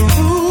see me through. No,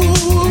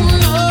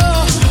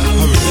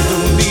 I really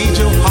don't need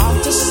your heart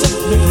to set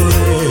me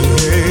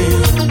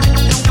free.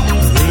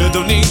 I really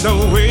don't need the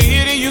way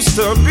it used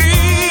to be.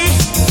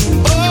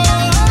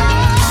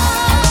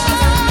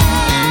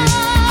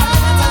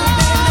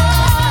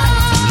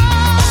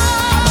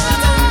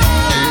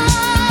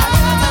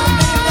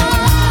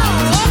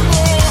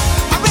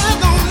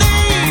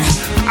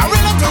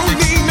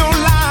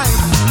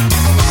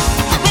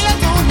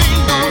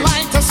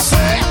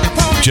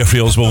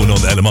 Jeffrey Osborne on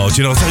LMR.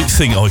 Do you know, I don't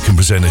think I can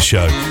present a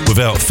show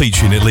without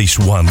featuring at least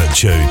one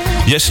tune.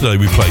 Yesterday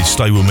we played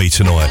Stay With Me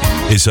Tonight.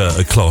 It's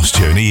a class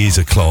tune. He is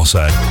a class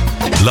act.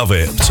 Love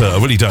it. I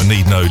really don't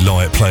need no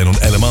light playing on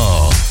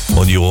LMR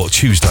on your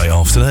Tuesday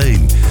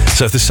afternoon.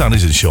 So if the sun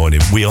isn't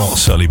shining, we are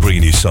certainly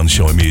bringing you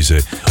sunshine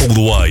music all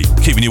the way.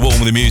 Keeping you warm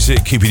with the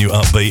music, keeping you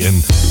upbeat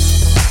and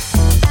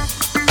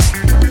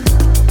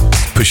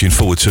pushing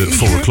forward to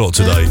 4 o'clock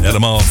today.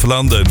 LMR for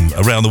London,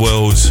 around the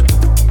world,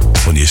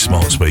 on your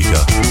smart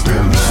speaker.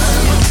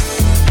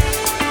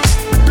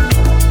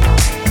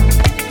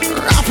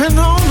 Rapping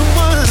on the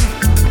one.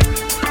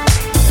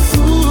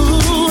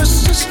 Ooh, a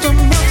system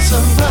of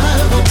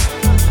survival.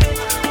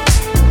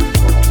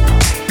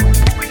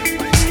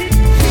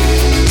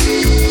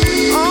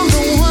 On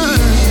the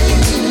one.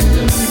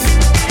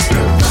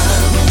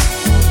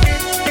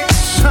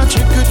 Such a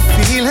good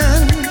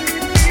feeling.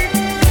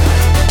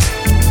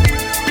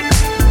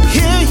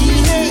 Yeah,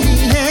 yeah,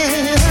 yeah.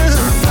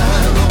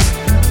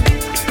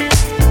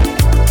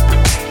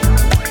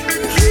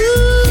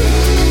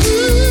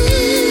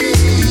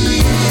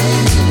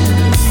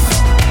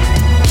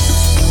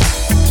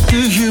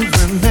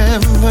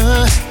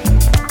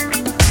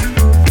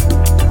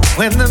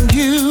 When the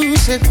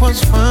music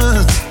was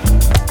fun,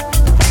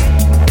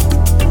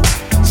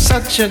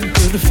 such a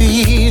good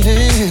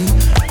feeling,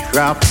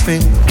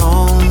 dropping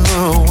on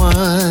the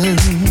one.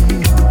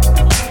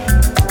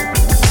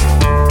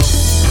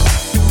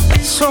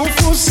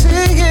 Soulful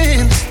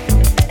singing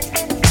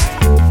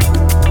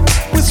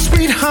with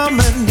sweet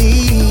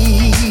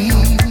harmony.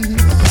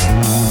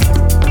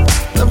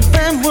 The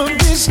band will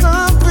be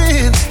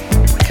stomping,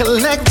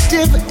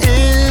 collective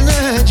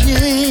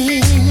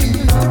energy.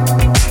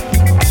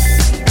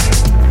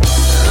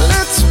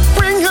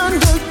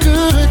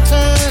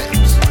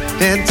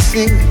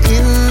 Dancing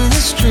in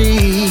the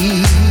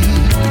street.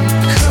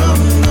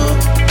 Come on,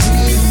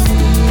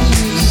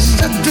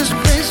 set this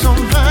place on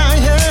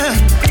fire,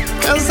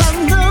 'cause I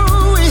know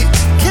we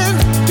can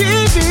be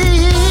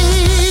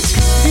beat.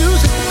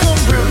 Musical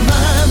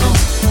revival,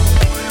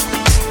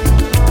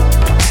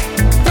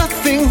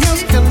 nothing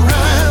else can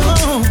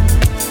rival.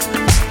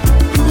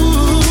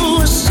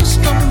 Ooh, a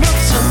system of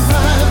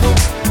survival.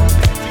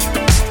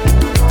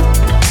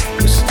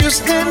 It's just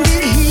standing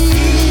here.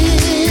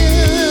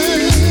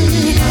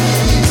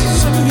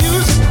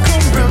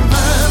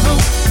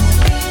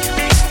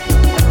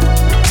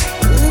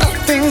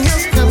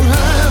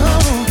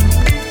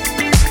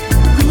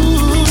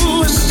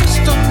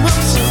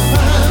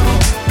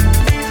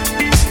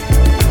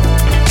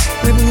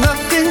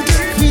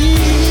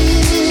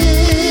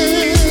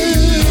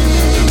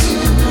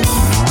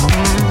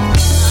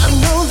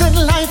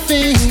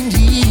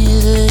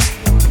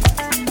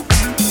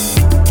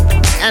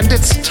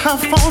 It's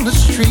tough on the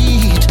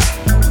street.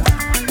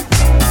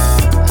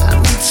 I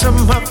need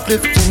some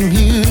uplifting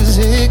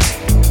music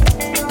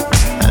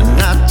and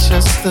not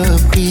just the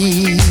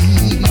beat.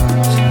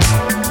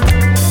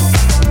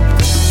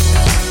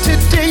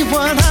 Today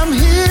what I'm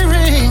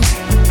hearing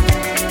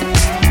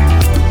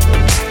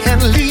can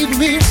leave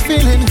me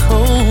feeling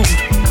cold.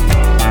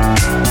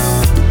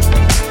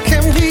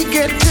 Can we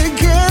get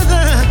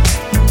together?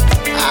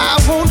 I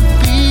won't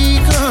be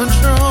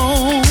controlled.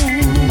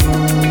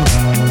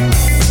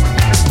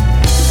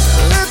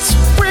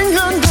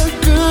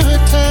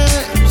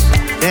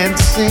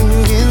 Dancing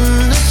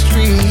in the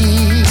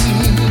street.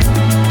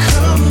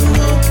 Come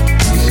on,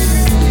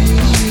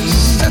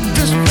 set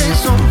this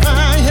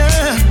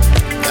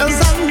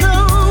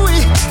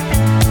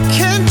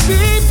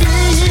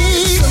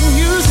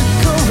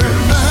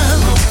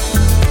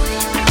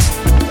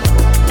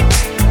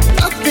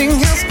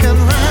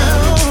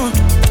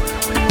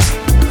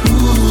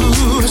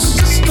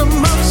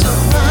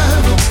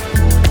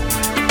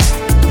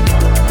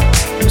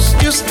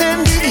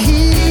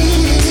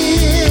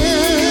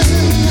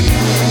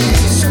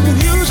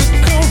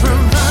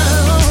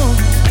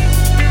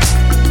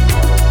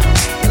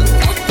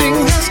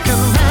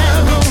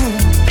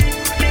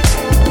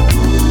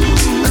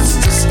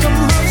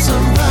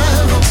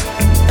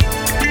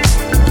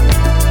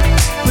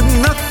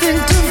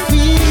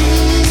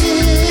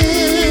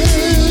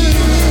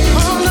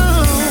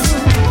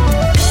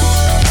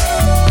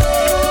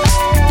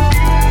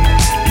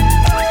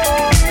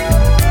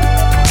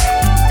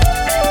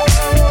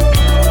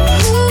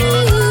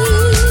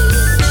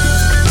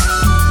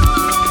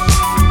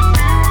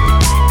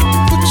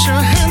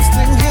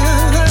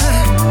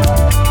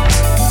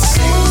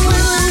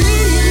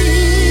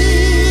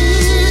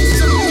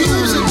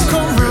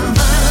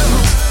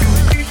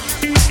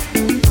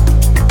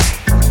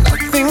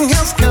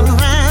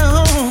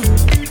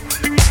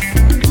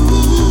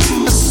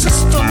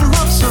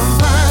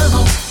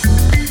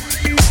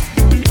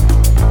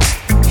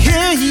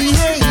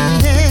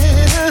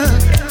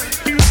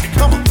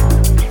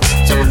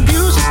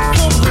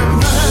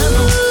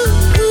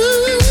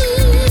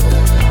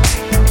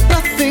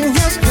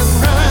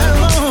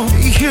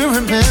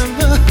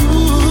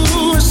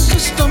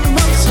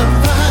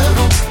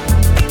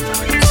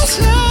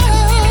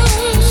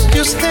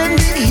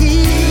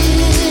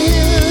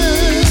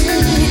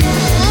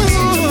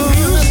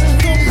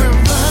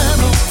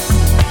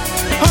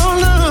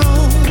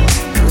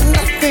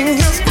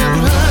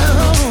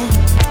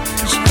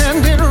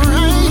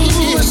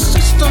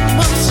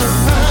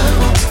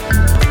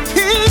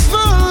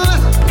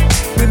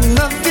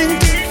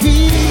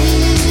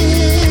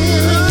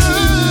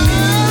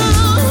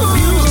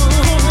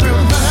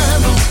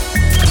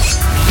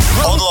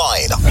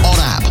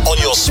on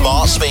your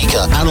smart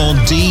speaker and on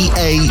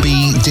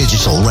DAB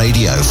Digital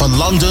Radio for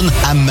London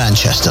and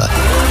Manchester.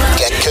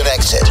 Get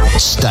connected.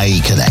 Stay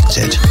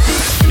connected.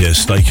 Yeah,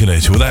 stay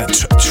connected. Well, that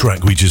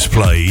track we just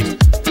played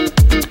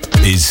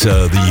is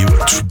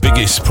the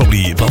biggest,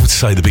 probably, I would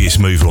say the biggest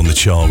mover on the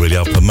chart, really,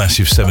 up a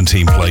massive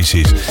 17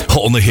 places,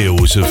 hot on the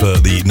heels of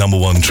the number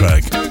one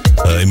track,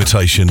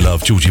 Imitation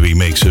Love, Georgie B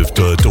mix of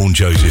Dawn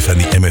Joseph and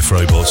the MF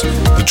Robots.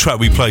 The track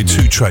we played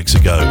 2 tracks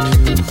ago,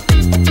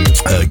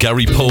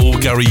 Gary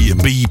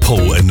B.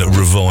 Paul and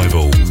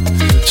Revival.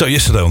 So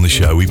yesterday on the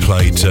show we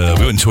played,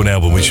 we went to an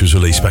album which was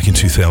released back in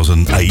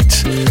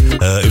 2008.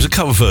 It was a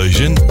cover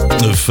version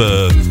of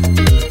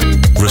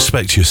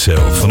Respect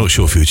Yourself. I'm not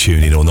sure if you were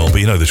tuning in or not,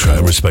 but you know the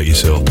track, Respect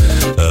Yourself.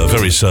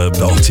 Various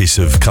artists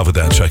have covered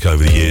that track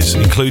over the years,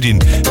 including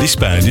this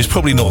band. It's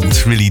probably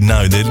not really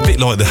known. They're a bit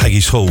like the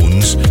Haggis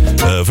Horns,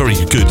 very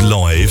good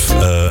live.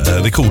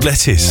 They're called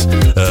Lettuce,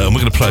 and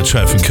we're going to play a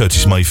track from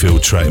Curtis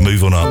Mayfield track,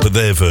 Move On Up, but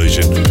their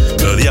version.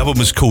 The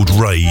album is called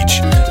Rage.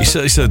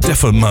 It's a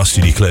definite must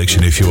in your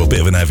collection if you're a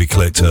bit of an avid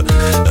collector,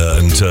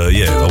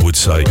 yeah, I would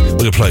say. We're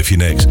going to play it for you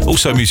next.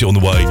 Also music on the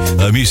way,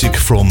 music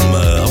from,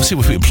 I'll see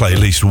if we can play at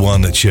least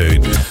one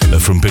tune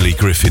from Billy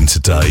Griffin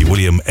today,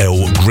 William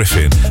L.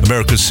 Griffin,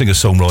 American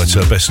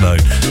singer-songwriter, best known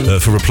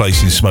for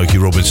replacing Smokey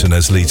Robinson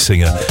as lead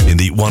singer in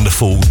the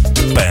wonderful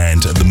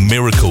band The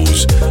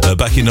Miracles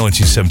back in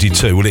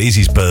 1972. Well, it is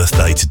his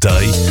birthday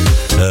today.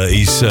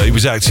 He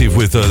was active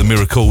with The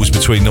Miracles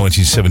between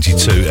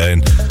 1972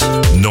 and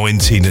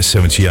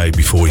 1978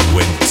 before he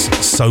went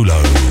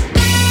solo.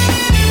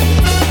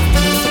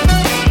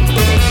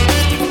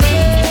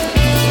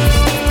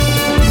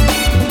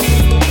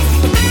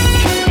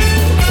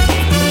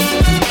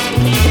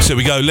 So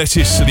we go,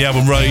 Lettuce and the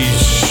album Rage,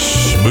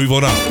 Move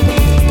On Up.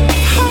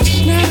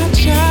 Hush now,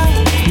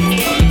 child,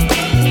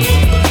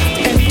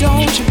 and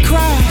don't you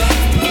cry.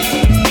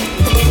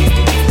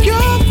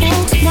 Your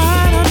folks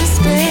might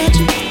understand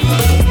you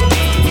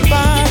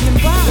by and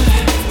by.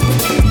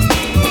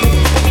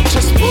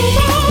 Just move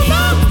on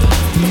up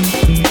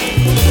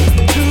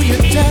to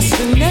your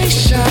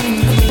destination.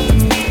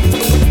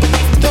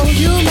 Though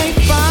you may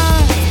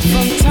find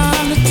from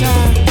time to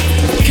time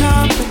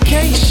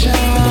complications.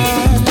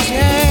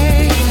 Yeah.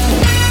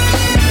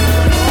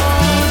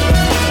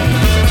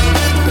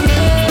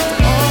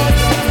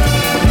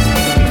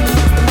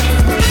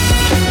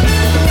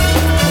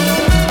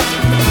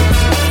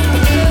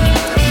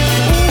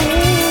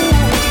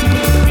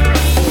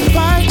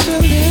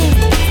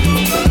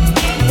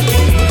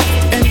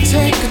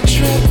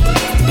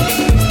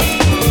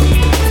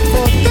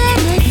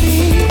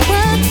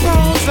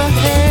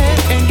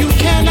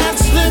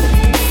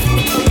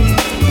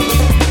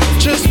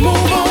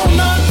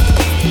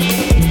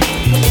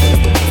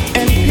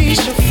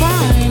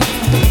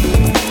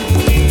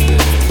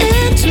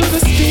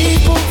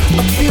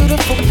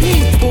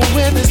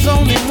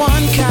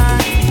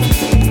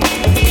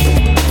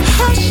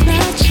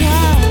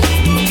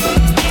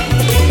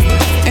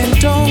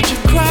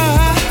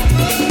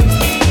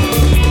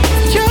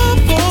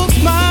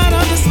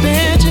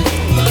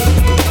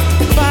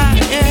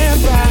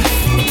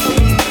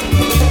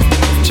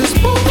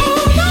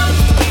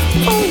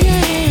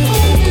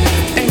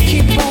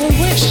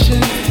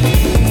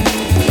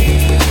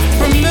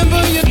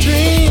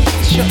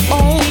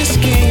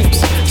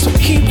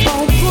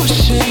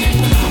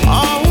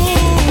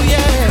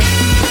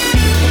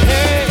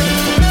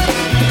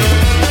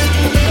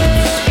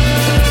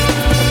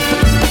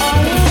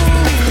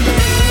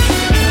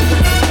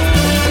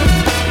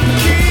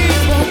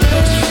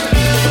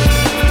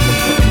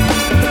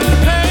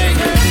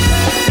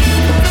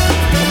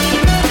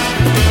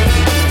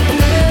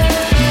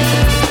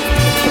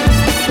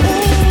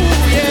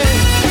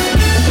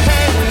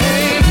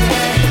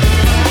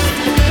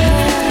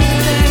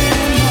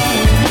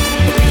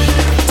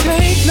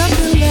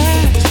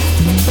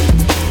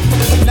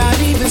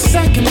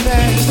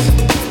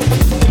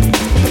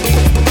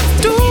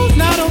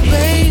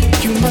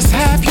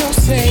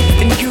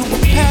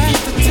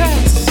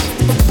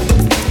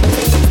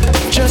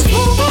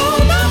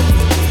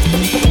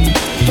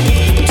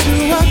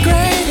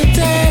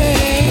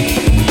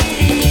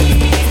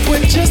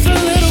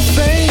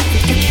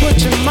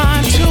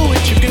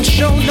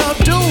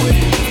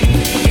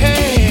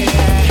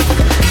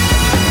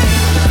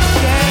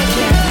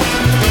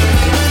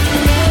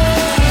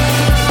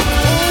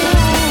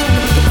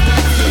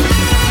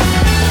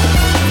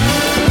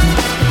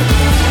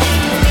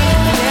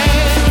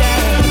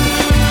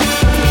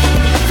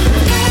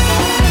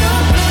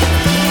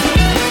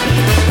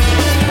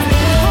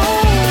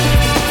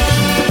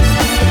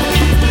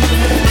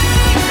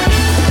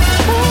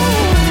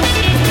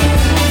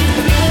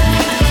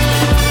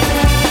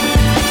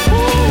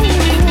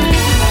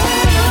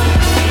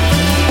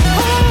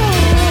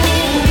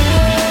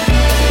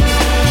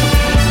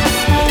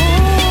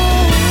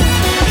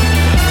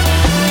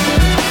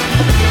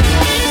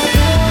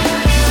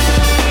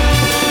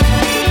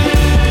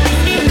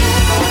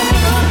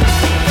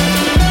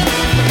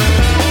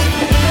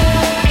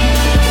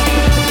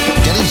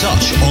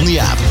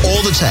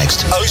 the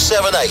text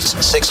 078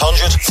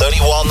 600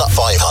 31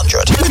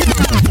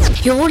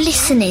 500. You're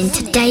listening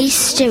to Dave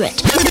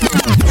Stewart.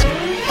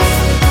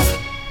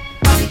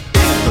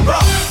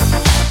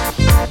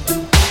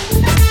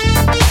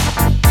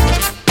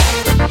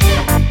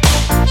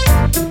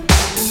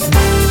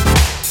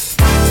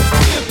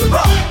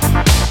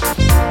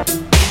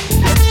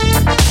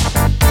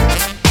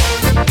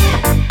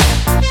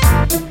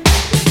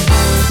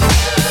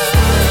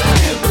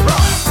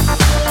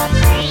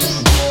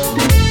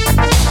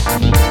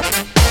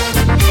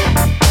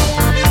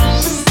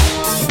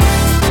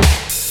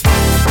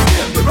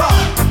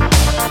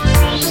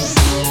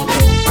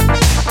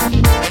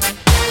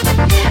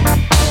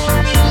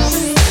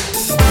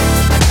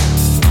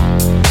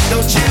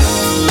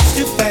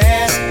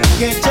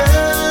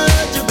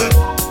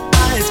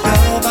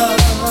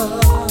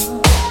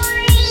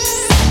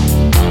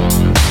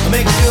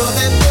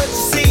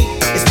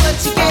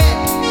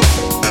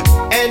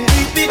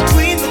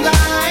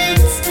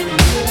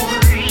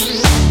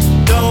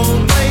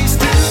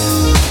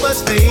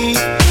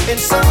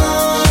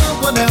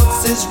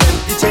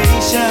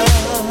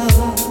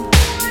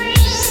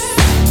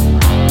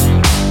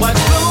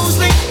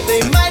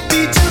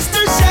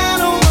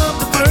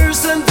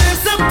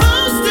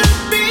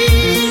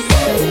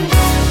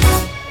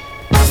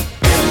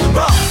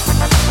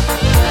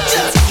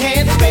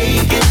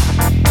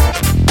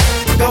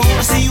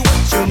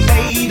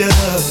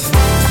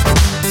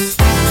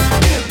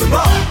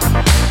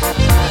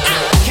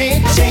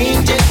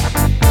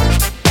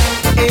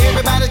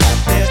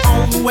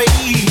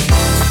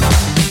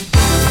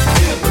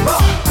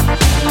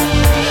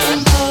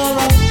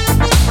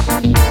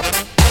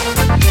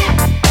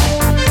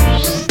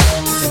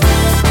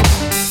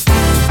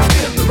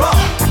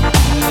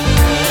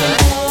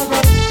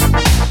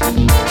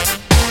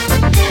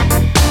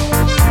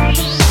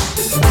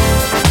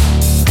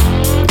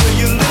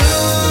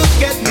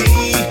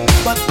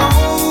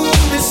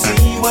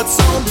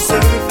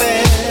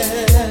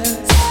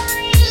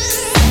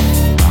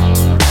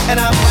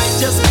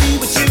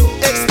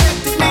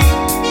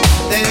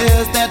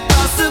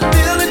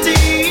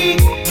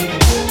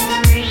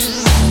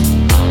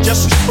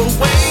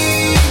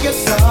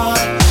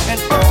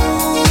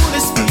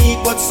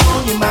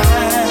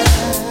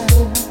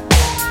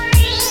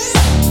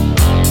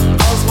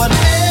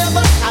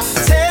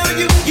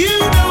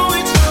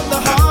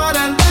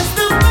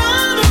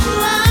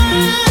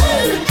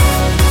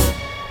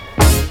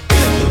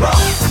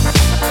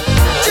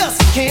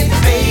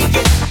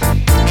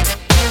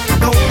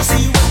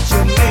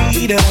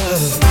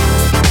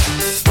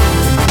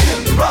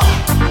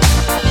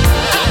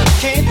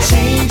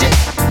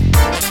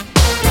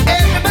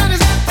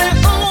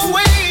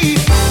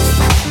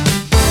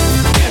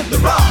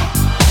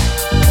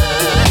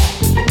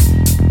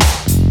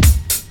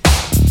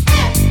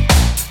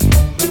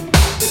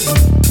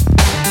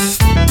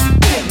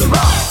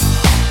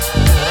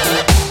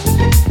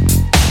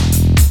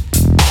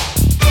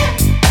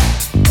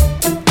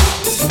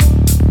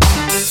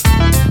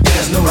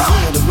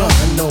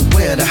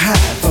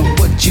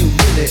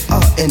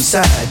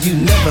 You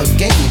never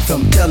gain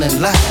from telling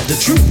lies. The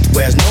truth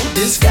wears no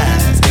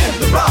disguise. In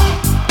the rock,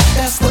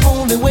 that's the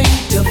only way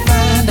to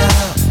find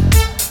out.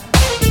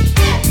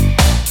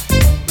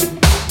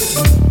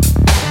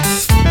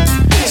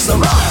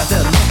 Some try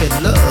their luck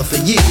and love for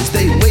years.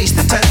 They waste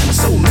the time and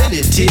so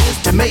many tears.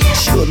 To make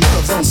sure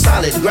love's on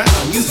solid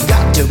ground, you've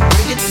got to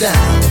break it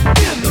down.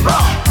 In the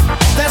rock,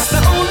 that's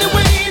the only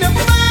way to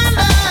find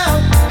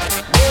out.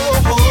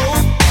 Oh, oh.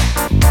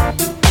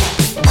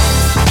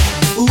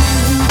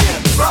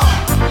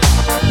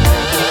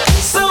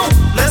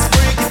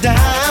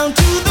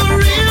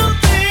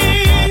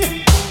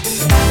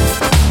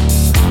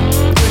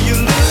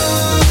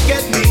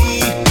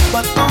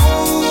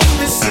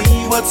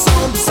 What's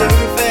on the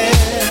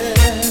surface,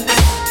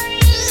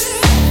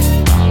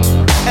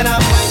 and I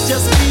might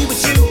just be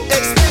what you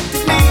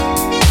expected me.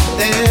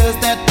 There's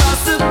that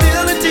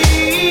possibility.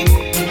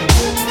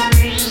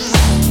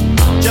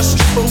 Just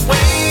strip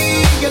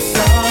away your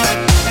thought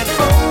and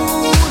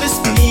only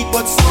speak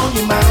what's on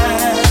your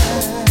mind.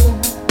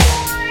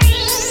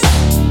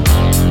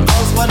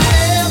 'Cause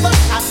whatever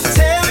I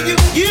tell you,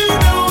 you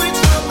know it's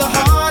from the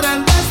heart,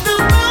 and that's the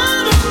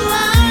bottom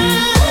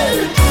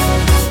line.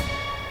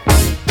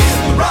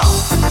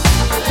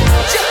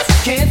 Just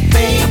can't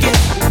fake it.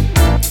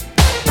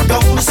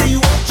 Gonna see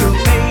what you're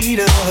made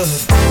of.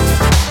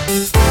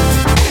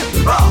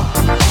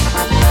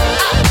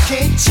 I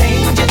can't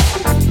change it.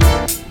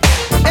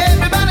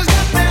 Everybody's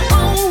got their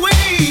own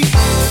way.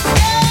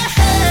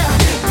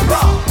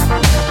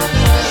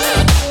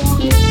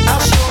 Yeah.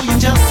 I'll show you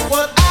just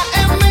what I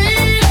am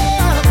made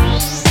of.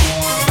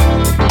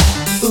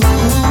 Ooh,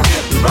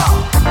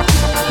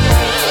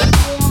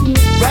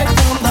 right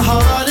from the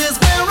heart is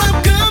where I'm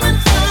coming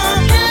from.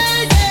 Yeah,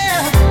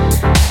 yeah.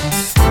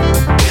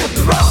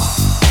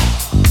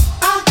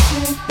 I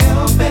can't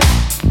help it.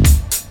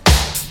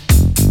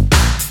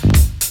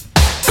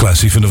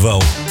 Classy from the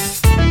vault.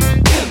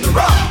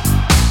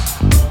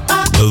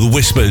 The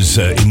Whispers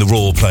in the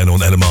Raw playing on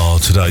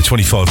LMR today,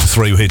 25 to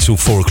 3. We're here till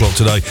 4 o'clock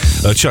today.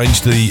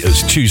 Changed the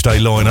Tuesday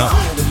lineup.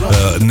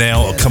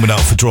 Now coming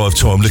up for drive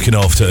time, looking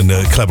after and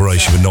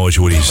collaboration with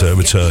Nigel with his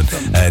return.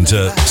 And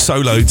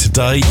solo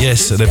today,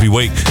 yes, and every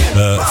week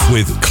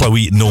with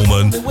Chloe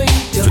Norman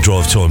for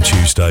drive time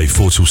Tuesday,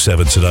 4 till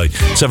 7 today.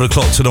 7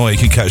 o'clock tonight, you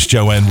can catch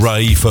Joanne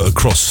Ray for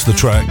Across the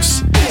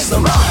Tracks.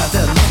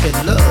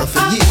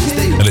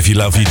 And if you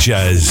love your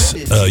jazz,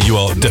 you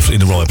are definitely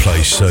in the right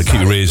place.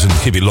 Keep your ears and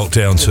keep it locked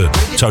down to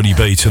Tony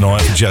B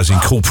tonight for Jazz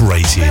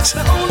Incorporated.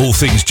 All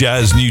things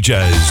jazz, new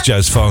jazz,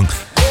 jazz funk,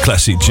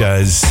 classic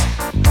jazz,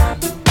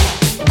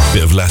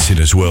 bit of Latin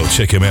as well.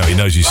 Check him out, he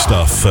knows his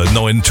stuff.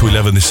 9 to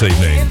 11 this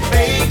evening.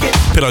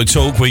 Pillow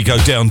Talk, we go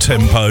down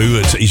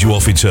tempo to ease you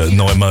off into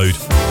night mode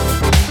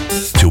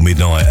till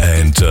midnight,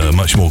 and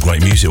much more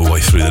great music all the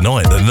way through the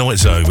night. The Night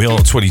Zone, we are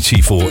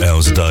 24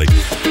 hours a day.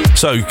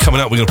 So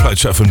coming up, we're going to play a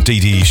track from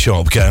DD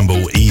Sharp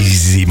Gamble,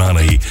 Easy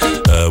Money.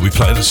 We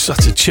played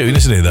such a tune,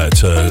 isn't it,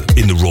 that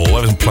in the Raw.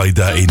 I haven't played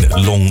that in a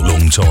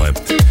long time.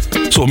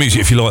 Sort of music,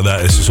 if you like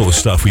that, it's the sort of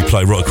stuff we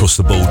play right across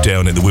the board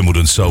down at the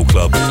Wimbledon Soul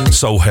Club.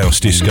 Soul House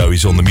Disco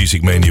is on the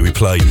music menu. We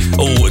play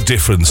all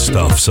different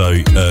stuff.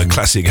 So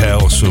classic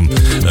house from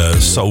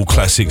soul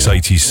classics,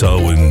 80s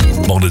soul and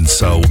modern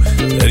soul.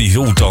 And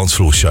all dance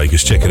floor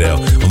shakers. Check it out.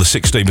 On the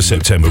 16th of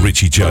September,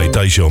 Richie J,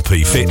 Deja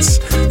P, Fitz,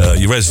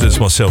 your residents,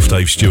 myself,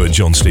 Dave Stewart, and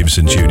John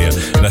Stevenson Jr.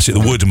 And that's at the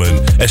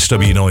Woodman,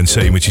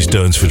 SW19, which is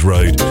Durnsford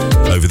Road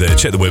over there.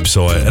 Check the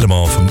website,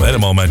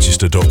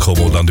 lmrmanchester.com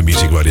or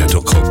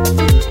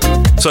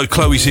londonmusicradio.com. So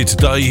Chloe's here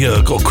today.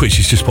 Got a quiz.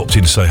 She's just popped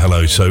in to say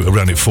hello. So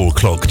around at 4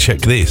 o'clock, check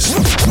this.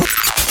 Ladies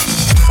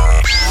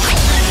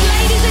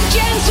and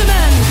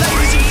gentlemen.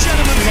 Ladies and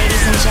gentlemen.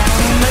 Ladies and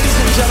gentlemen. Ladies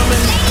and gentlemen.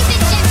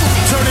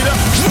 Turn it up.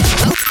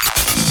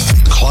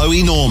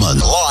 Chloe Norman,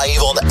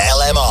 live on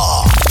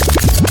LMR.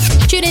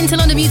 Tune in to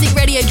London Music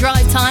Radio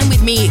Drive Time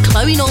with me,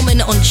 Chloe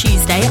Norman, on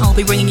Tuesday. I'll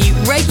be bringing you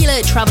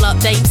regular travel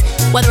updates,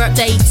 weather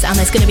updates, and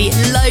there's going to be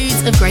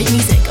loads of great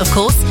music, of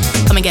course.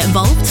 Come and get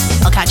involved.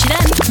 I'll catch you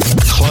then.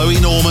 Chloe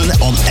Norman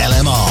on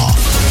LMR.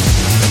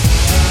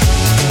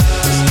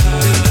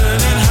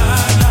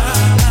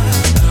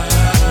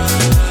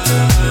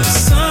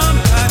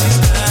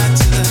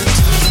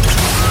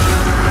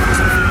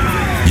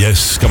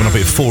 Yes, coming up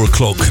at 4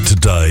 o'clock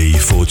today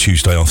for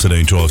Tuesday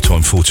afternoon drive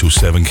time, 4 till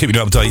 7. Keeping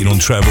you updated on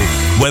travel,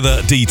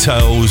 weather,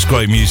 details,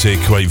 great music,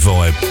 great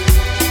vibe.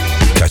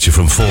 Catch you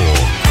from 4.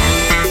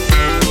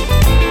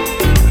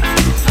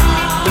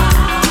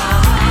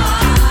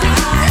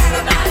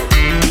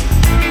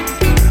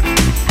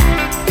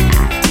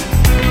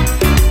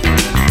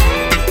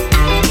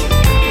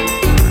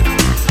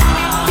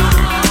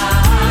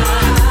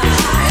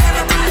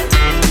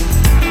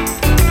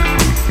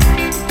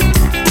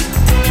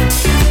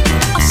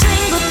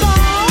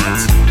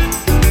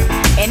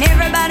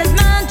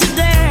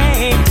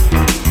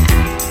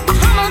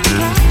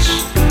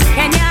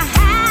 Can you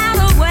hide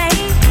away?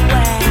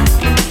 Well,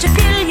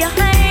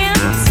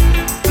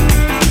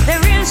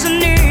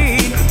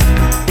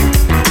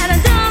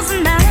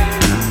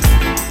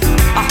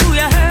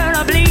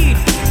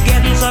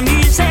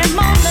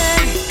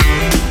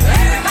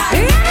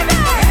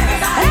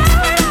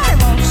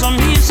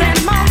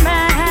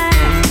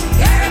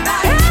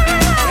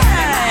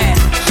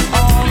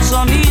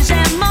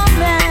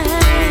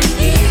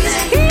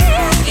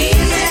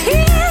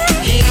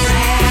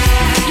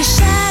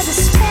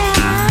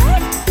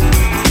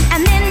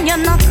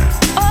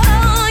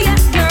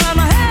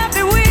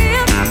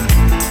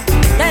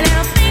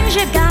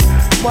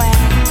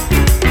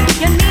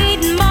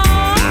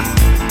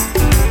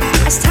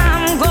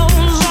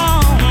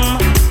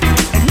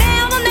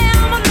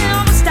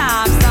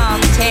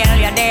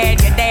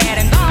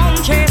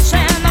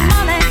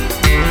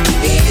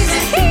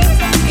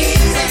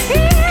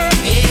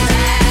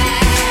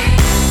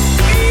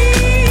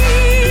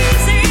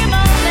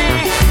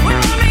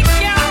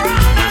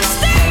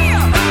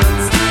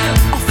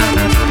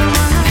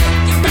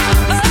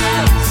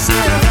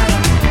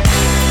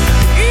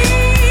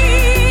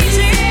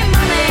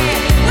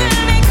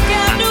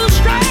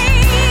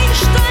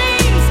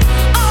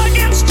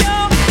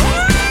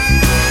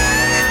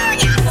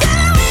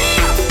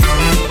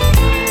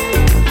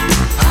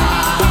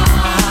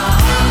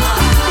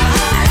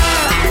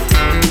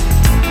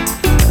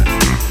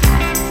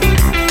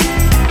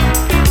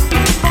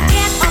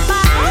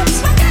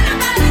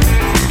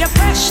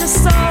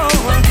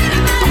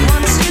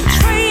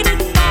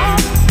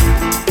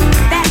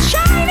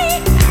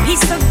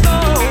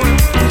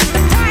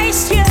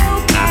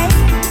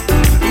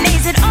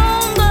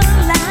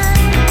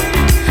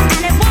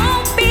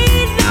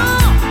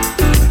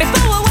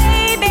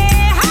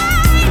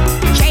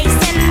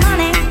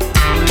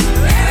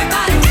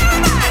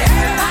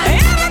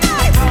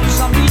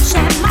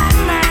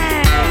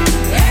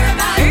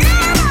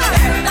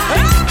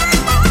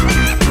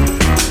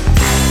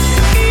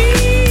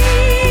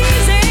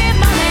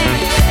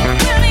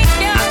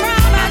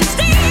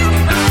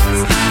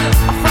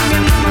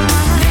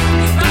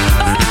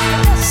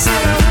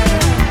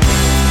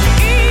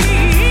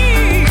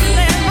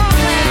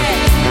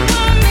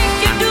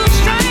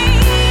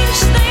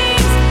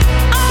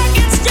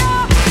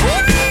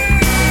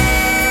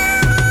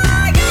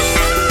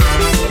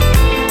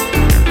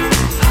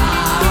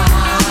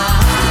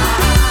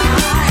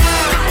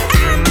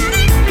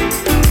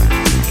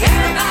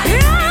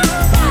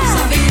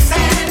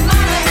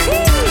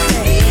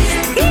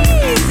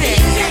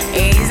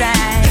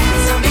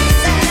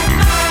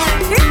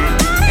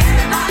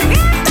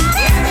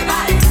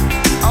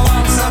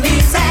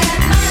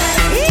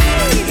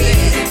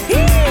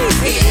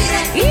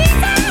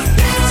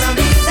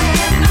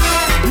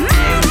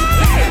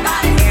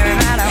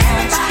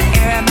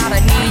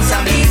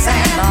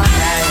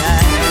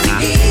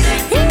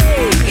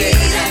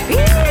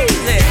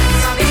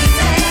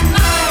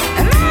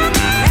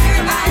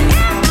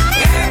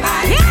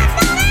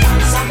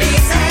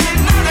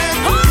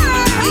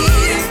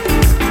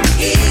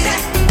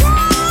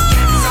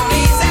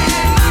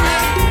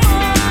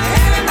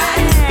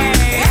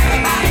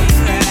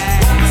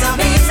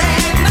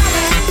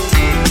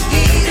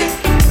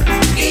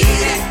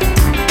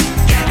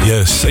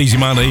 Yes, Easy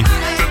Money.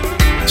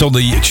 It's on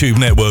the Tube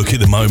network at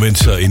the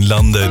moment in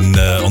London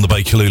on the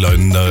Bakerloo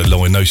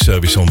line. No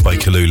service on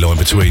Bakerloo line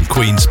between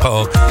Queen's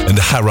Park and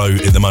Harrow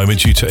at the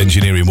moment due to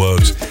engineering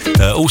works.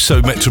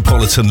 Also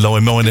Metropolitan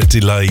line, minor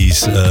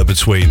delays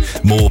between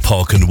Moore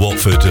Park and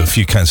Watford. A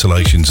few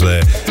cancellations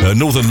there.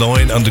 Northern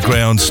line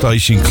underground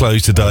station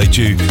closed today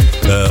due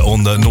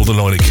on the Northern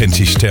line at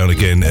Kentish Town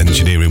again,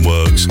 engineering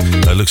works.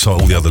 Looks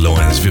like all the other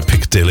lines,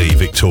 Piccadilly,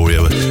 Victoria,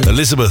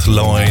 Elizabeth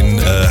line,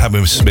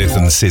 Hammersmith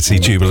and City,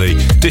 Jubilee,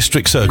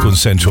 District Circle and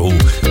Central.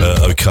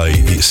 Okay,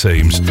 it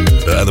seems.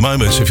 At the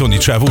moment, so if you're on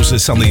your travels,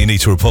 there's something you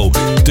need to report,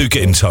 do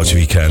get in touch if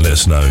you can, let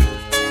us know.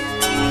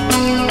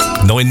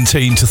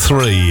 19 to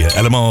 3,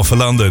 LMR for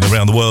London,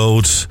 around the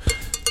world.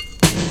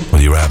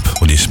 On your app,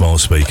 on your smart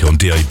speaker, on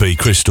DAB,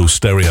 Crystal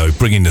Stereo,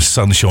 bringing the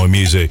sunshine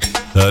music.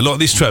 Like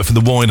this track from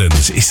the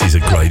Winans, this is a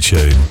great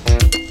tune.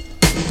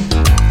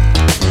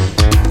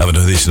 Haven't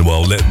heard this in a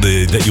while.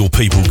 Let your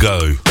people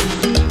go.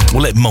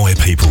 Or let my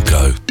people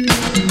go.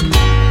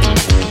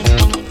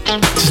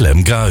 Just let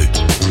them go.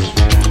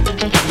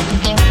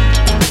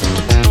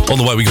 On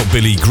the way, we got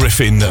Billy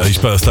Griffin, his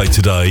birthday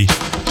today.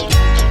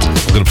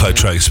 I'm going to play a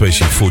track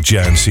especially for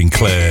Jan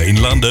Sinclair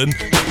in London,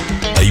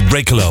 a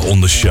regular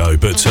on the show,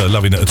 but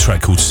loving a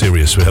track called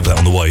Sirius. We have that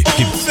on the way.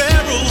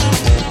 Pharaoh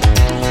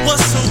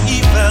was so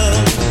evil,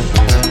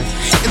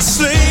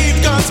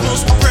 enslaved God's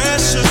most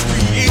precious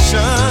creation,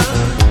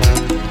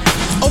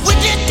 a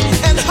wicked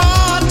and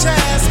hard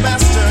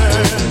taskmaster,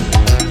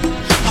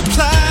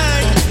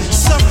 applying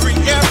suffering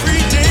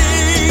every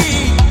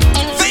day.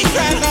 Think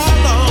right, how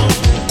long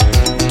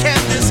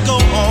can this go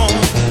on?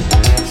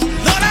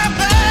 Lord, our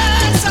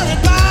backs are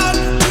about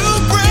to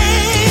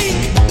break.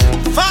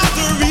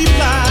 Father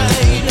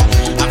replied,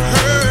 I've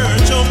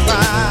heard your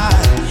cry,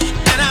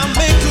 and I'll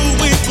make a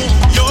way for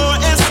your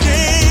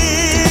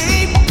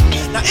escape.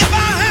 Now if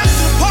I have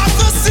to part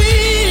the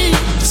sea,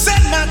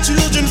 set my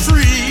children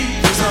free,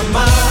 'cause I'm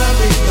my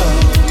people.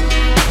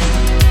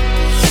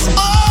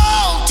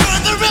 Oh,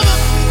 turn the river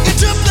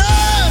into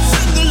blood,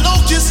 send the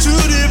locusts to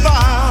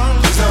devour,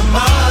 'cause I'm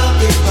my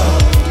people.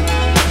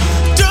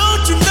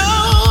 Don't you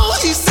know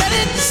he said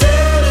it? He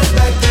said it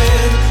back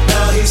then,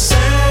 now he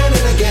said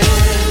it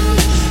again.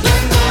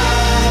 Let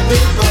my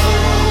people,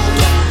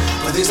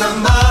 for these are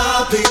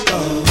my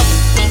people.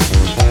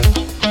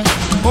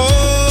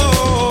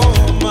 Oh,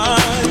 my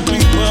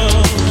people.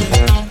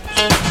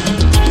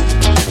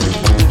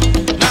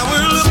 Now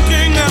we're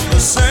looking at the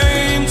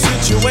same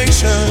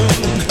situation,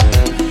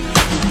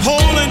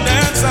 Poland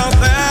and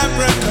South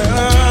Africa.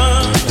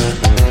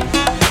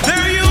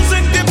 They're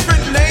using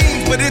different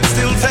names, but it's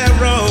still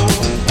Pharaoh.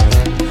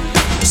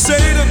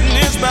 Satan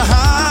is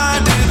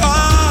behind it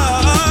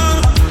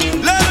all.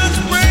 Let us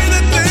pray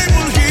that they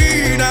will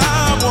heed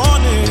our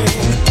warning,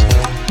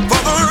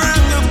 for the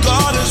wrath of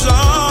God is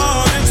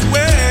on its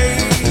way.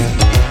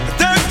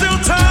 There's still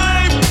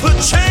time for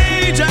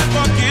change and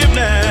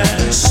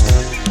forgiveness,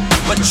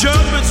 but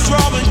judgment's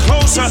drawing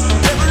closer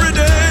every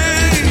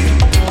day.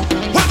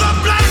 Whether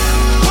black,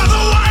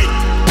 whether white,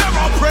 they're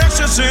all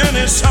precious in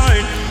His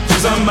sight.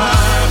 These are my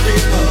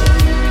people.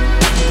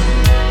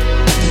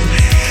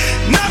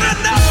 Not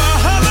another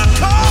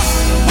Holocaust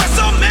where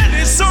so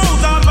many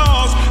souls are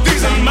lost.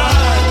 These are my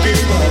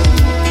people.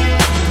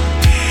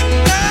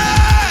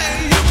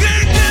 Hey, you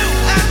can do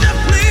as you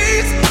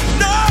please.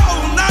 No,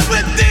 not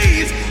with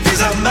these.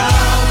 These are my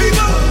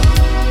people.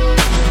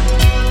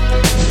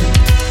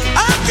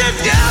 I can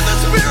hear the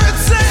Spirit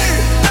say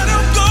that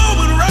I'm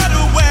going right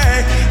away.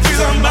 These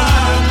are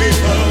my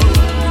people.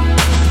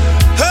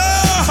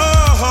 Oh,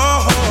 oh,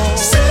 oh, oh.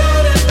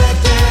 Said it back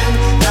then,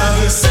 now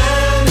he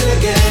said it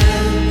again.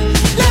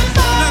 Let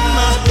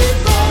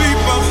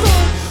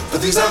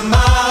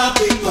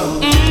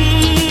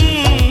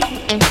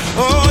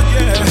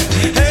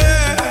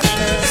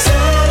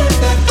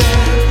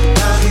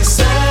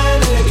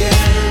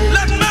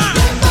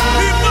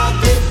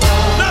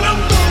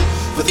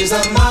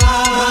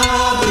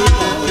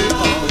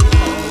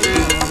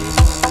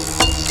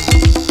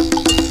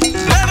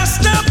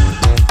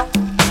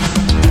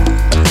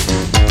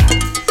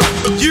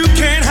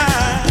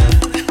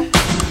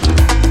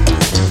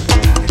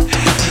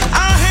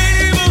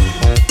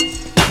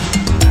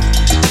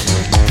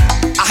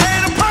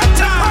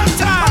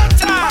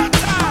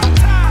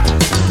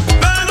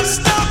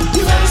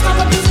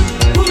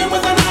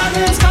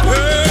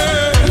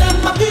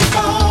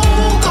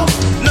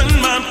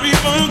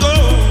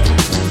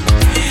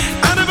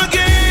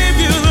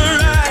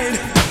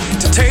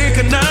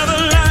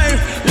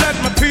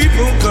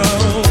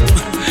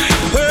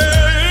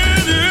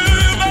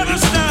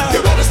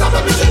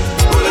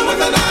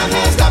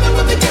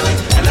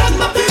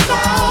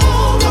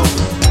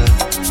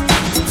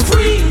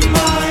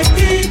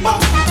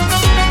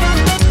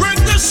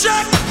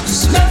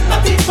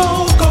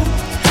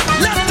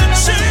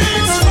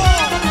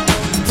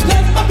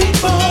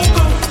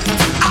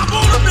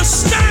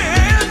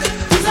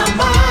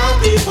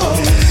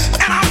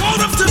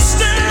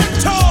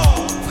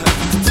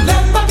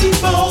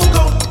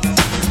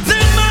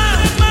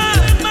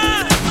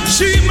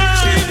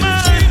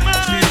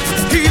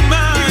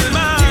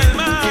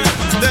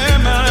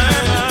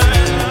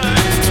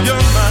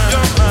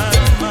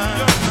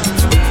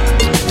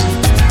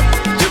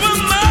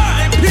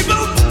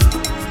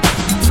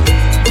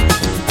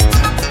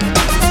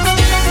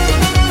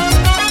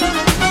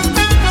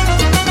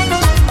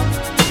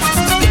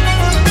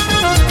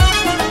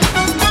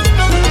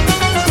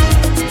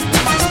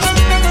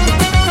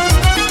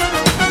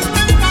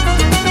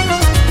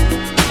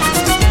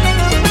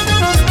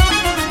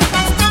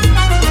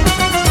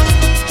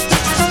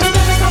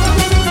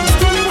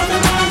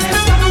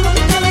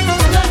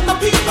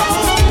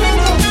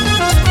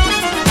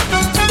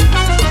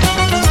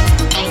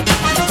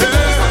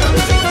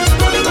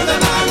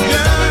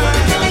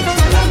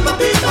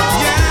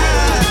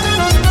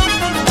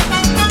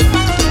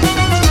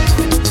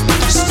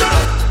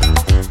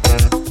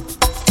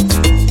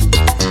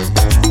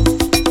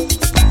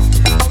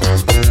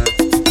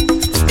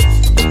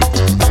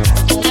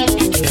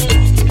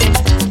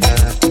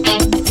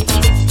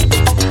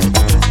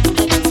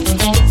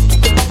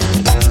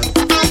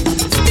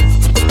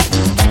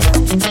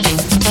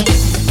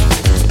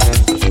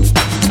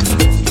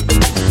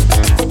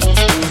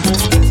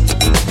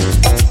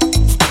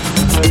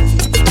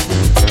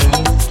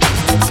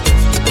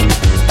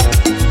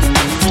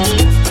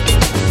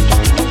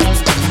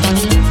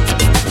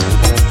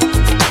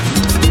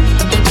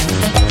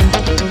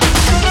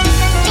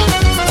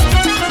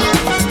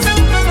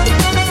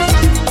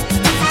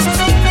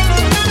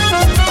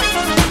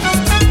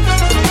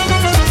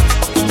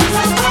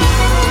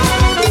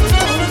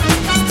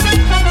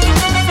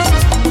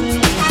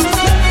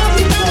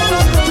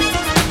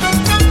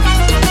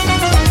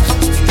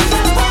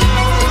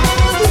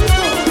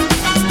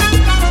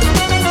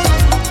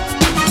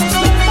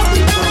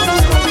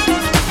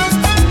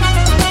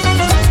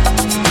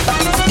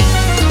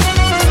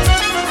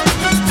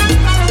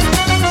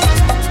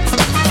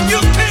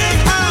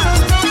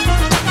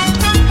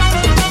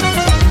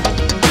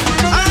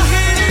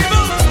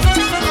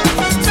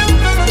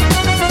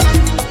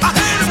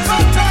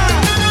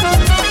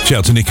Shout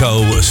out to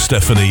Nicole,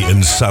 Stephanie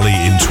and Sally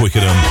in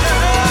Twickenham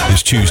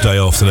this Tuesday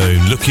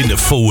afternoon. Looking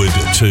forward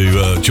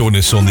to join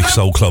us on the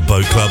Soul Club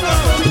Boat Club.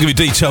 I'll give you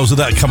details of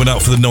that coming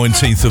up for the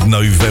 19th of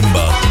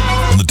November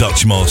on the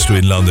Dutch Master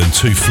in London.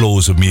 2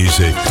 floors of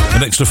music.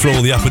 An extra floor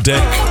on the upper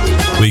deck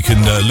where you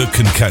can look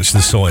and catch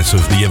the sights of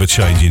the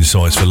ever-changing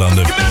sights for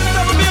London.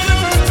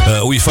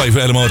 All your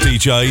favourite LMR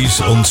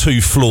DJs on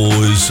 2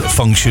 floors,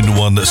 Function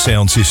 1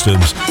 sound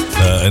systems,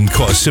 and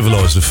quite a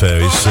civilised affair.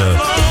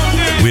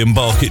 We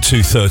embark at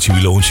 2:30,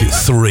 we launch at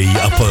 3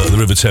 up at the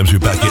River Thames. We're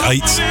back at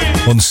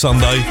 8 on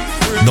Sunday,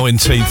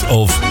 19th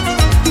of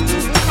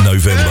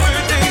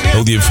November.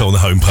 All the info on the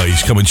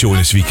homepage. Come and join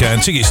us if you can.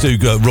 Tickets do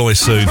rise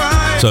soon,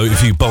 so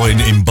if you buy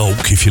in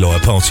bulk, if you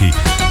like, a party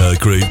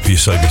group, you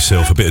save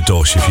yourself a bit of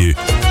dosh if you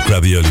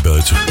grab the early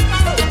birds.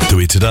 Do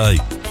it today.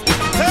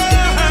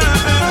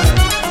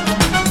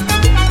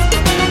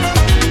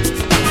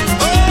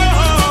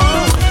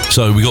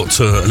 So we got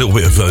a little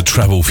bit of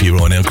travel for you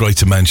right now.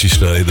 Greater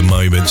Manchester at the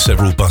moment.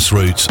 Several bus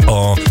routes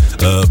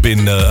have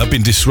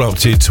been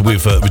disrupted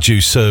with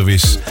reduced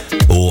service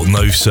or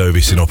no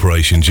service in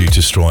operation due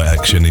to strike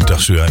action,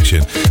 industrial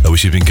action,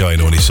 which has been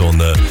going on. It's on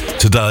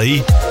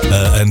today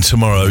and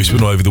tomorrow. It's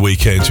been over the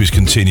weekend, so it's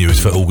continuous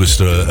for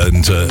Augusta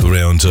and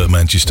around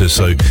Manchester.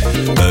 So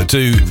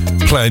do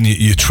plan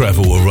your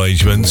travel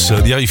arrangements.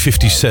 The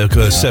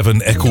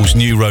A57 Eccles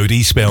New Road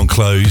eastbound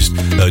closed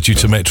due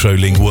to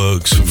Metrolink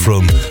works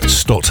from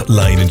Stott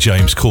Lane and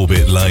James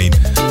Corbett Lane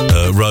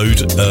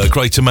Road.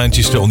 Greater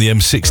Manchester on the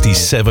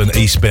M67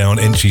 eastbound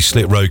Entry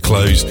Slit Road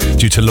closed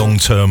due to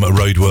long-term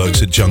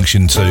roadworks at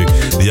junction 2,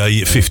 the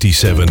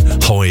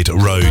A57 Hyde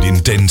Road in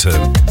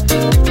Denton.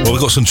 Well,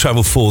 we've got some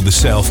travel for the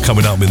south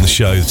coming up in the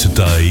show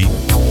today.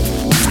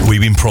 We've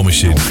been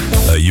promising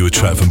you a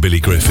track from Billy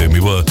Griffin.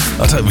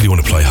 I don't really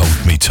want to play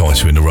Hold Me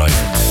Tighter in the Rain.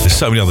 There's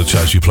so many other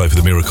tracks we play for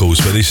the Miracles,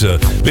 but this has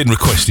been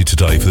requested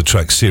today for the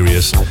track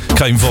Sirius.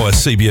 Came via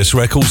CBS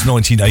Records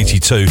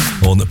 1982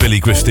 on Billy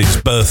Griffin's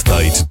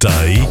birthday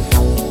today.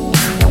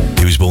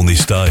 He was born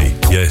this day,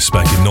 yes,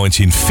 back in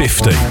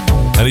 1950.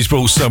 And he's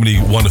brought so many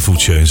wonderful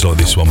tunes like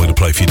this one we're going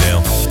to play for you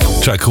now.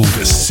 A track called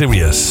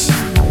Sirius.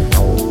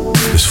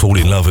 Let's fall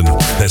in love and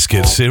let's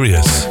get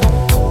serious.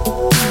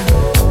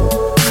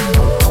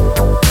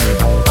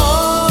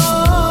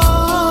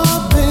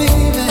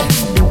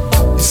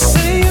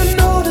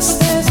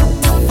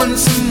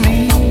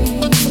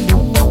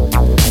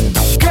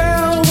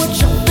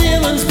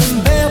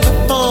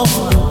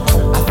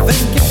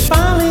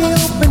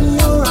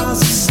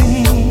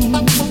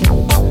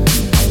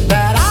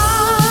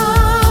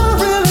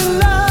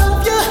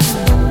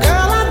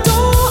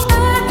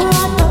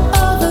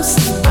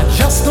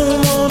 Just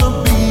don't wanna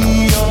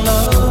be your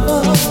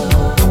lover.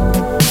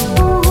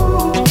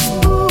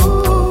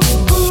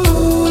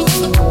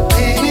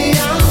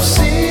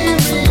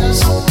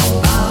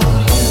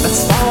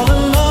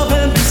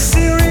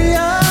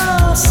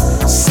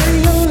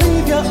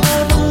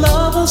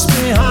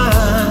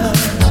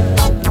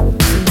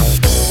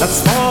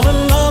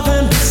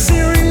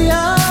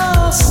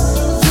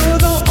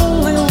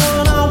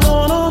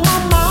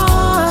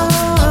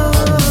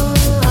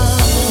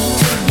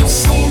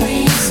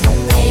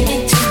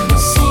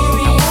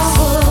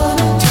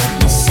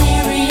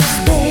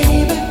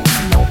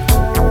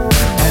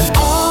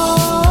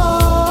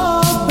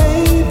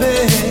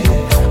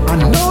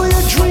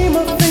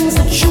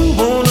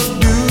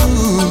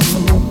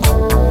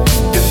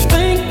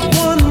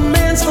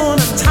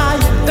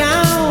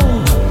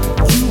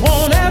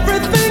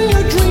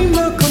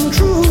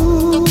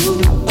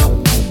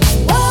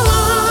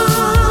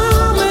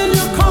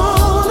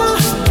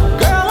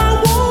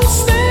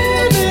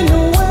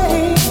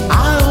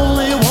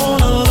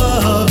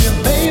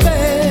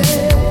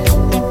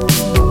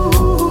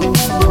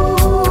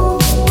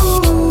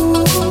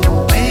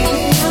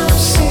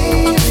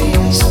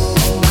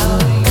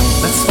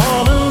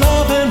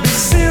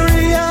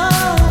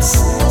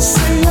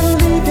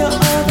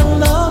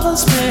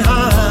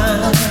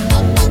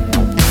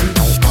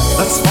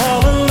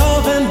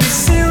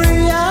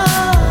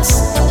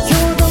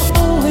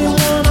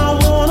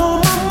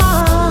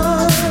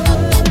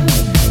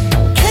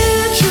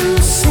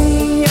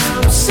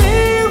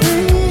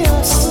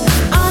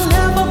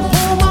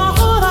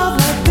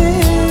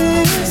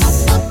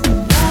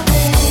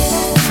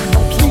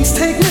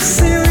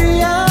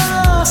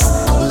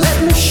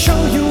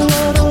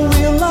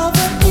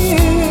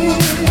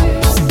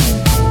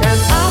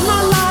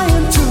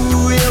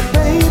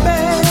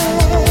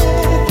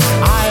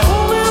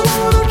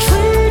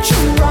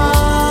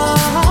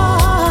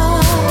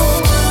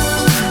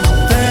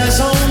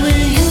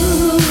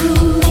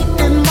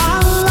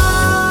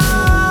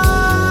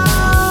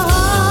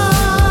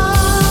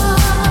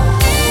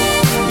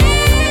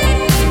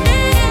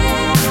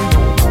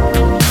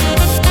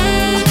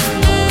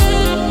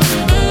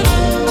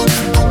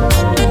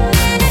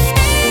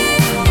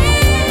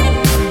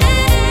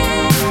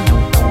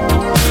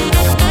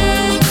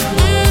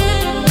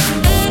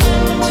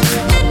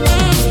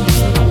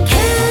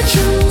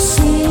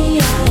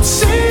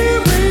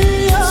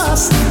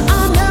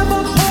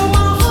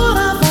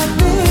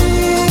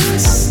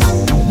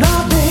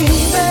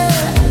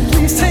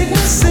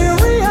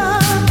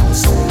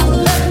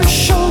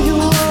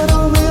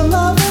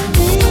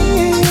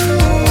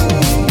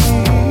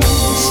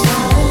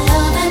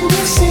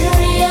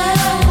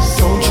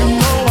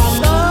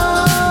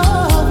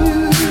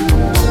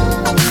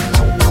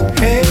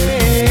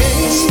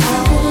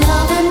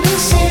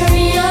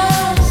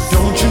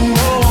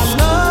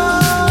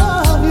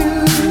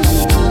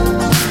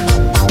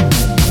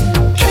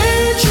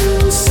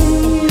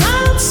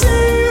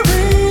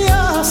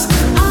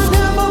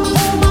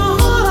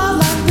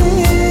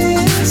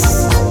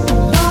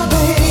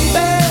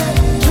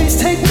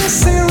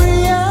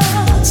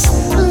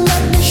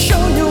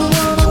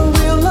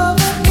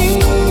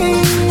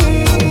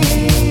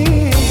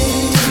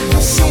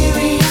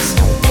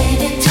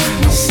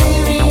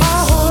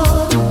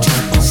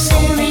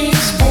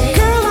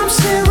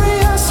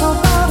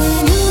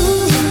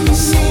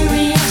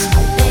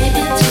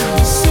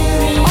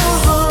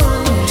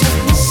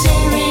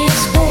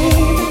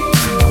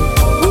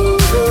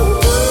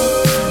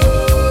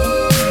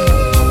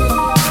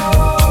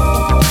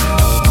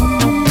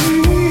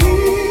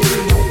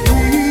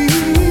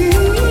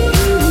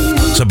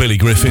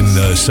 Griffin,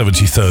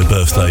 73rd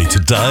birthday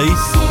today.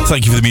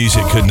 Thank you for the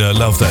music and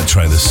love that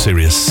track, the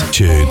serious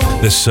tune.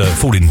 Let's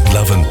fall in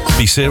love and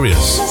be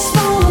serious.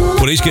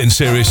 Well, it's getting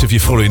serious if you're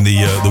following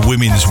the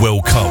Women's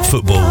World Cup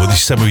football with the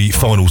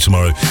semi-final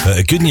tomorrow.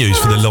 Good news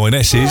for the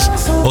Lionesses.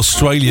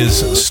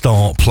 Australia's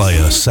star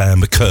player,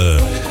 Sam Kerr,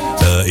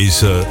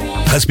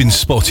 has been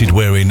spotted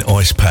wearing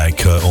ice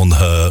pack on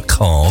her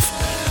calf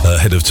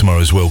ahead of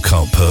tomorrow's World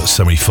Cup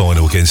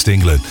semi-final against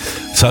England.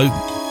 So,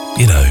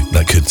 you know,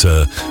 that could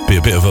be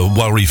a bit of a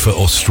worry for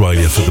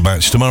Australia for the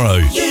match tomorrow.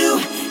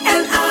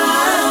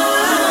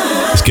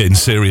 It's getting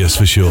serious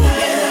for sure.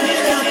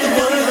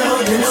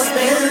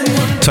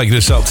 Taking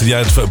us up to the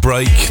advert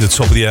break, the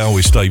top of the hour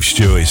with Dave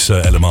Stewart,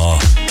 LMR.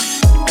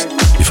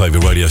 Your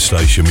favourite radio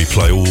station. We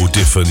play all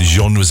different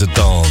genres of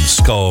dance,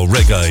 ska,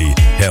 reggae,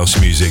 house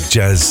music,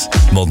 jazz,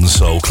 modern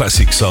soul,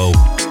 classic soul,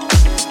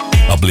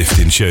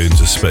 uplifting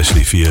tunes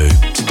especially for you.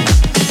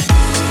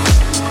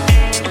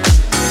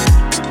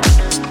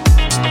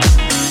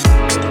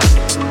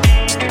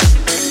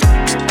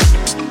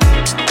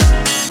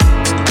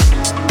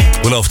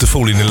 Well, after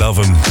falling in love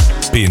and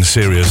being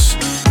serious,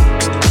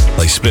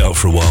 they split up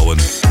for a while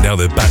and now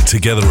they're back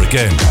together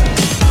again.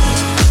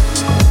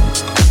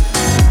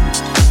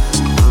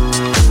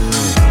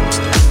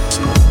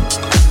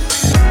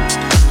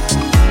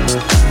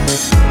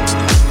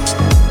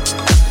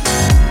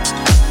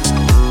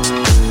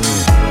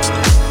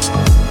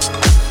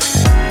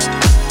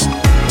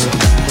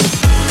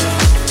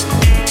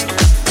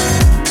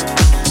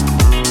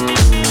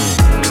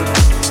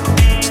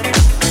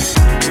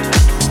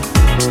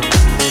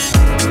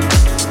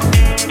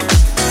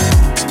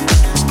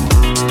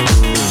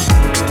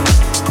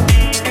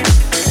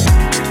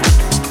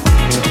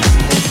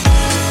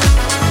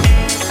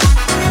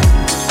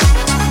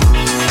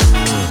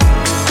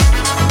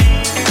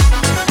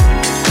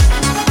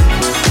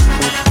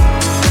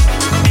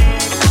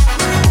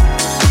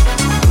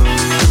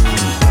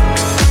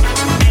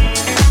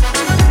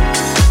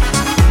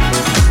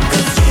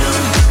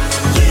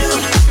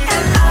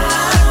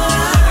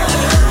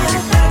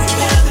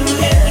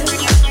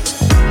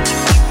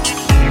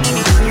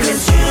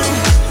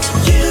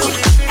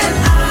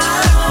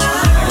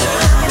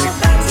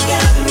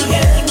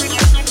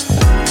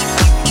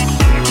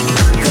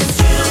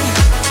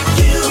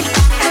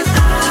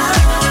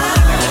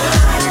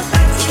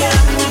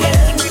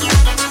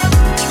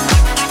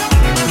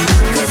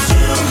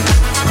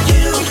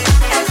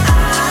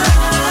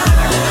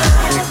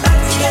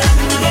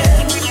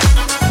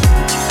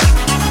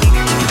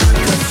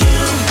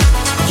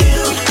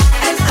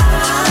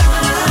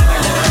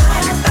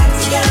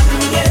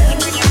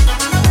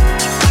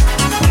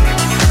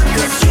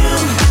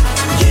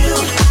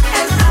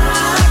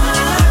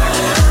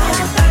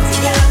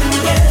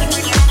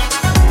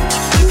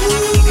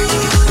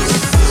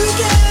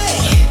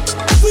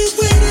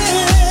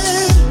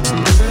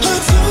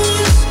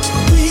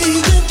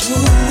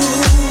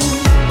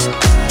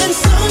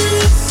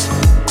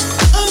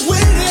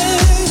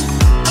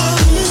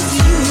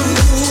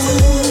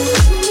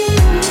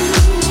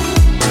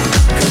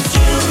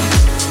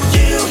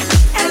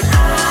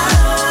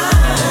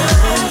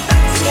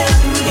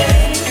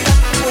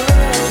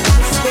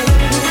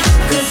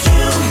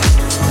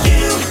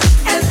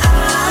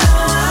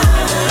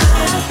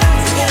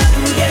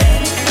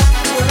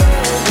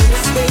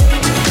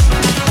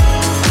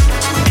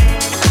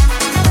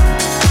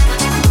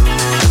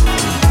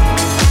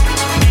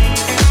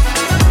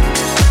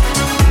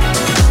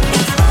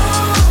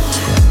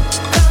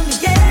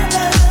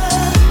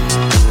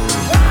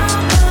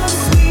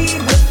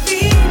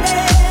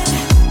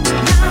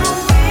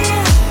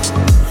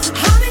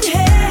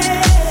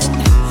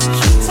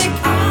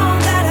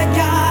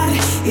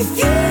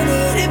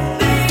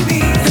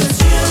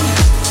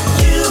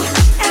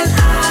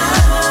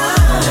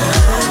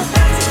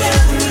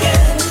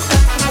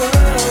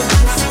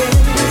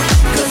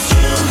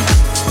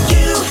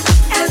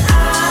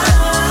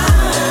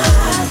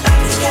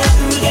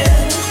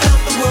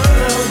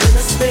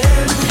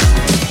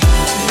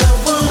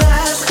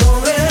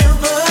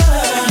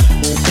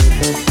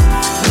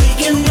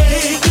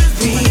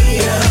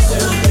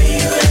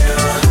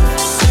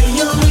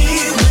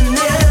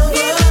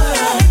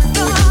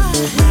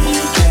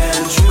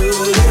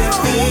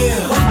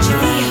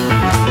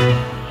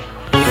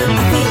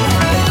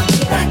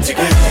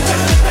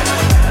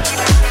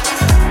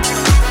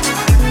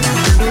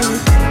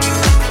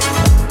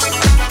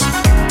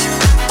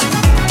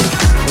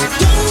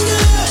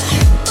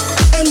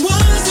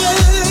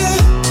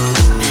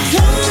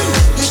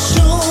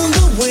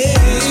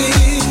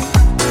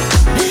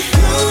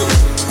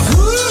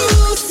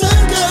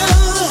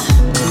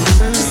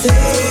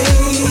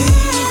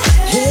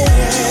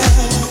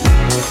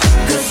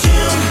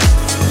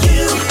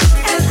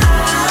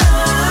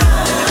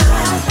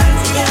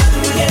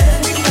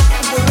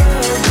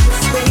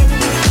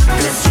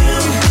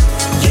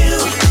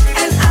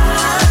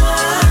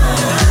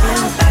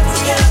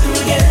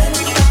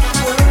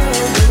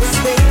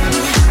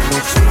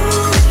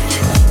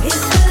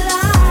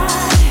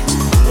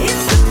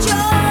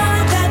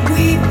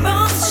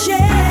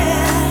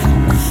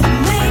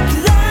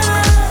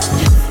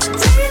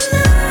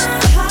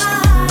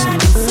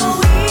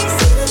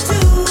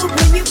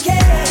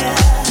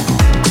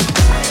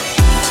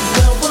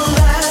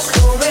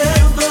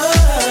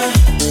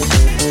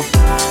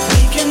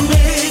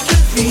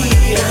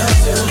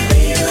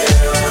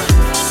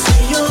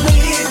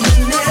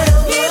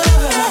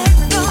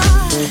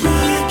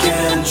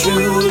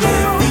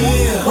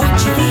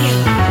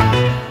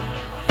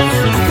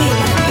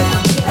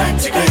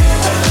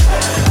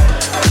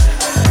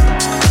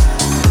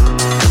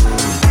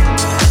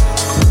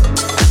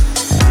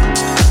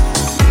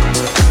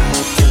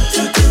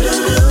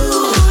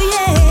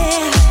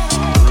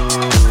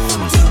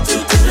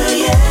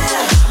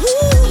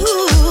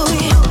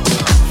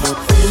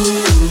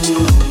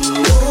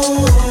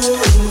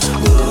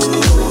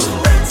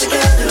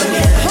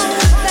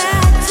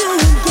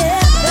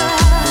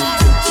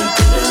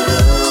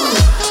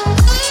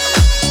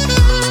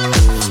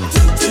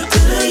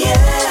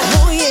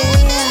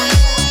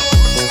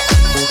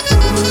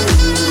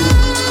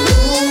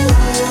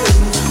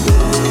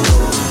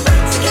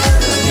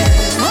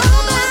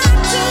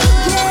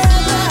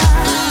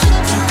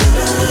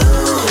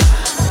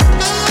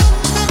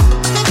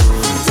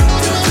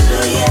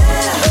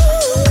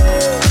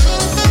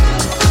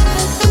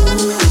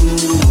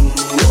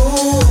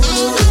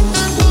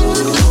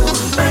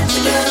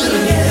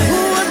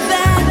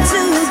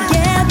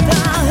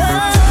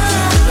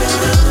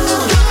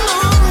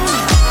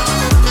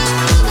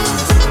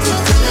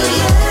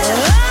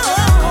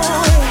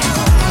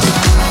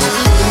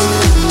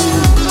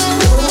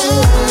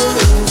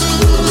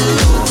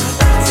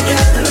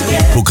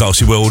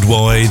 broadcasting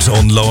worldwide,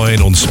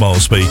 online, on smart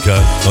speaker,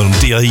 on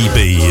DAB,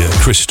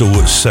 Crystal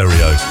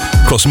Stereo,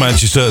 across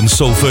Manchester and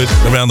Salford,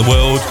 around the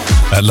world,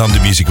 at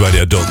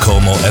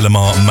londonmusicradio.com or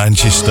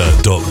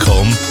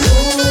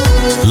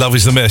lmrmanchester.com. Love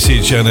is the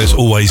message, and as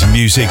always,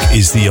 music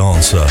is the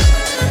answer.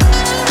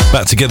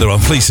 Back together, I'm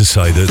pleased to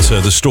say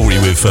that the story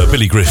with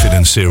Billy Griffin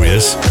and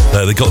Sirius,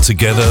 they got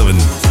together and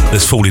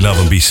let's fall in love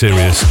and be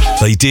serious.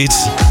 They did.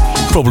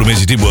 Problem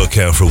is, it didn't work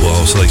out for a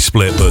while, so they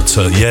split, but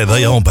yeah,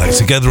 they are back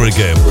together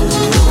again.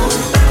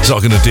 It's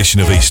like an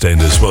edition of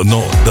EastEnders, but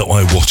not that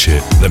I watch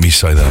it, let me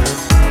say that.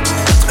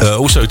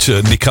 Also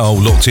to Nicole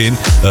locked in,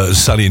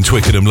 Sally in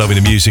Twickenham, loving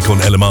the music on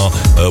LMR.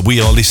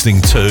 We are listening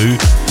to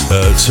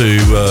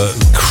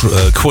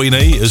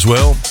Queenie as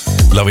well,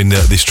 loving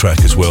this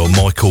track as well.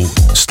 Michael,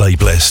 stay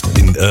blessed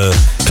in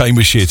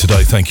Cambridgeshire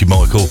today. Thank you,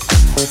 Michael.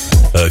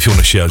 If you want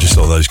to share just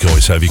like those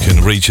guys have, you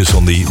can reach us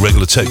on the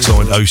regular text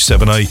line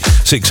 078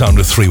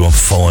 600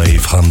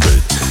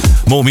 31500.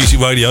 More music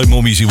radio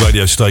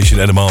station,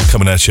 LMR,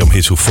 coming at you. I'm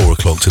here till 4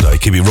 o'clock today.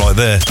 Keep it right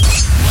there.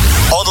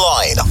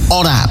 Online,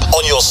 on app,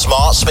 on your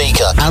smart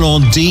speaker, and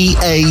on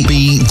DAB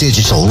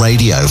digital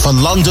radio for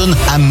London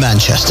and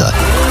Manchester.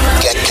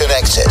 Get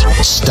connected.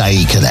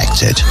 Stay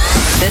connected.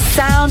 The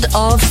sound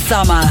of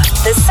summer.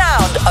 The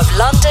sound of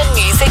London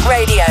Music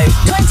Radio.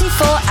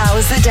 24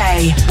 hours a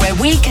day, where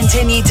we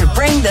continue to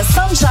bring the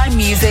sunshine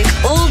music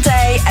all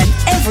day and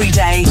every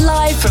day,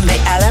 live from the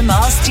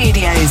LMR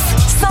studios.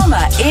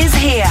 Summer is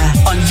here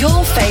on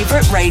your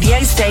favourite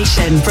radio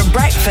station, from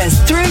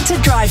breakfast through to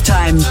drive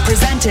time,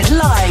 presented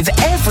live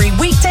every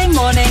weekday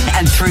morning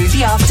and through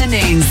the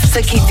afternoons.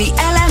 So keep the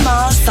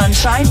LMR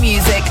sunshine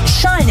music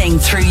shining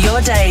through your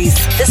days.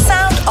 The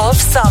sound of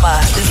summer.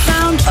 The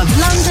sound of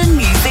London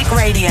Music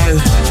Radio.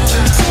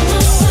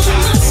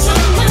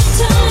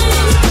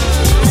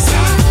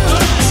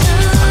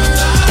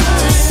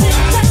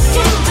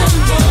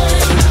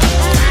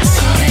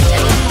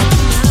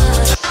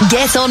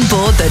 Get on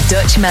board the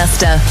Dutch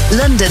Master,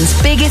 London's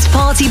biggest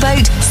party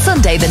boat,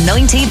 Sunday the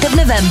 19th of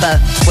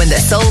November, when the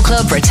Soul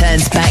Club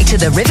returns back to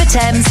the River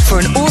Thames for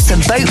an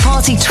awesome boat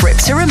party trip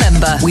to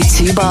remember. With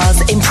 2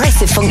 bars,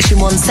 impressive Function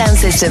 1 sound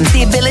systems,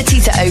 the ability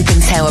to open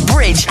Tower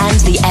Bridge, and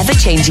the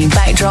ever-changing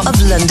backdrop of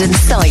London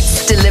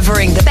sights,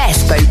 delivering the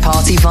best boat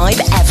party vibe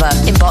ever.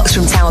 Inbox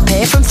from Tower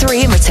Pier from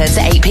 3 and return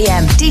to 8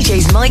 p.m.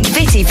 DJs Mike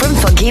Vitti from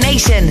Funky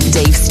Nation,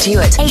 Dave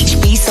Stewart,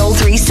 HB Soul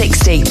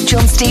 360,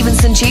 John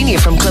Stevenson Jr.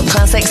 from Club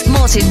Classics,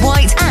 Martin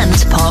White and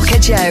Parker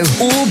Joe,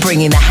 all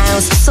bringing the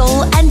house,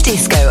 soul and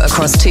disco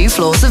across 2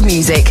 floors of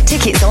music.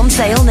 Tickets on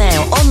sale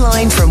now,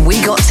 online from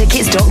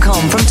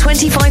wegottickets.com from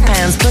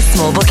 £25 plus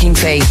small booking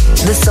fee.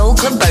 The Soul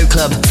Club Boat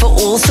Club, for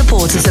all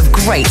supporters of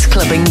great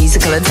clubbing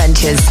musical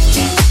adventures.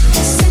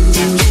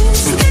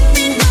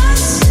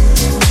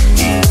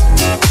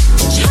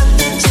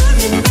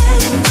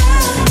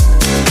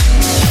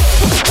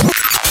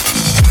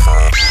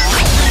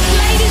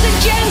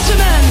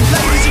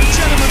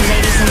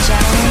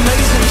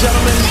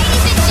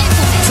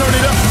 Turn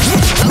it up.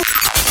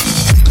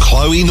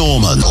 Chloe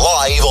Norman,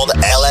 live on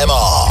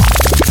LMR.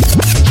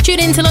 Tune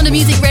in to London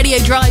Music Radio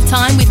Drive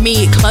Time with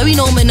me, Chloe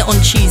Norman,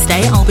 on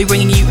Tuesday. I'll be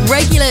bringing you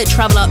regular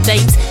travel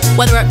updates,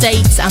 weather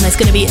updates, and there's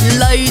going to be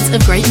loads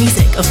of great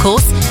music, of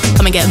course.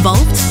 Come and get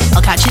involved.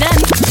 I'll catch you then.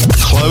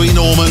 Chloe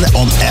Norman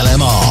on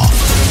LMR.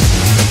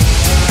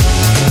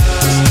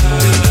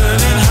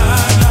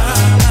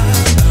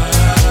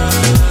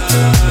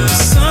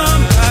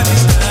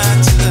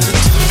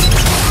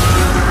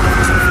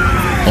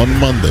 On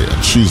Monday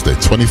and Tuesday,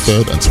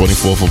 23rd and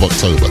 24th of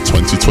October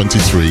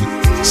 2023,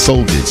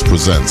 Soul Gigs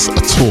presents a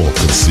tour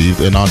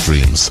conceived in our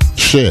dreams.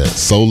 Share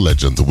soul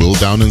legend Will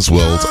Downing's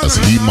world as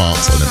he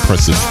marks an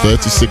impressive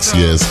 36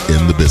 years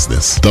in the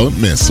business. Don't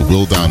miss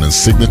Will Downing's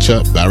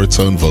signature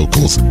baritone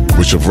vocals,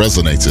 which have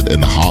resonated in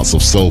the hearts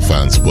of soul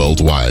fans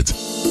worldwide.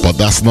 But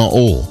that's not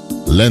all.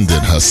 Lending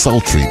her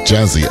sultry,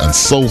 jazzy and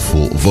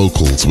soulful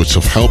vocals, which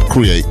have helped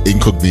create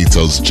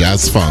Incognito's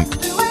jazz funk,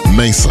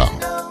 Mesa.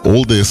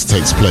 All this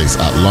takes place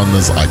at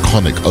London's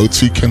iconic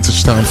O2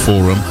 Kentish Town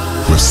Forum,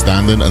 with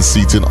standing and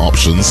seating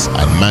options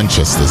and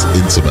Manchester's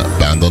intimate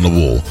band on the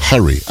wall.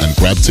 Hurry and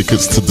grab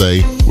tickets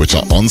today, which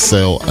are on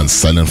sale and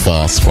selling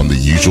fast from the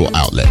usual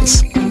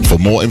outlets. For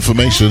more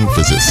information,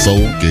 visit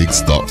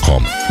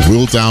soulgigs.com.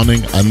 Will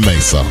Downing and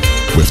Mesa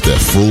with their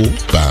full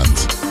band.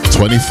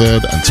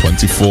 23rd and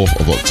 24th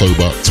of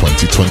October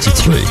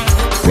 2023.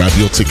 Grab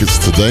your tickets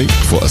today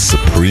for a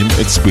supreme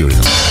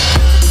experience.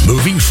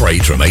 Moving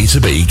freight from A to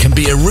B can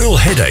be a real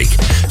headache,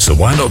 so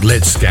why not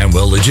let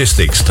Scanwell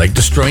Logistics take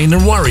the strain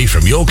and worry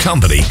from your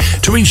company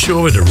to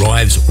ensure it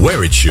arrives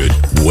where it should,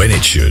 when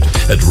it should,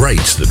 at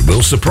rates that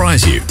will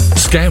surprise you.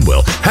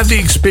 Scanwell have the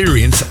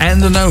experience and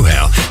the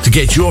know-how to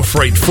get your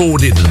freight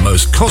forwarded in the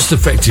most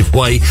cost-effective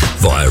way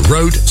via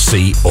road,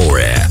 sea or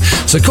air.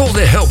 So call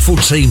their helpful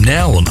team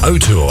now on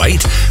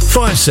 0208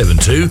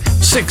 572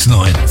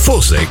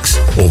 6946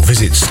 or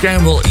visit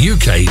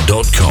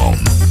scanwelluk.com.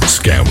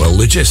 Scanwell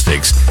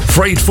Logistics,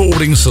 freight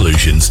forwarding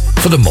solutions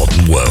for the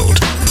modern world.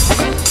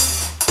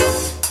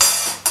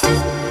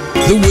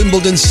 The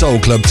Wimbledon Soul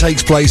Club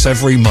takes place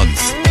every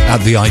month at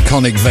the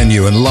iconic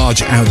venue and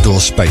large outdoor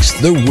space,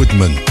 The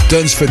Woodman,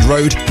 Durnsford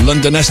Road,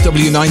 London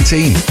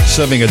SW19,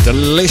 serving a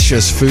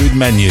delicious food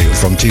menu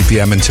from 2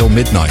 p.m. until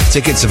midnight.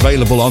 Tickets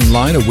available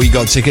online at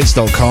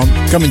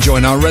wegottickets.com. Come and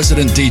join our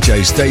resident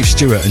DJs Dave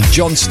Stewart and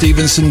John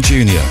Stevenson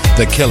Jr.,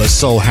 the Killer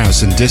Soul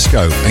House and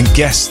Disco, and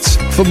guests.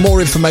 For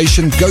more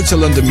information, go to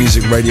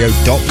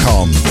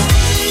londonmusicradio.com.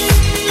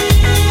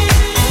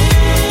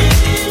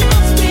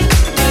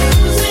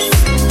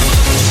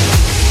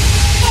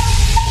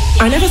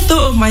 I never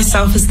thought of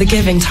myself as the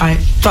giving type,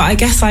 but I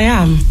guess I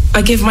am.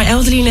 I give my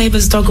elderly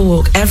neighbour's dog a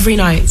walk every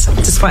night,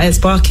 despite its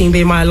barking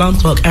being my alarm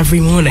clock every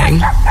morning.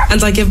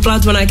 And I give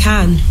blood when I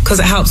can, because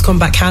it helps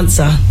combat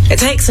cancer. It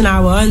takes an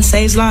hour and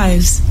saves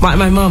lives, like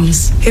my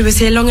mum's, who was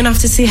here long enough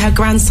to see her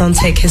grandson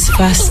take his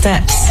first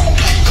steps.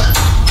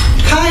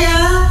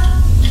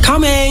 Hiya!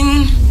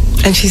 Coming!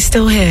 And she's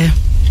still here.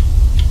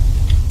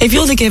 If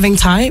you're the giving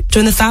type,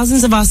 join the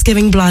thousands of us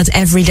giving blood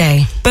every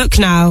day. Book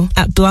now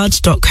at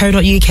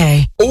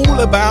blood.co.uk. All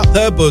About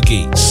the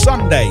Boogie,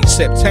 Sunday,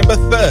 September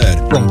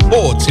 3rd from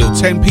 4 till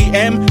 10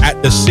 p.m.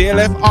 at the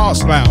CLF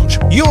Arts Lounge.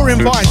 You're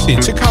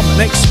invited to come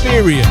and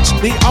experience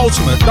the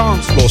ultimate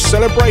dance floor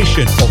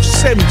celebration of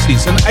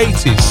 70s and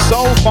 80s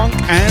soul, funk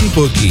and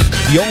boogie.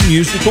 Your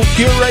musical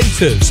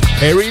curators,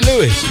 Harry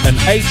Lewis and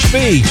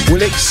HB,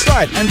 will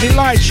excite and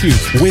delight you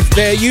with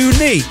their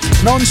unique,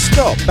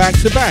 non-stop,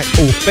 back-to-back,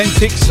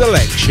 authentic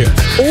selection.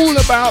 All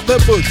About the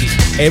Boogie,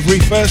 every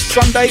first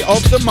Sunday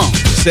of the month,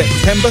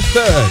 September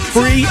 3rd.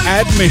 Free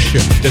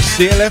admission. The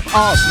CLF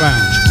Arts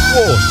Lounge,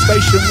 4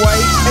 Station Way,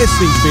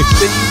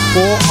 SE15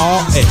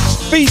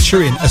 4RS.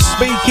 Featuring a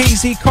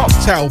speakeasy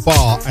cocktail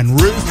bar and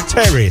roof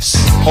terrace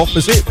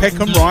opposite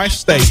Peckham Rice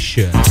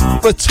Station.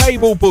 For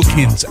table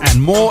bookings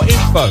and more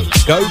info,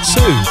 go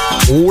to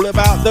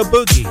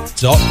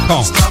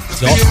allabouttheboogie.com.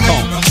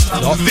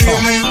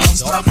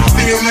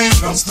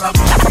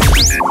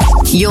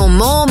 Your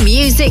more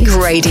music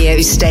radio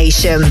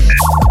station.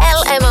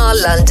 LMR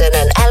London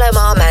and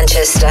LMR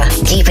Manchester.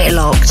 Keep it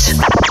locked.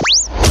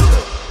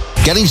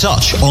 Get in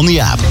touch on the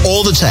app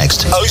or the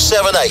text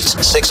 078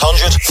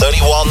 600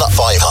 31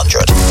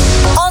 500.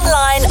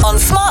 Online, on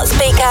smart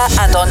speaker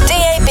and on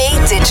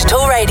DAB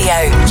digital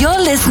radio.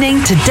 You're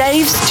listening to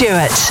Dave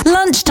Stewart.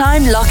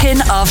 Lunchtime Lockin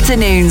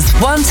afternoons,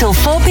 1 till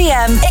 4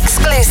 p.m.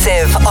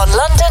 exclusive on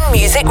London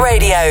Music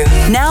Radio.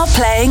 Now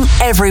playing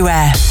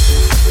everywhere.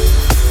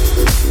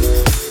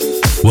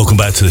 Welcome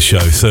back to the show,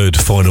 third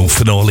final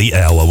finale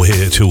hour. We're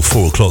here till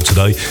 4 o'clock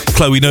today.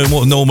 Chloe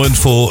Norman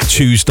for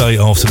Tuesday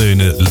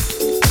afternoon at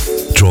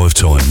drive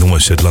time.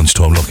 Almost said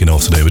lunchtime, Lockin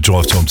afternoon, but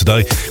drive time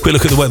today. Quick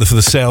look at the weather for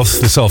the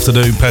south this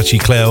afternoon. Patchy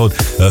cloud,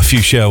 a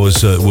few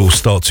showers will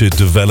start to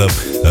develop,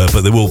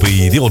 but there will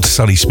be the odd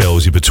sunny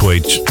spells in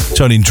between.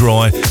 Turning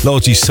dry,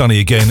 largely sunny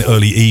again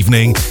early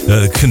evening.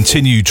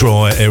 Continue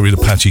dry, area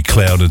of patchy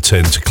cloud and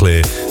tend to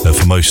clear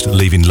for most,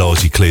 leaving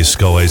largely clear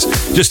skies.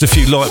 Just a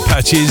few light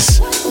patches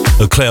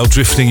of cloud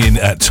drifting in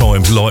at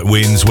times, light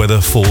winds,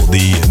 weather for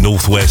the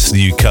northwest,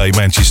 the UK,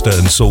 Manchester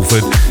and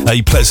Salford.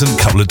 A pleasant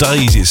couple of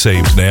days it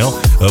seems now.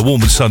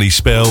 Warm and sunny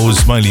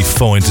spells, mainly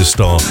fine to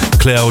start.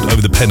 Cloud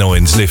over the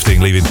Pennines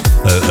lifting, leaving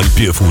a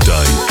beautiful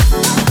day.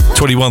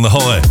 21 the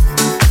high.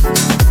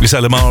 It's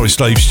LMR, it's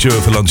Dave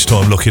Stewart for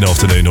lunchtime, Lockin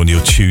afternoon on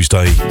your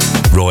Tuesday,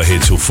 right here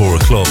till 4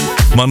 o'clock.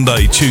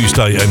 Monday,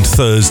 Tuesday and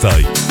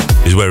Thursday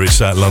is where it's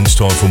at,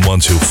 lunchtime from 1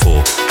 till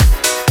 4.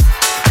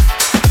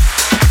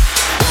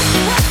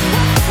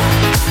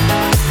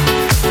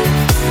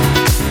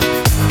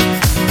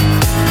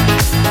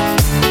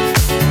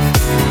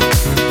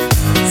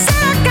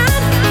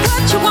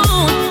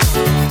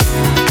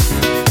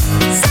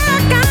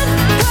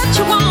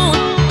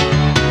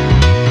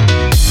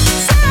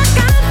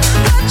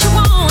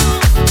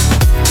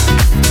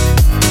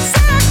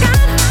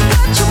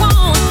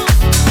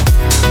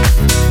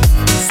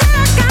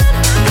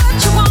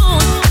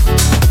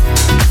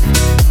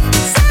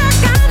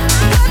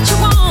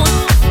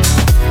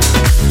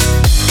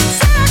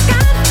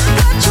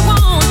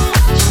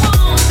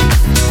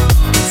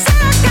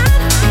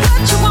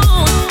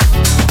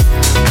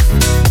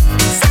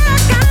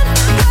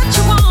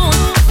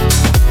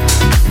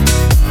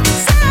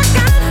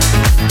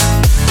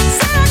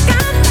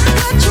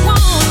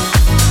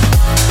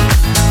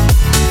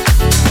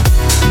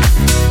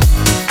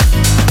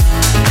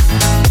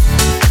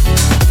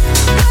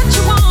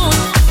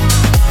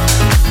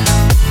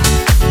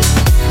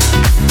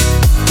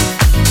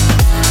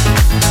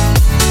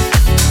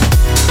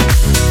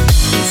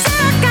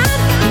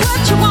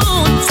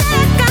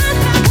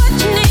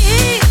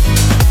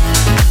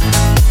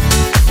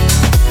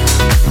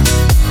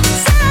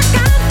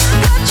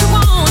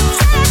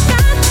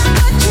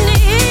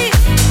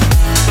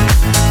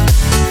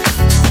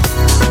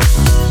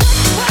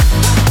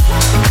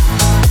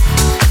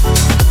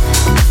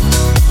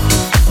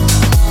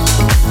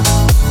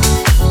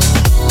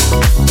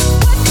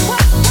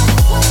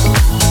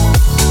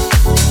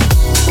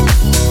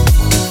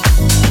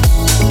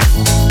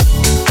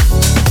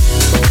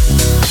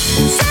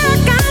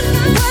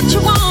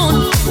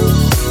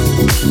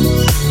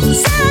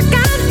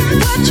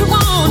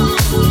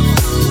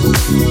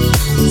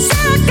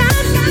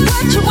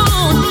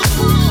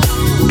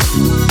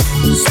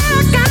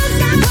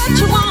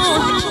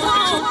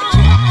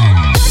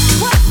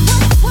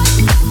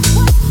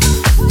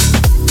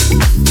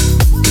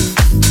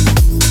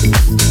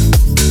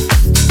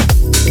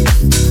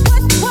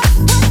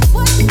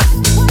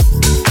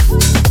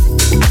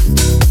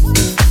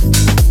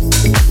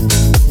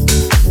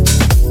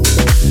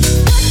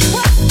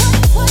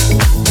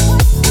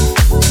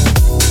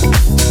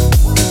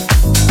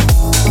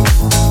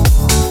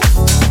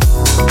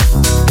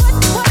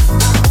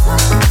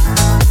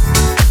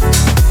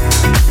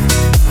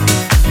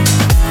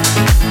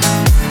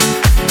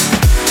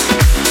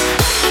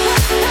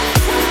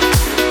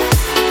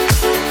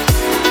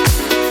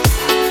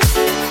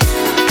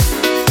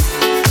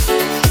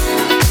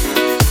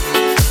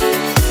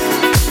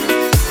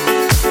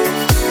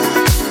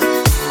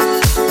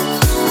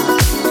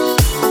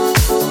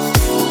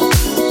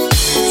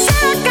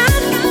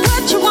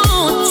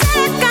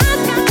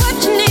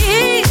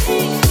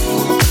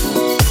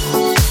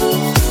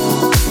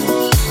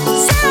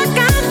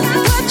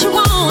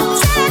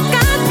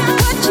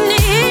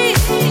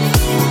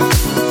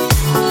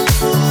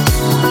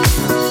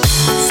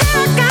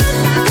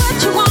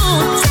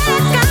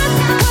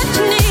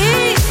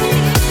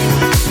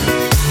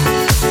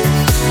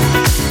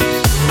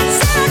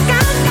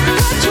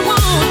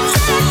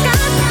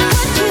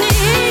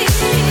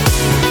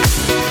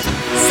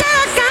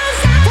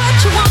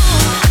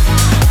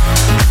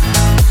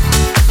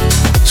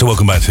 So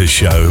welcome back to the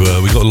show.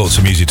 We've got lots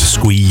of music to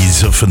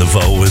squeeze from the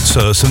vault. It's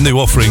some new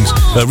offerings.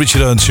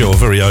 Richard Earnshaw, our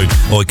very own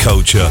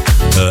iCulture,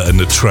 and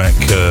the track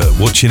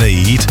What You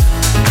Need.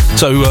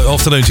 So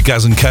afternoon to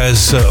Gaz and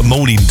Kaz.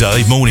 Morning,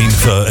 Dave. Morning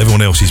for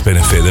everyone else's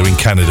benefit. They're in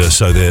Canada,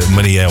 so they're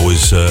many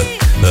hours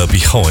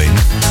behind.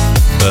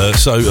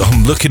 So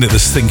I'm looking at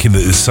this thinking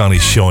that the sun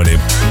is shining,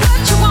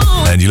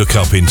 and you look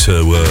up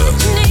into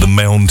the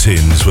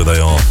mountains where they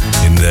are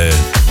in there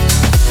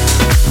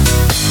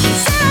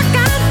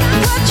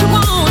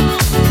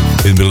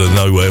in the middle of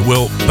nowhere.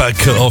 Well,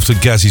 back after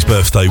Gaz's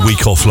birthday,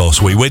 week off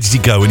last week, where did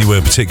you go? Anywhere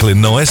particularly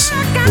nice,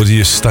 or did you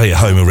just stay at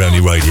home around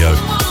your radio?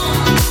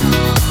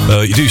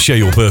 You do share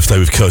your birthday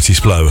with Curtis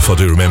Blow, if I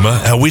do remember.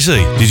 How is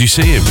he? Did you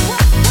see him?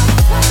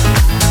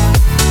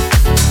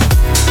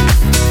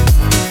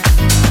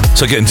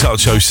 So get in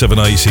touch,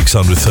 078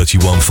 600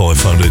 31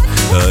 500.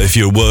 If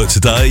you're at work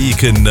today, you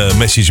can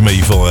message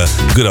me via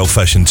good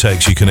old-fashioned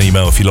text. You can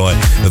email if you like.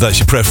 If that's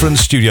your preference,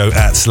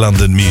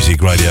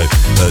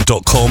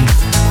 studio@londonmusicradio.com.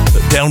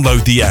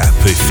 Download the app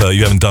if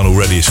you haven't done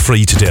already. It's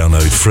free to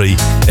download. Free.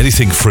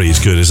 Anything free is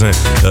good, isn't it?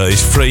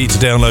 It's free to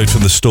download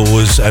from the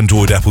stores,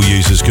 Android, Apple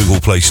users, Google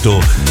Play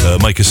Store.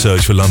 Make a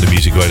search for London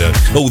Music Radio.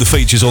 All the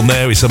features on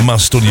there. It's a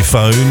must on your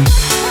phone.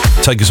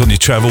 Take us on your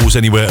travels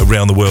anywhere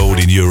around the world.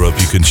 In Europe,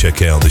 you can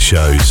check out the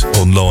shows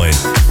online,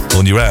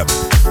 on your app,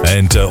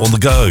 and on the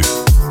go.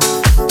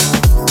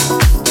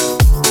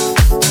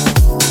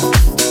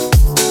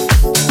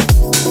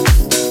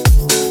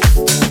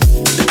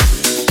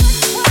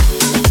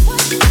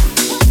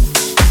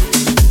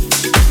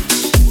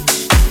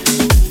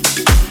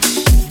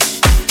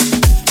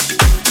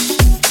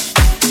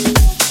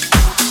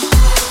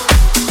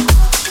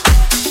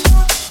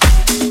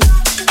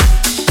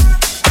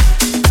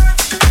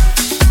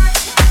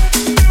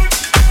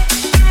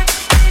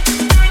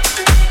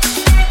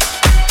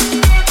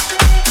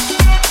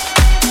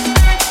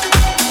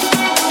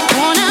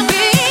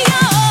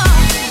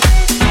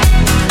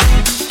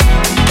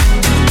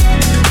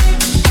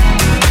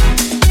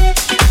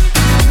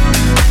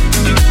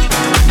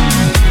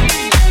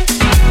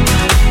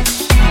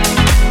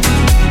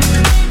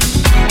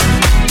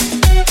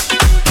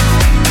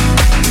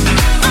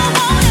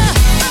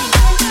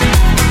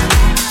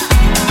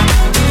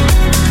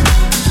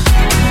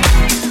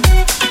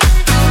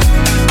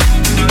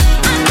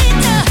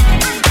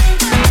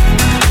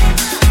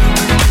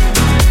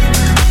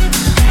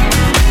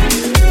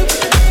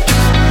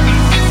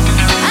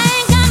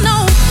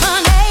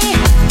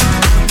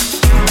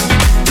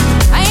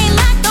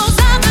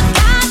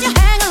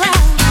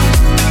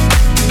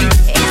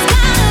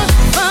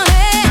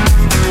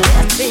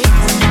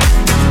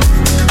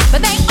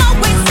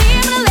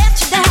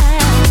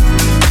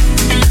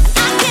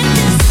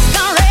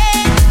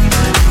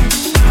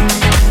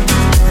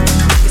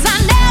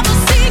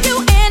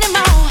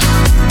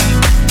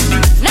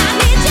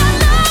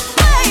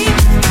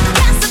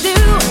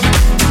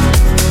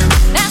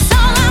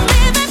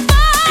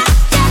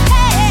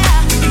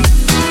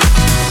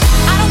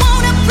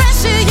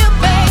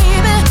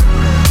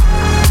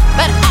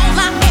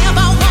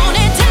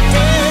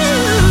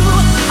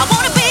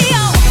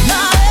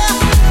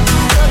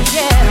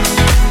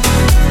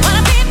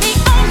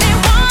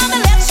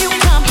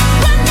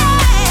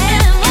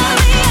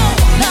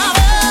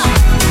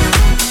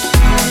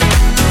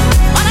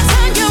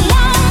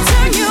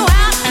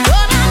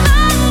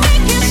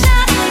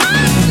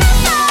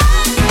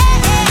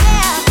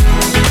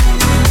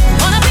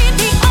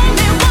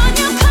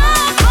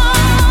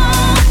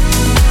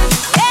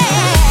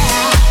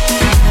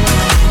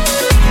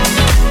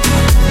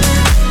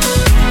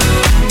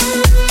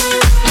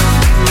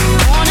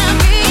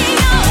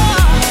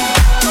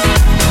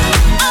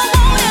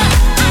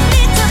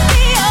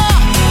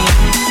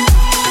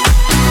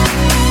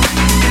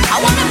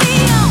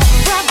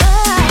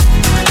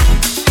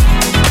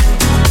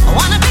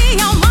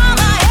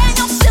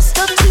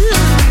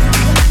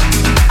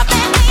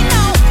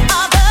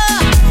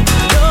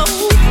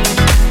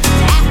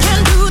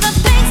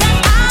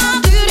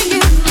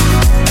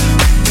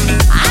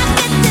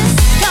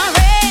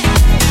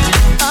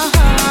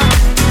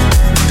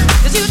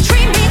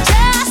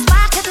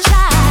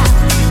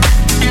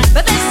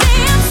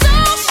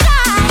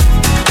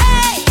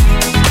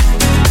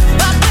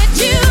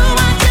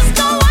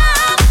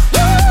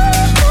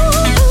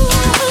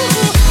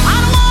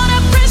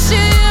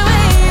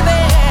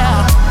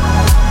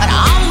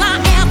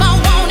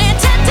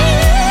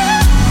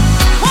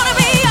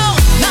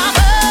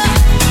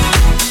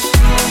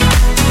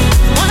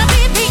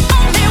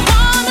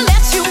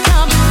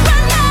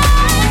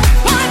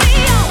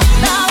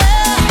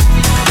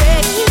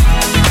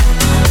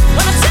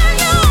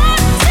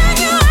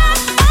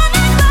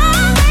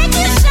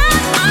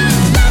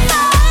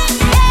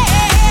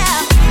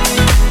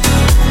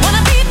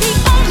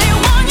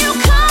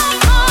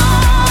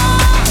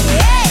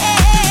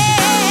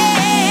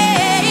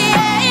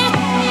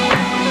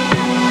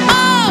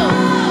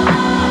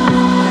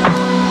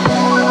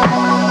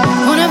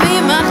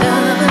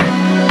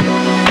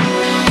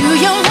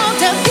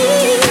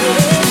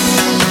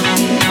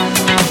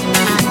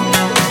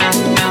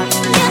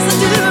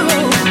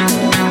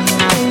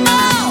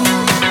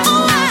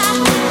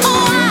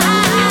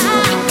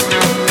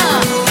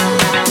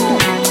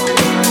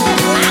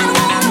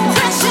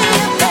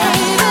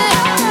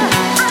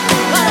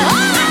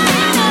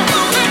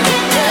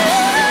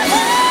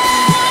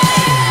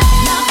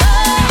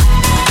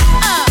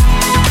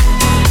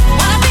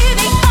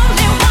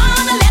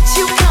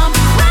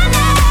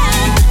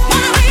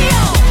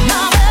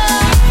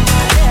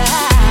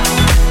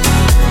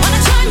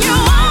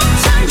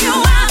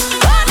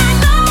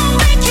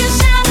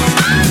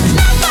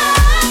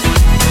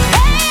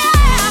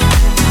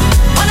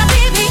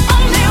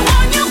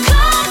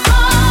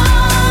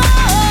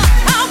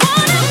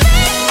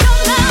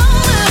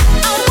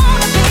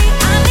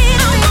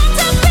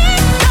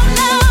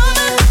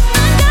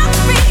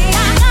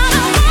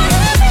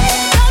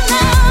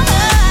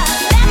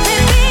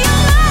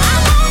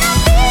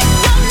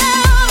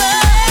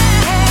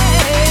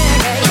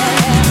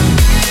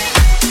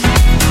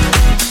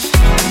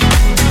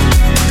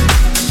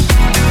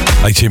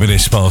 18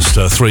 minutes past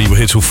 3. We're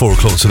here till 4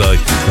 o'clock today.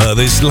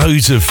 There's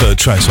loads of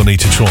tracks I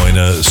need to try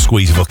and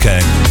squeeze if I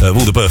can.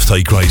 All the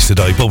birthday greats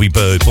today. Bobby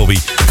Bird, Bobby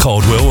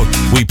Cardwell.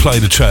 We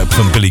played a track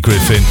from Billy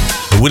Griffin.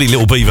 Willie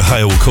Little Beaver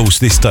Hale, of course,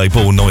 this day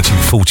born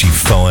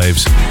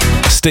 1945's.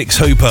 Stix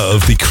Hooper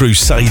of the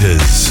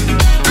Crusaders.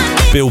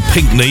 Bill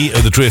Pinkney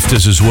of the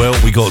Drifters as well.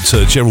 We got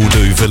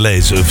Geraldo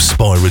Velez of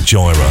Spyro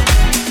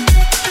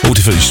Gyra. All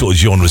different sort of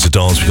genres of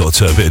dance. We got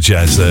a bit of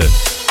jazz there.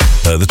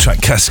 The track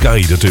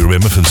Cascade, I do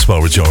remember, from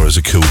Spyro Gyra, is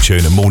a cool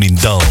tune. A Morning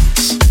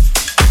Dance.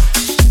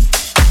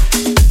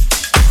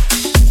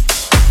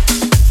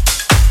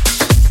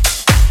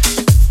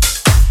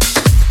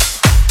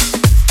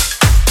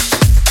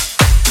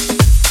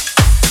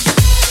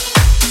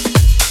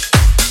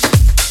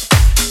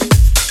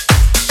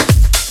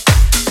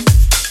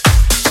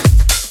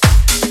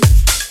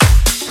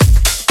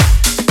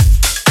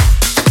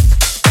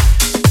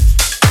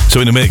 So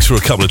in the mix for a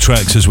couple of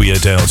tracks as we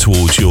head down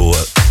towards your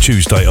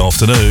Tuesday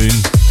afternoon.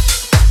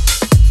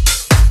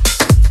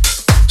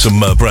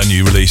 Some brand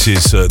new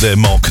releases. They're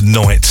Mark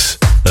Knight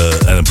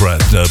and a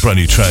brand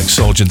new track,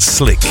 Sergeant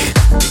Slick.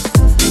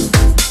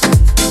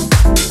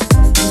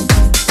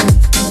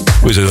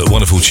 It was a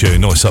wonderful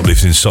tune, nice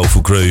uplifting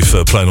soulful groove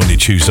playing on your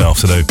Tuesday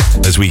afternoon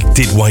as we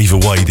did wave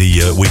away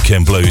the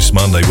Weekend Blues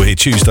Monday. We're here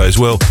Tuesday as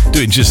well,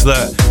 doing just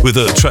that with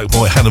a track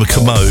by Hannah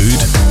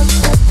Commode.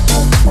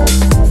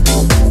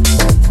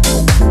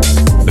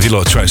 If you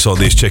like tracks like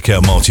this, check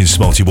out Martin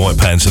Smarty White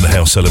Pants and the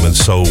House Elements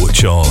Soul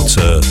Chart.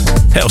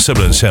 House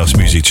Elements House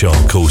Music Chart,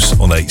 of course,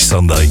 on 8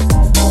 Sunday,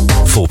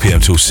 4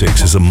 PM till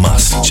 6 is a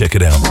must. Check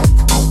it out. Enough.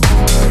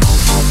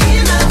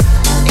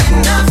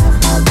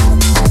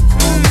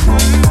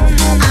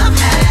 I've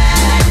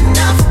had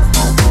enough.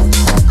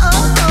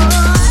 Oh,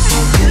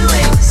 you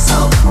ain't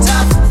so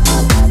tough.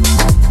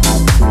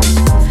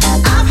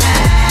 I've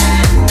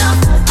had enough.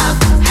 I've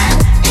had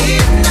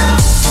enough.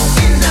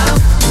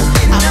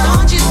 I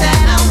want you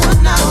that I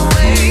would not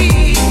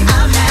wait.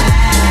 I've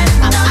had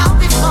enough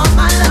before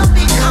my love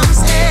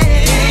becomes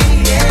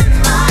hate.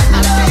 I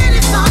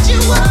really thought you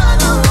were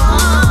the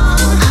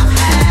one. I've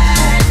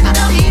had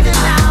enough. Even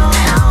now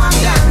I'm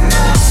done.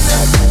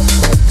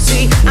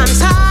 See, I'm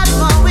tired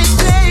of always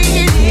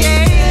playing,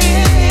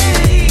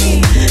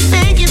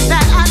 thinking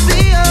that I'd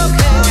be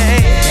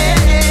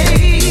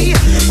okay.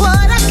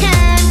 What I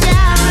can't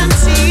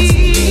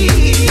guarantee,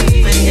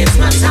 when it's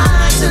my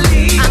time to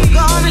leave, I'm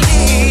gonna leave.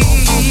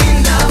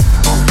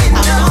 I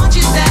want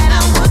you that I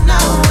would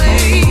not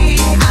wait.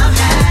 I've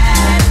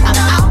had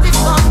enough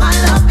before my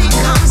love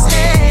becomes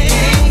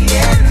hate. I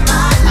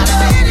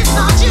really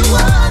thought you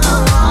were the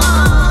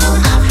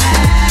one. I've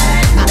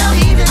had enough.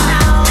 Even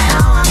now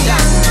I'm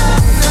done.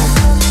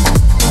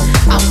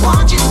 I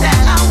want you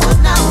that I would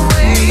not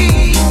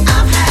wait.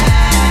 I've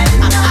had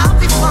enough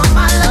before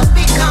my love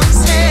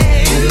becomes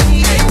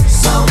hate.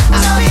 So I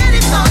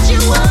really thought you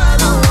were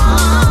the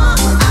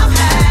one. I've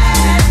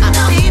had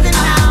enough. Even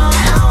now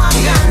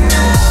I'm done.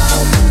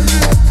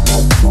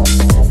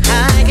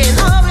 I can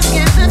always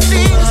get the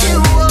things you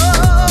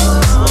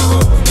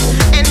want,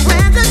 and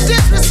when the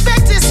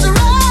disrespect is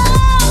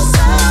wrong,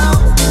 so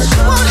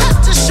won't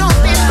have to show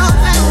me more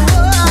than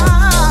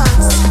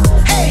once.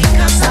 Hey,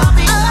 'cause I'll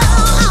be good.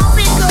 Enough. I've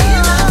had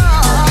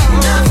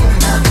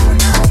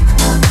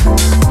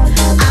enough.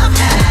 I've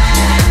had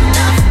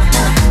enough.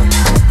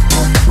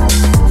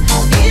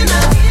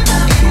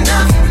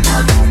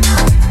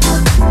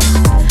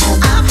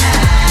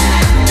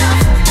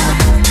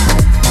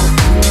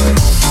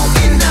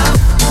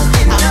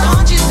 I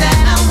want you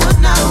that I would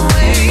not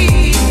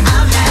wait.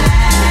 I've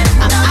had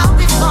enough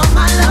before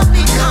my love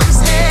becomes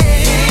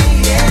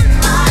hate.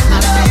 I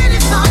really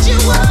thought you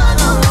were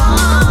the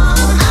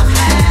one. I've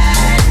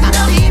had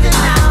enough. Even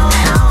now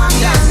I'm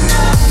done.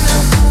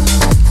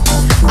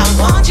 I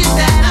want you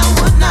that I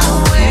would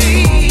not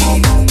wait.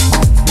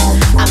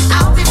 I'm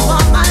out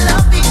before my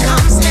love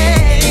becomes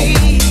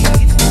hate.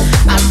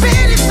 I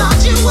really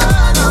thought you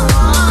were the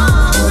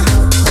one.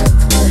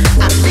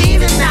 I'm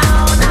leaving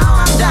now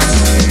I'm done.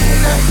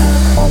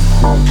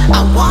 I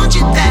want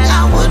you that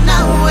I would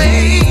not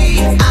wait.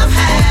 I've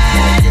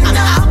had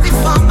enough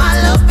before my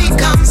love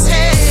becomes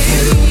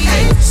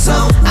hate.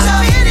 So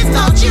I really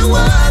thought you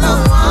were the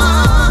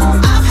one.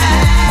 I've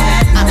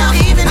had enough.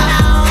 Even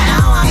now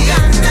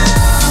I'm done.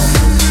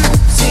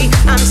 See,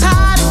 I'm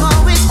tired of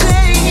always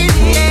playing,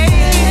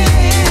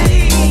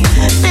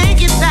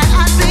 thinking that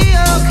I'd be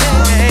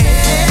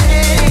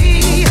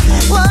okay.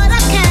 What I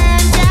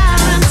can't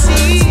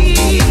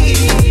guarantee,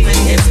 when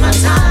it's my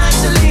time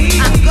to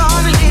leave, I'm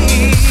gonna leave.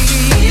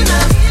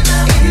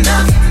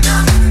 Enough.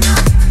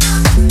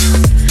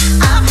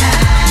 I've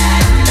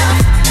had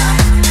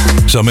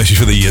enough. So a message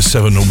for the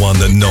 7 and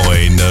 1 at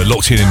 9.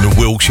 Locked in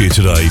Wiltshire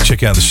today.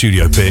 Check out the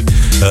studio pic.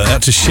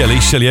 Out to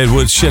Shelley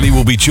Edwards. Shelley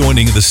will be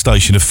joining the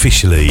station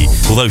officially,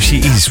 although she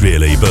is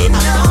really, but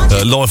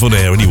live on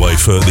air anyway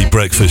for the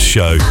breakfast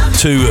show.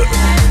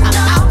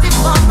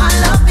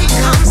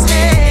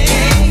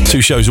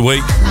 Two shows a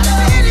week.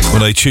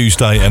 on a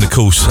Tuesday and, of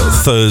course,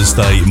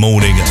 Thursday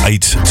morning,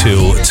 8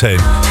 till 10.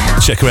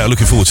 Check her out.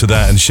 Looking forward to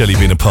that, and Shelley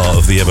being a part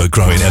of the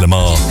ever-growing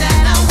LMR.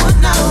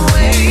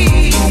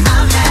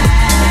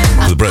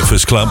 The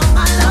Breakfast Club.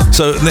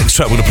 So next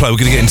track we're going to play, we're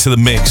going to get into the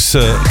mix.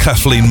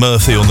 Kathleen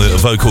Murphy on the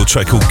vocal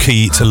track called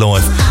Key to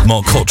Life.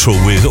 Mark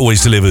Cottrell with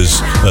always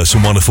delivers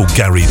some wonderful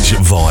garage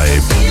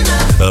vibe.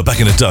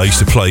 Back in the day, I used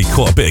to play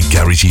quite a bit of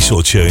garagey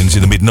sort of tunes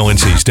in the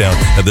mid-90s down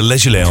at the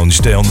Leisure Lounge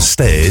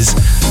downstairs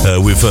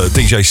with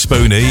DJ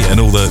Spoonie and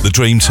all the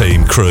Dream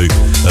Team crew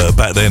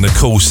back then, of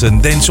course,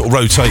 and then sort of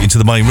rotate into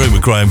the main room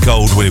with Graham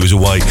Gold when he was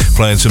away,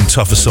 playing some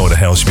tougher side of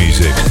house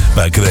music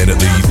back then at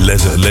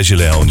the Leisure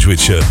Lounge,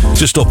 which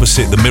just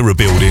opposite the Mirror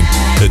Building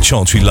at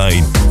Chantry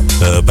Lane.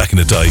 Back in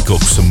the day,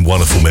 got some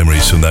wonderful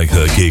memories from that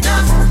gig.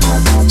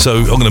 So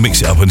I'm going to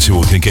mix it up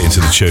until we can get into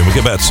the tune. We'll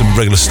get back to some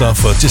regular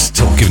stuff, just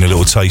giving a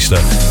little taster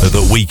of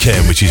the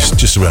weekend, which is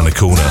just around the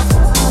corner.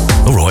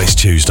 Alright, it's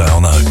Tuesday, I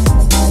know.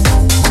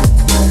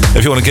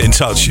 If you want to get in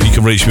touch, you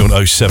can reach me on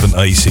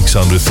 078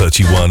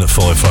 31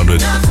 500.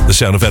 The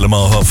sound of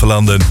LMR for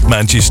London,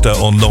 Manchester,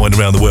 online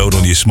around the world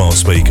on your smart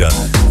speaker,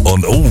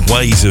 on all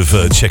ways of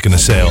checking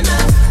us out.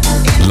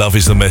 Love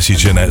is the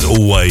message, and as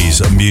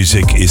always,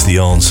 music is the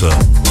answer.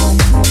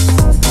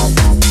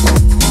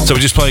 So we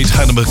just played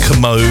Hannah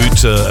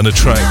Commode and a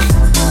track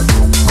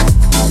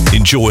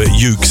Enjoy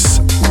Ukes.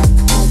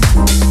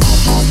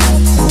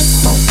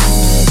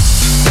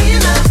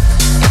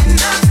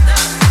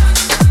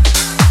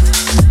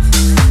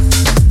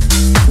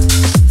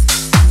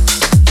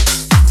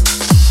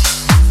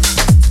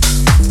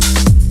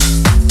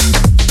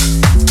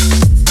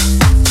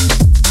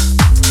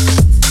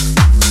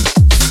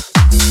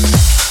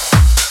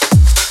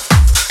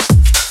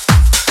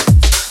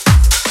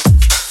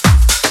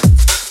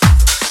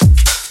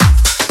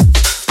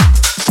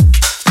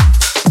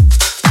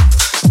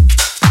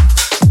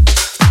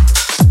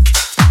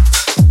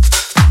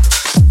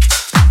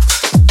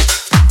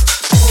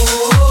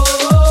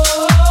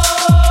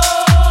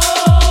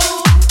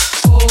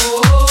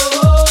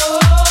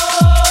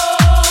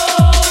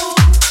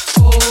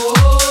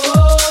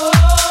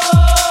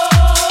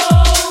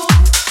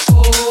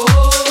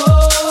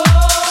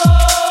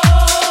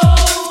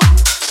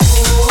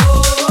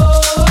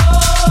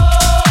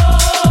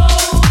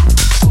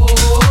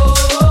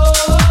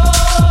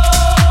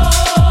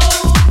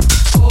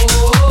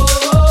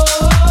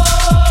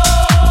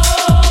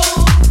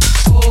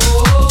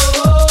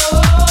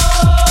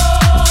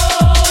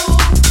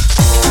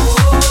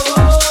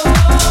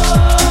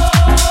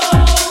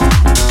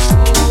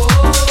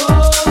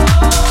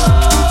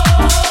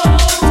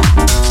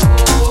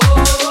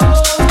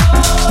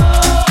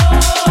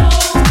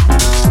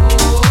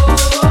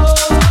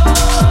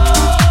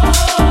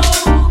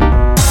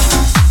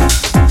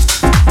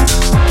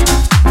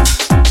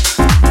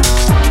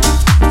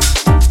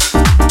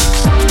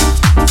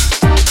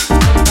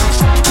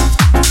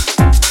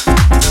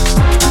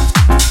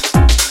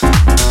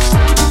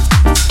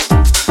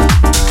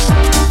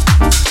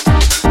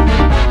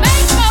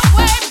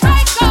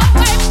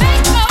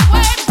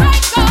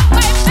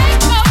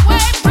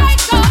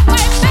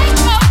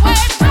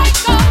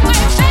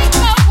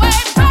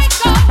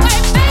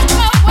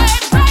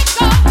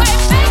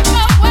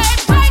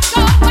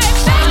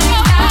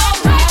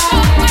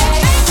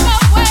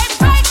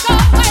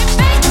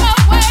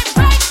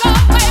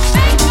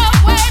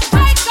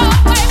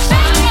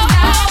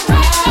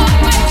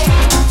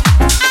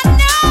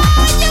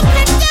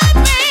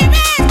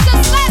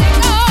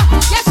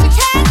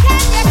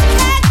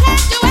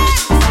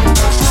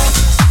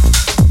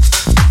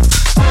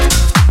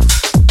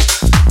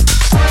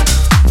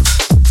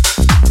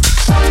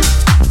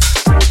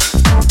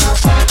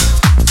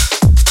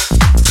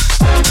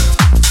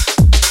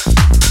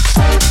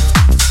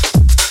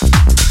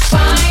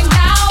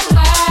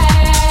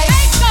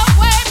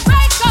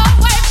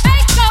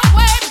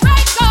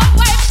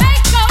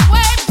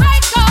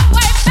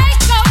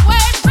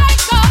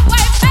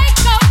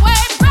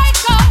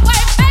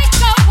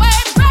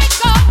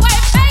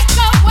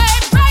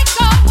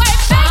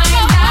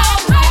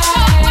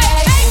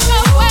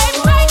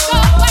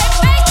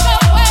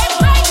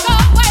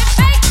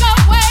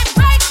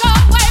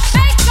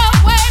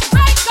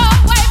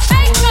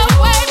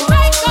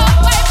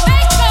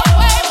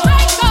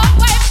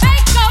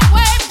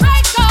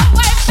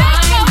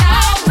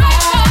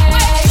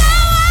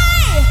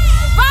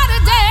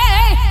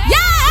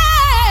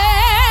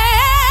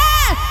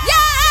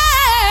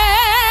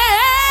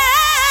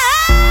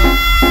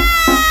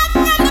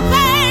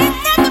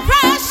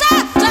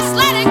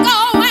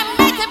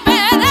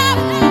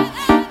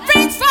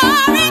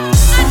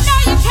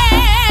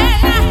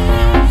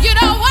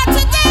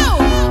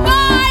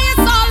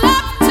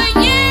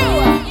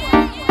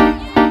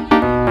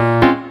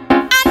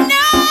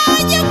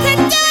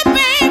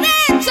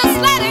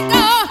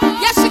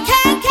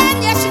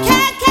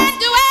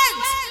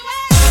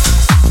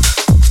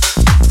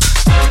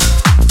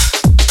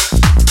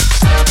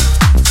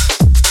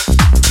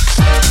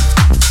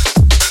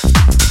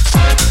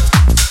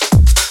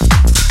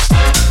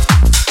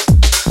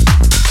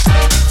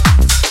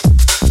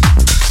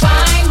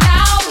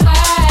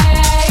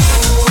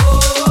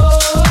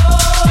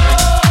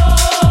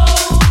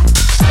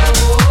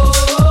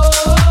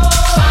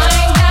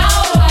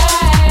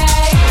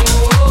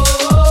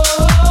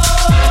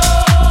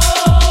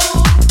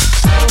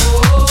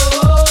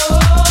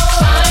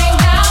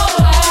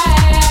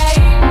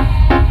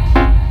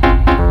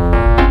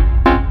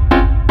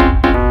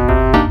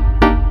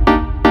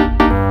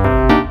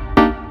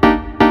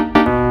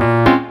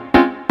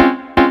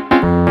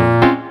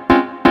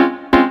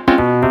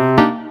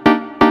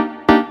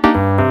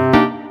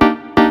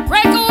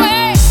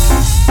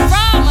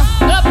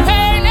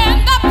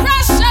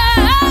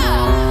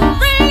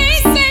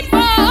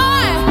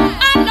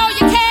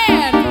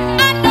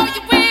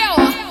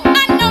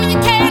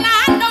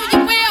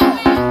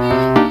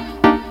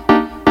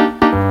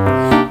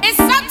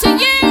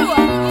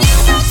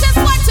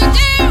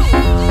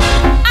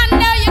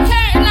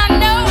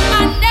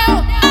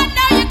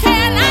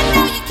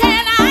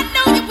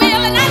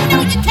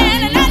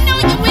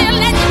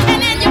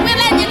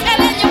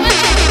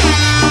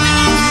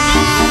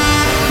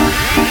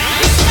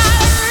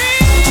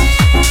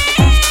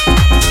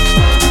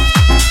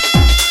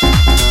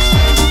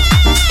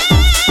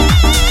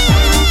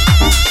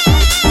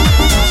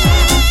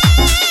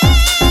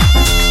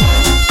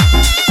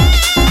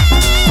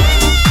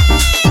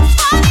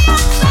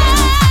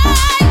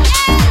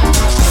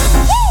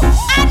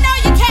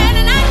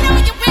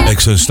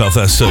 and stuff.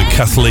 That's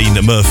Kathleen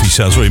Murphy.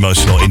 Sounds very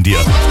much like India.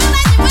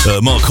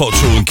 Mark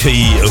Cottrell and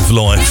Key of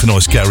Life. A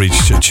nice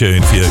garage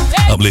tune for you.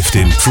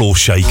 Uplifting floor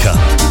shaker.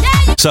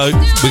 So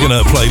we're going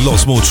to play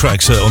lots more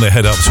tracks on their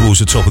head up towards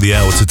the top of the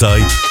hour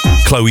today.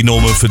 Chloe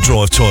Norman for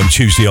Drive Time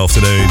Tuesday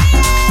afternoon,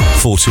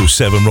 4 till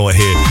 7 right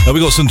here.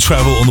 We've got some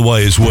travel on the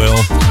way as well.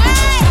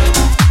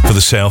 For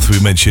the south, we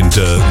mentioned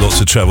lots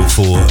of travel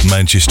for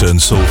Manchester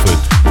and Salford.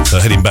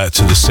 Heading back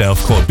to the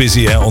south, quite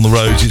busy out on the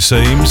roads it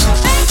seems.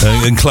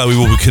 And Chloe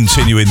will be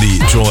continuing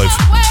the drive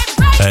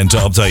and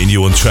updating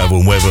you on travel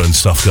and weather and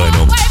stuff going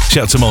on.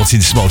 Shout out to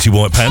Martin Smarty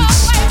White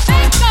Pants.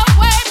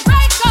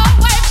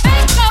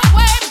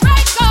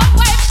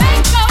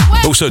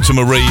 Also to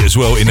Marie as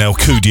well in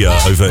Alcudia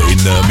over in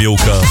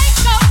Mallorca.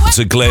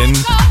 To Glenn,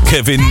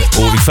 Kevin,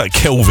 or in fact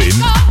Kelvin.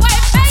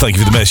 Thank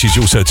you for the message.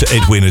 Also to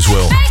Edwin as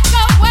well.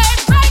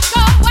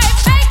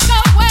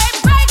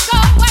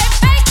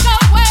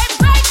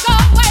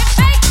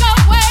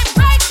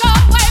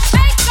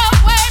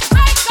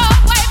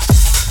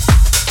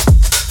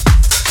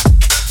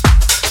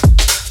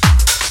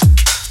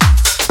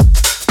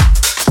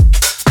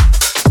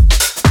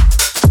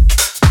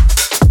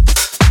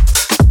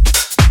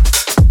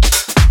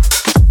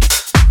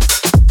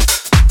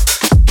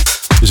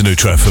 A new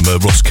track from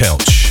Ross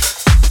Couch.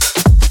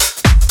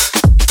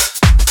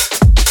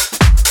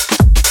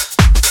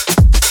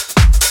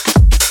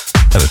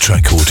 And a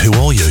track called Who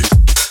Are You?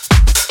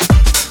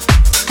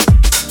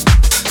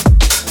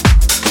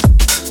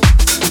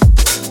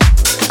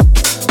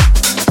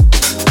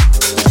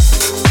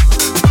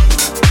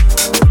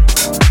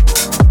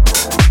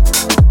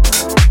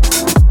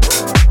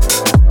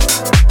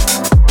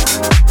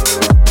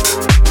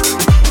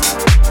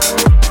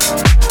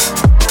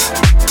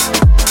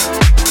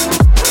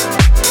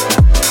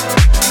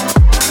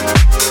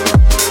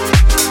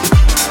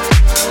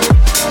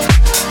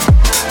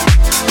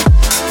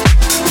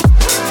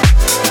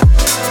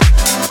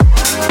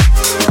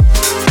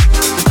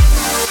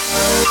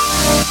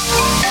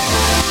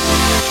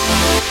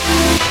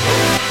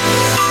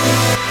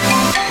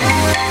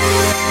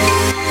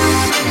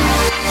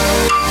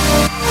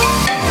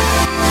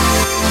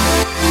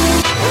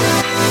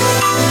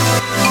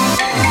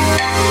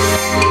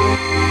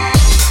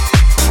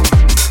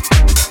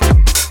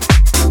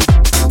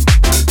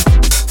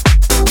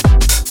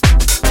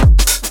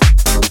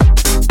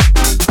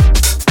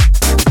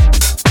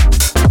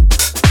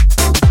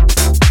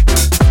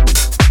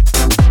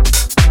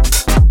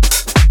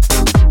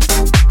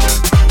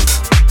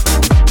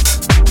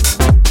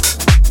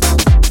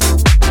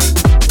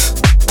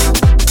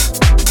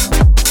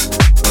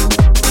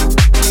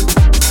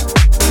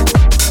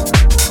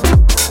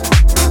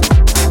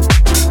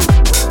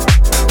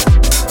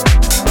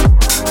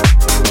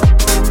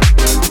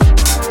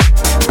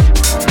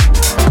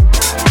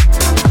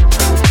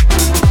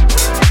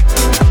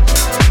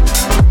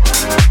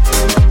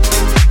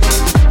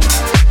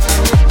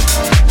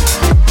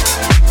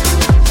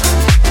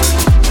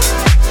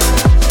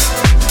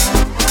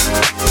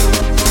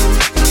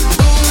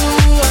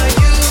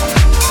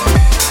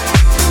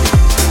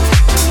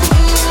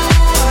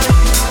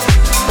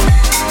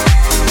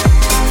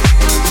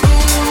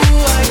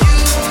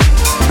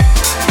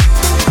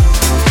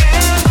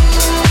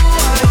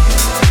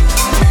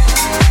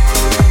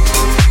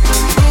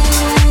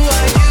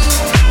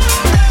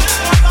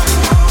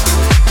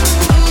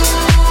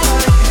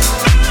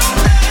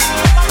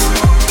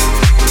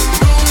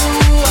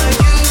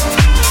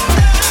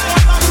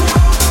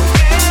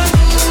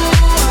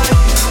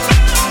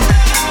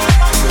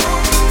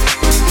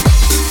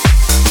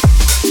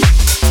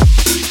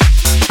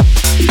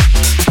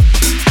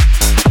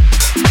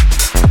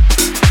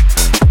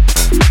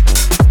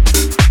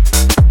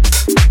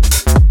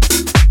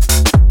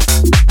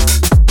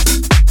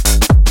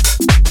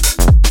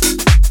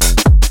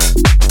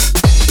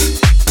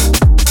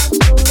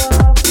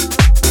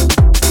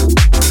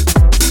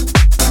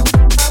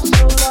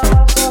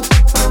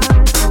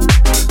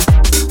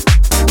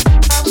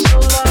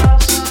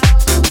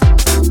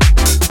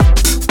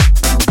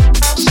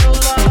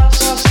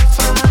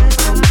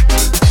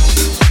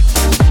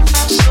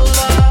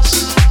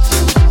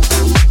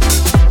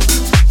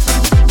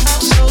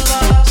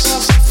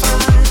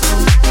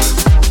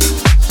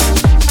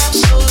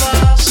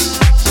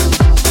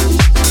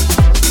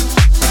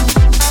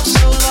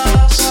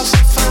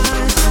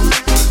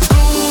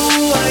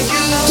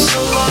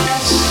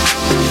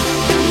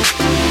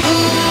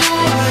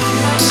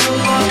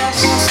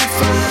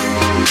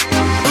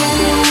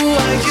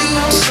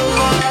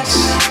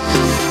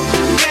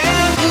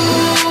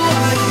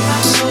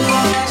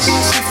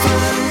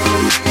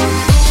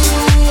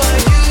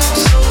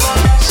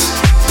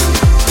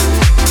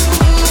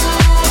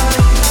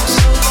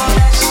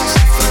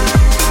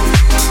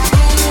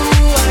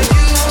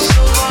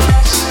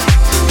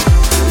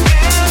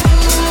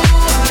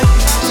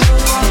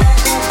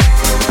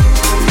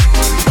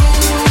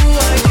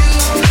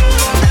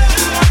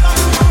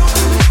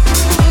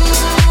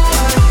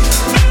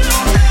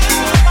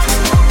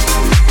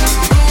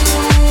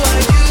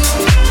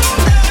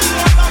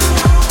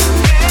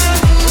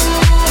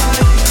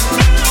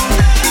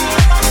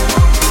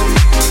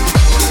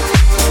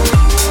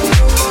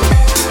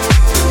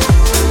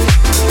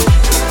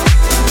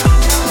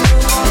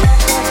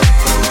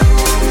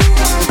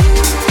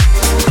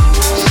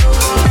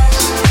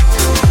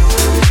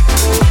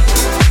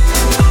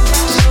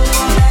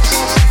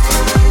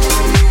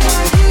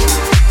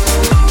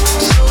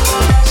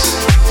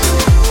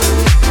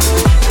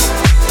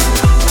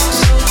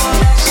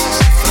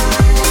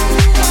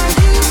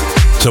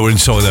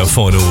 inside our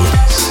final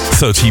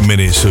 30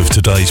 minutes of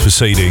today's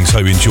proceedings.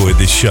 Hope you enjoyed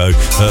this show.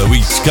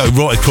 We go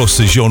right across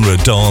the genre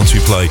of dance.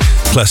 We play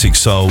classic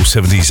soul,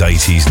 70s,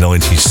 80s,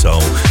 90s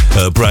soul,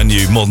 brand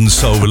new modern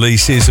soul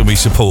releases, and we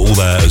support all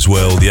that as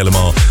well. The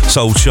LMR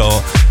Soul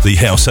Chart, the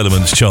House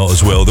Elements Chart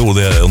as well. They're all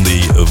there on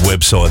the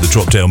website, the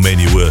drop-down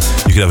menu, where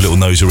you can have a little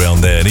nose around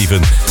there, and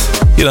even,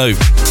 you know,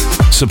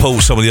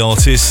 support some of the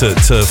artists that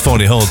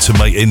find it hard to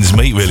make ends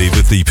meet, really,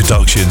 with the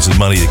productions and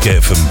money they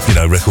get from, you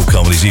know, record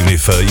companies. Even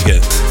if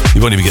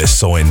you won't even get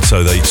signed,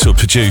 so they sort of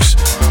produce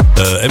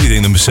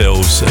everything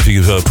themselves. I think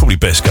it's probably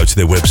best go to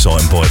their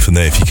website and buy it from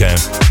there if you can.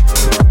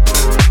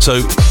 So,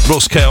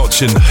 Ross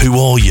Couch and Who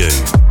Are You?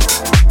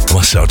 I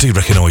must say, I do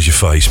recognise your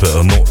face, but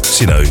I'm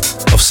not, you know,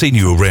 I've seen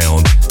you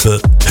around,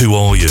 but who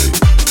are you?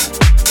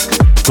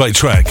 Great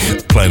track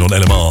playing on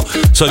LMR.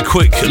 So,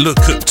 quick look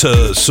at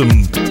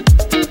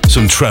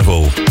some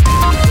travel.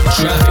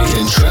 Traffic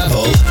and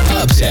travel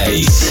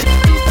update.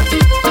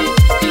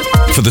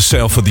 For the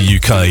south of the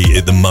UK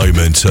at the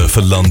moment,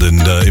 for London,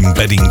 in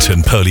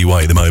Beddington, Purley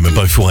Way at the moment,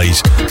 both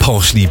ways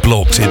partially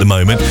blocked at the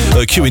moment.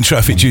 Queuing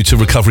traffic due to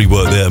recovery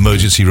work there,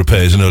 emergency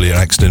repairs and earlier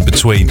accident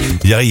between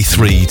the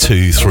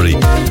A323,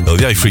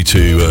 the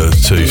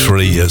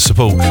A3223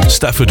 support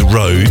Stafford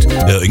Road,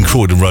 in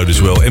Croydon Road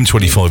as well,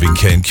 M25 in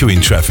Kent, queuing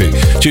traffic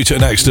due to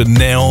an accident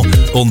now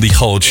on the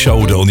hard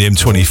shoulder on the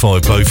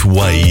M25 both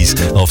ways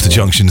after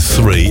junction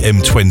 3,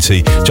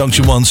 M20,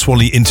 junction 1,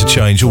 Swally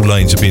interchange, all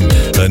lanes have been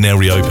now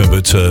reopened,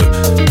 but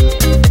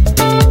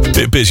a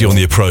bit busy on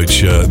the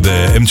approach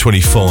there.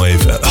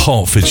 M25 at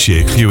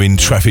Hertfordshire, queuing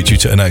traffic due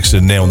to an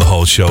accident now on the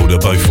hard shoulder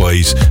both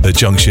ways at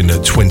junction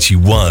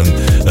 21.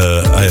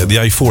 The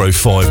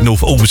A405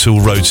 North Orbital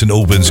Road, St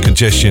Albans,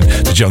 congestion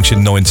to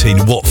junction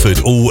 19, Watford,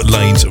 all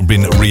lanes have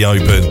been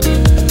reopened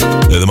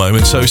at the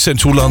moment. So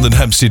Central London,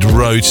 Hampstead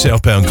Road,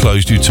 southbound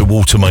closed due to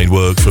water main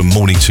work from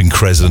Mornington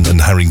Crescent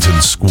and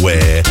Harrington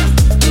Square.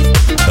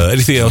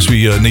 Anything else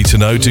we need to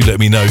know, do let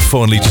me know.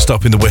 Finally, just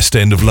up in the West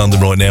End of London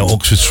right now,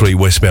 Oxford Street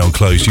westbound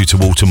closed due to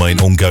water main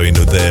ongoing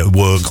their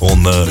work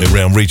on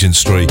around Regent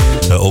Street,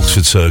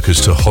 Oxford Circus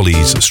to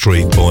Hollies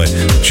Street by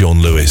John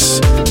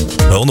Lewis.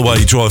 On the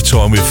way, drive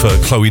time with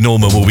Chloe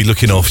Norman will be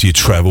looking after your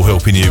travel,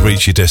 helping you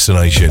reach your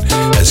destination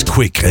as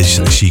quick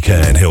as she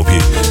can help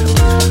you.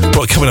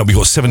 Right, coming up, we've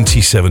got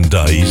 77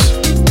 days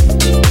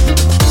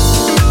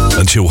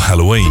until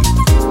Halloween.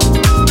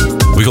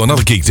 We've got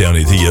another gig down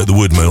at the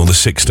Woodman on the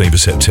 16th of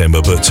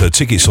September, but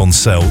tickets on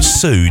sale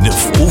soon,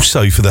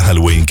 also for the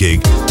Halloween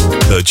gig.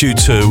 Due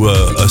to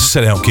a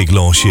sellout gig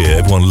last year,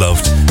 everyone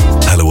loved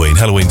Halloween.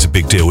 Halloween's a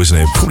big deal, isn't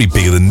it? Probably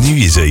bigger than New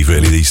Year's Eve,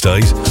 really, these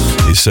days,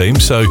 it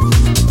seems. So,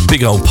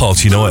 big old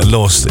party night.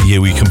 Last year,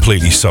 we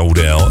completely sold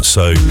out.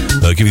 So,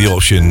 give you the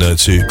option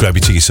to grab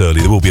your tickets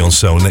early. They will be on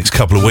sale in the next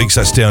couple of weeks.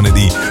 That's down at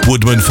the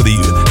Woodman for the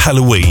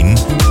Halloween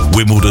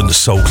Wimbledon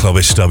Soul Club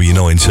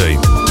SW19.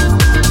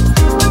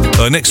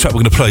 Next track we're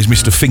going to play is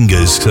Mr.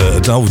 Fingers.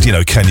 You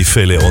know, Can You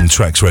Feel It on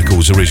Trax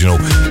Records, original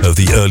of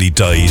the early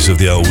days of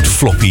the old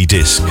floppy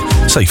disc.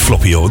 Say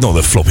floppy, or not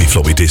the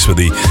floppy disc, but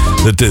the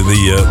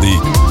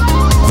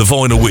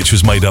vinyl, which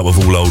was made up of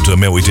all old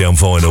melted down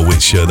vinyl,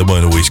 which they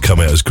won't always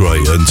come out as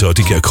great. And I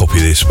did get a copy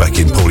of this back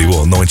in probably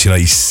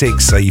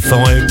 1986,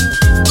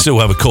 85. Still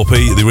have a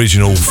copy. The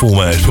original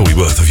format is probably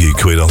worth a few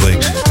quid, I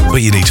think.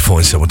 But you need to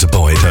find someone to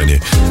buy it, don't you?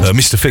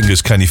 Mr.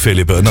 Fingers, Can You Feel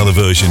It? But another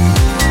version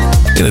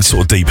in a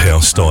sort of deep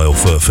house style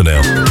for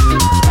now.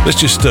 Let's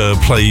just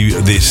play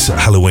this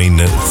Halloween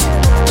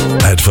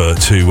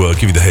advert to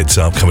give you the heads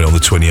up, coming on the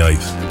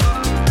 28th.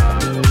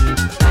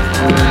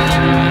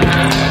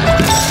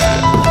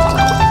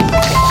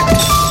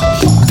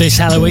 This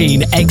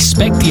Halloween,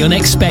 expect the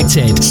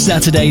unexpected.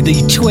 Saturday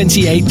the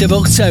 28th of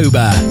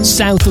October,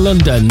 South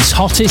London's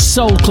hottest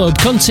soul club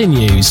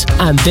continues,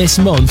 and this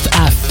month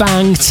a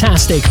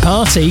fantastic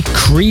party,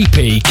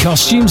 creepy,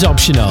 costumes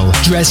optional,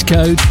 dress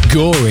code,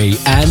 gory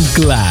and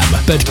glam.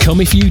 But come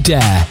if you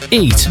dare.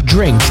 Eat,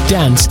 drink,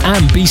 dance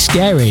and be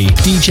scary.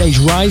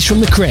 DJs Rise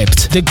from the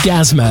Crypt, The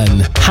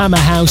Gazman, Hammer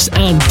House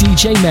and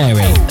DJ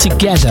Mary,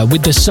 together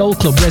with the soul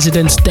club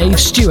residents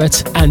Dave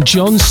Stewart and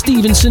John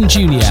Stevenson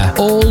Jr.,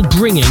 all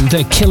bringing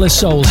the Killer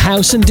Soul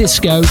House and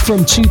Disco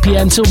from 2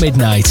 p.m. till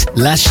midnight.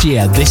 Last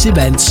year, this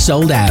event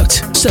sold out,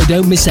 so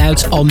don't miss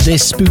out on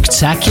this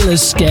spectacular,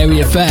 scary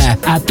affair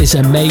at this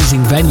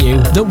amazing venue,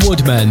 The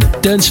Woodman,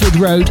 Dunsford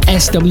Road,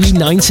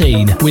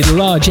 SW19, with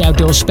large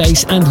outdoor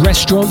space and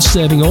restaurants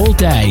serving all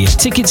day.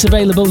 Tickets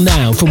available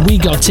now from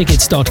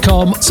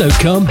wegottickets.com, so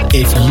come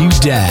if you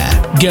dare.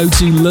 Go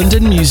to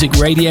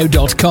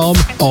londonmusicradio.com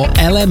or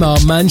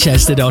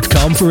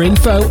lmrmanchester.com for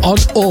info on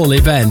all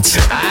events.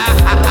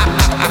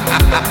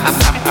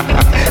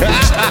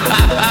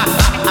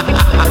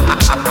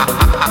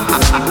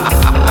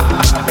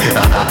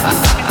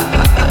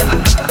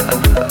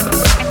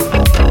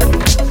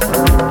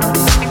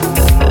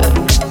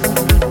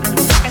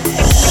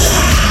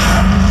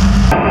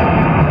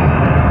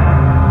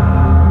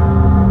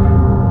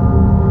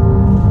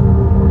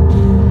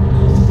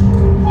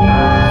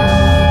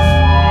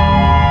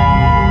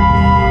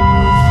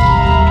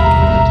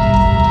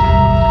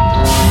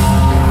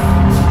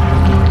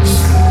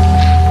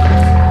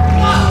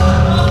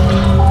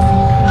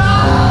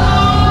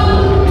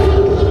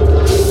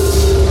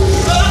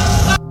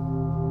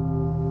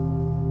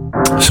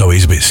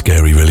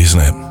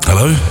 isn't it?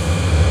 Hello?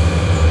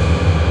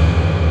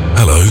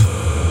 Hello?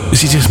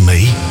 Is it just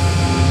me?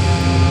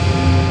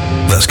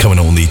 That's coming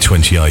on the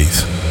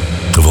 28th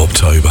of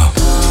October.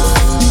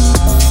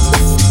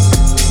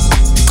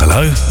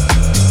 Hello?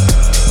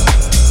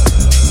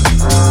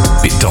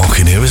 Bit dark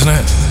in here, isn't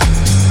it?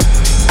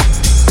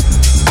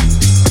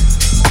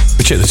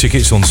 We check the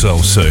tickets on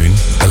sale soon.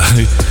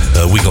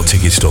 Hello?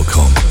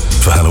 WeGotTickets.com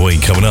for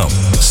Halloween coming up.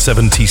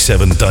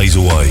 77 days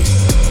away.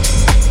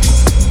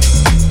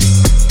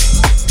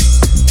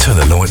 Turn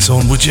the lights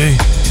on, would you?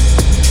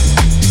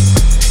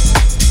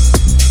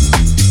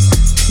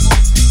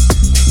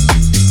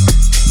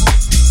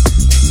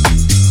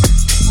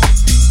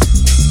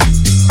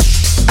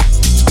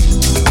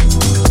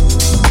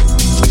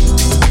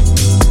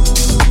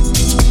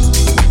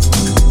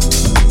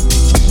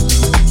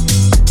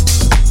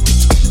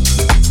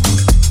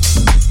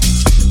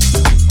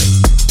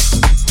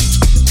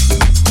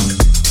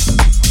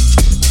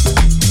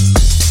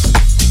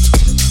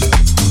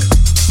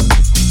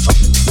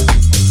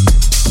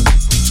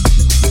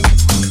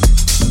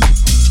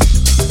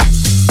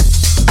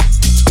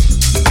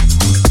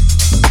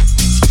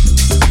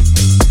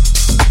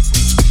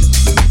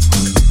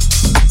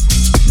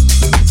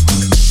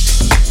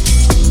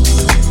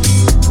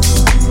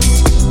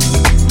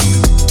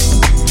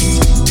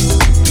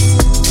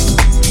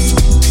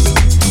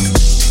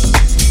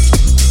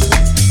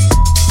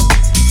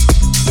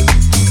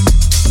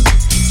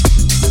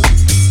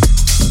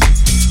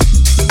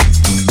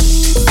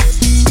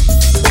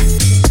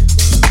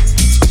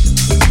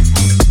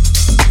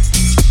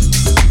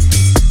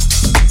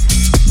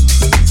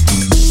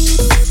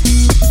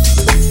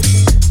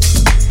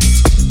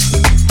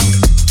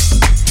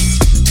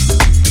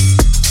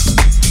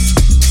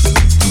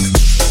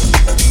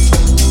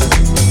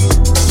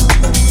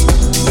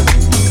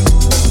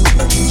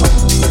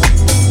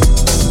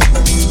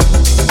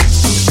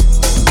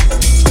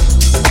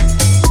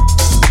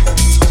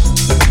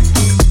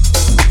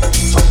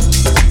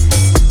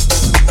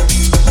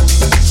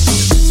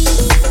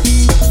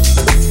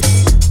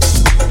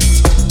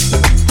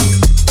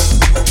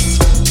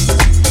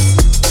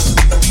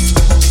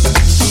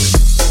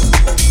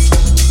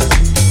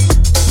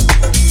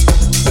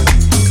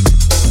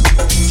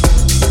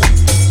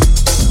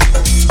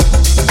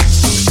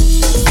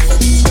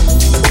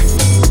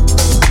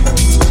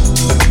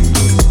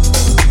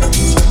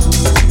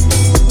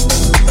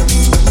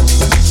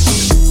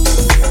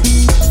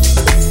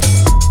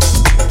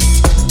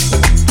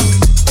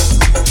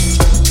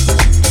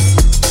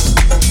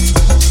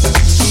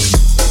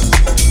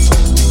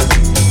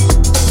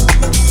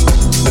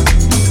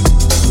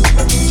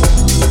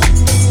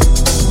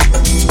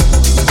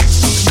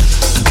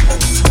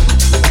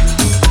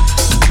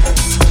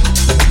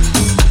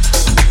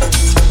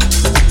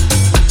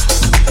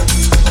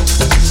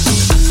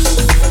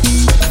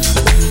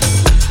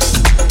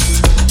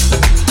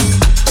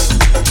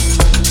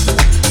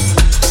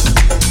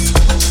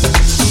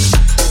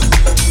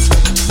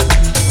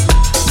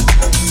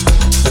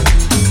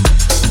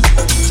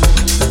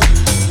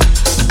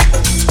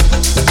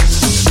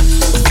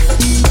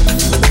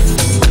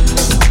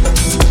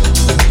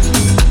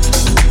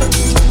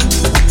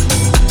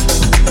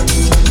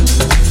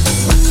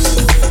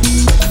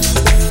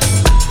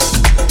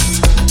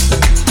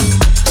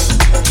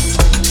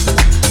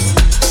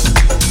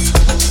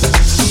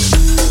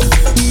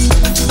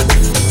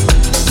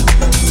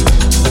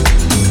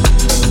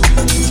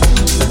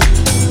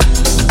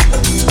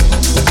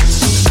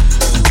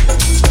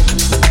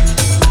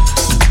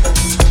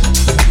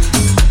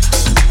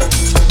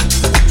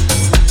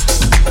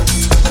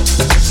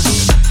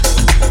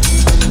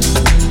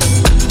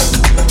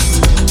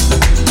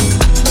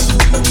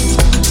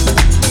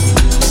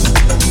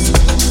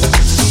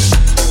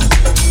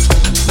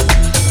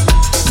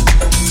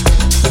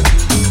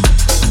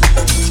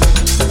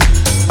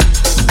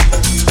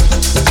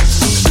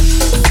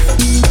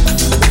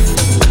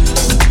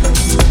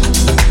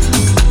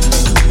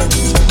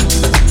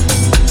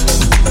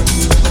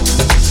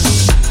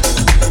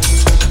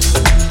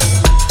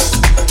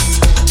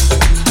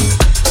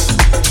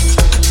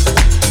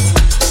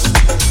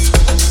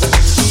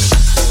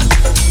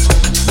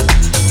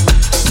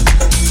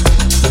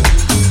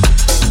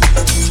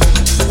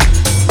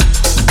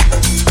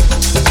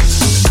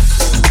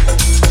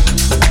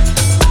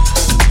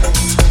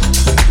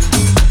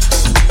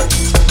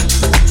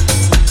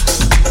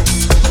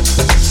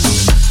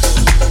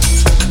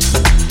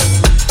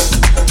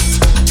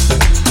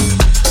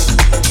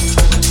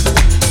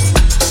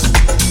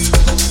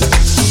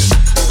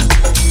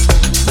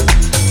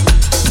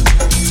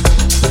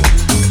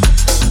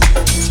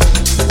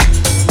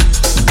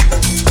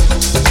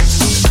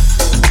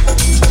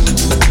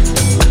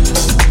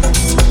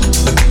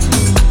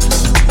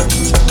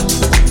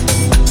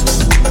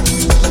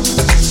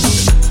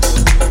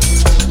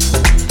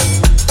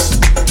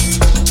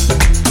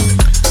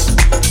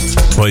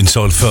 Right,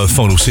 inside the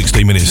final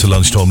 16 minutes of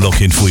lunchtime,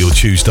 lock in for your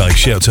Tuesday.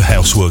 Shout out to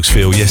Houseworks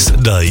Phil. Yes,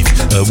 Dave.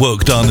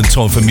 Work done and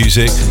time for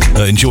music.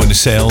 Enjoying the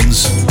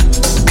sounds.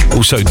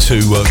 Also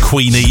to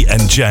Queenie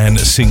and Jan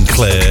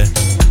Sinclair.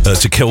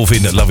 To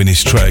Kelvin, loving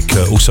his track.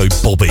 Also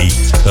Bobby,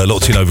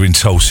 locked in over in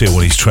Tulsa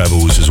on his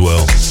travels as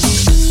well.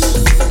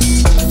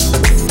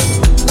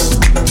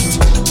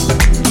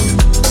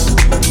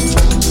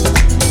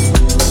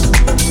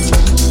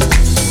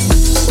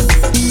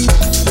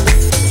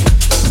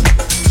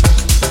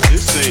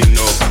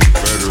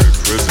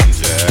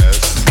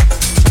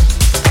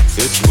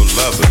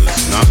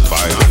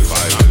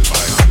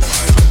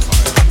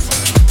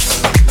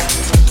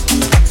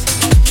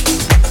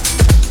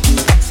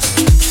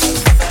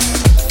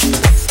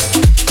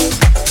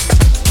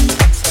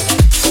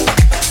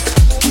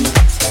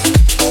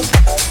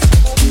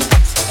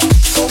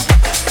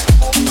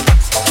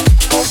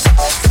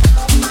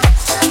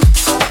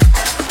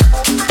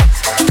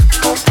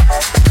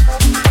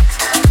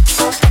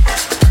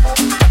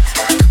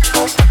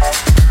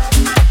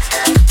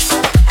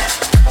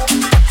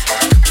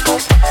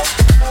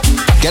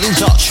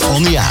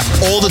 On the app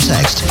or the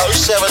text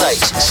 078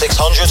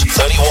 600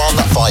 31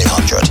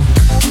 500.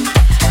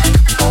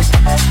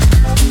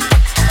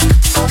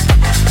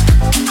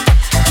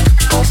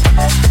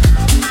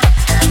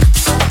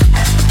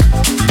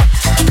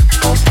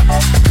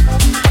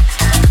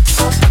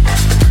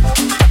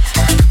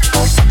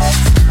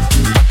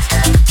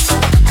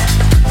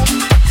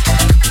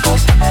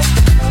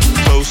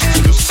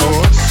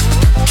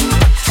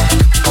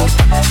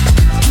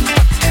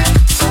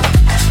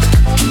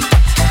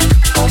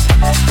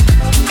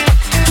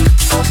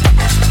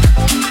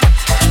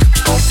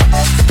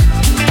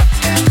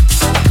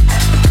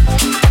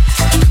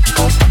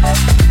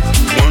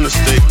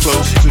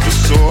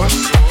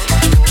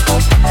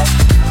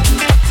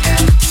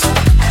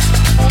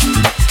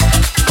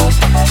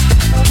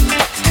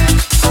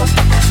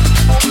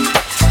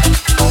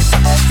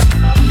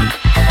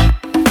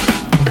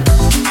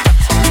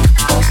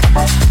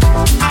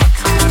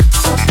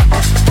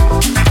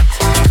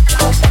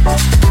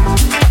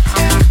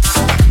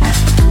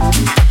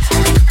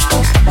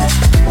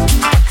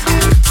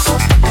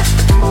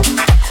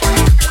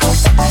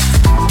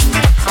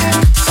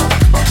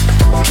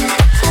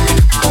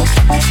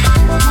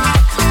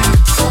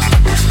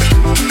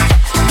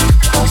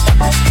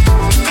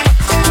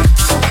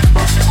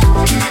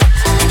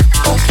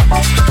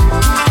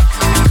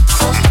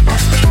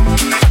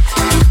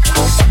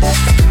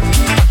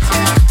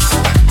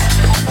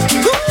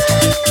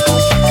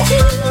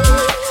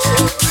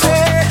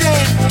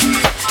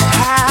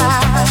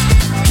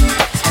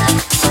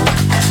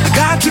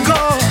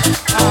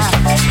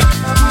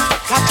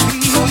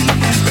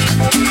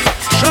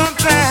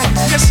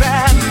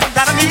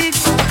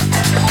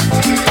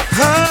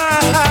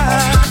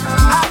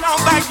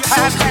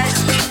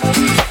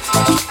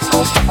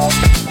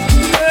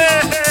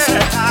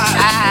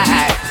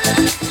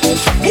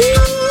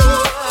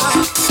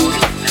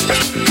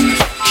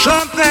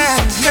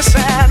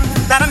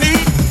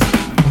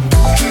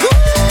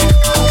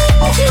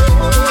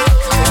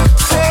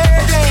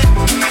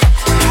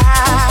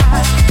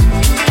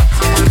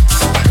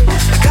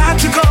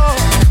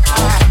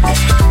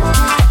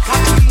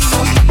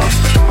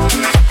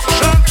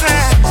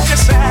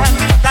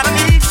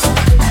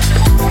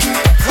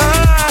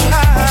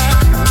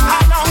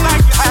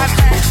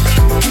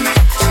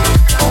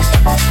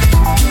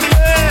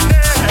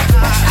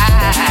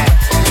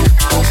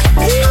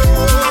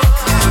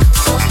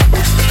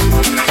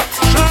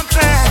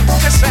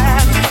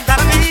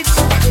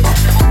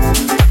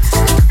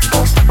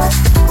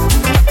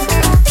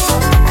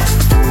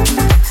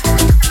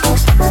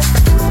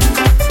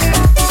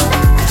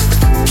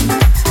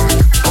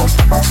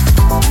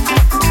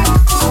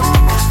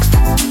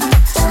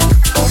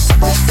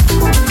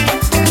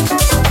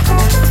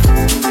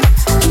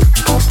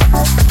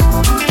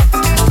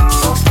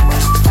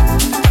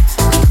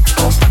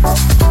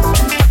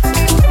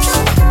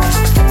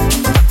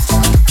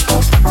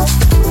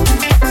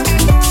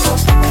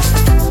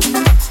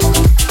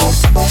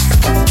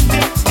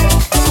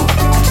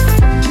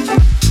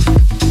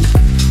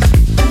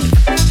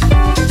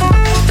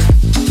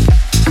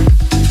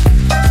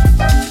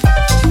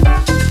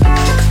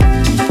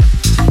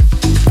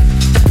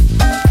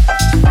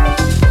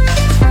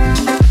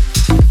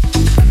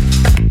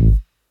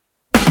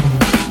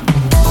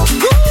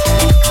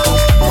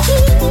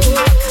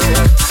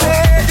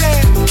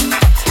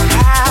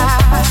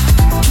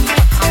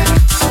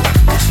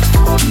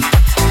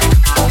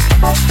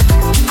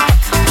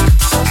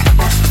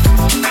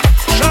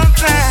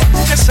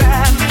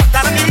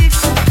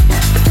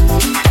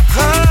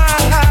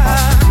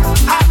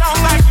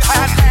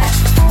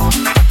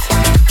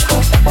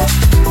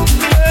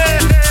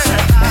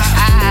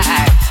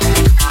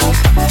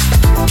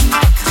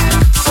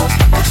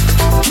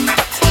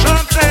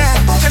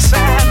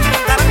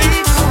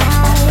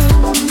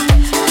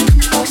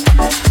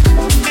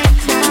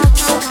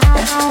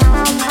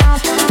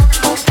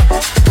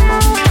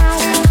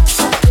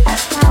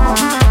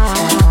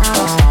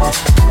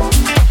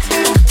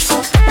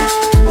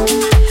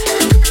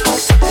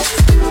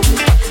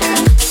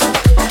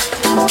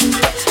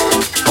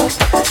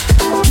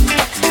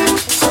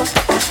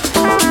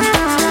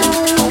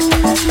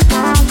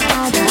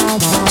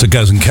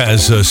 Gaz and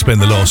Kaz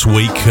spent the last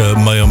week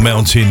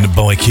mountain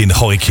biking,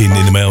 hiking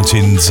in the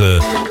mountains,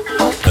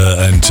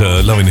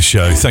 and loving the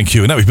show. Thank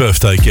you, and happy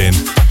birthday again.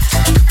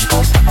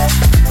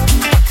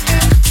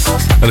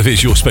 And if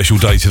it's your special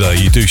day today,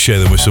 you do share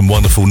them with some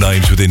wonderful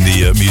names within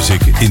the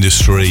music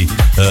industry.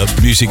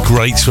 Music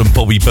greats from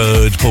Bobby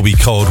Bird, Bobby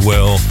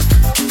Cardwell,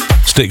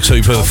 Stick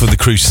Super from the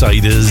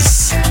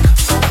Crusaders,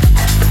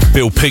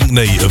 Bill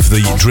Pinkney of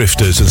the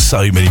Drifters, and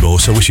so many more.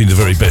 So wishing you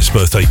the very best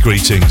birthday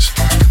greetings.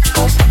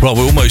 Right,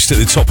 we're almost at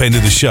the top end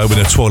of the show in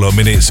our twilight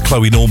minutes.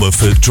 Chloe Norma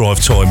for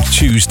Drive Time,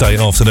 Tuesday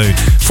afternoon,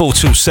 4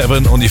 till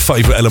 7 on your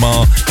favourite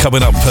LMR.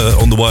 Coming up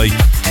on the way,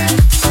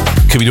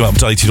 keeping you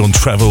updated on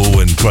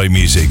travel and great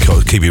music.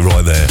 I'll keep you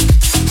right there.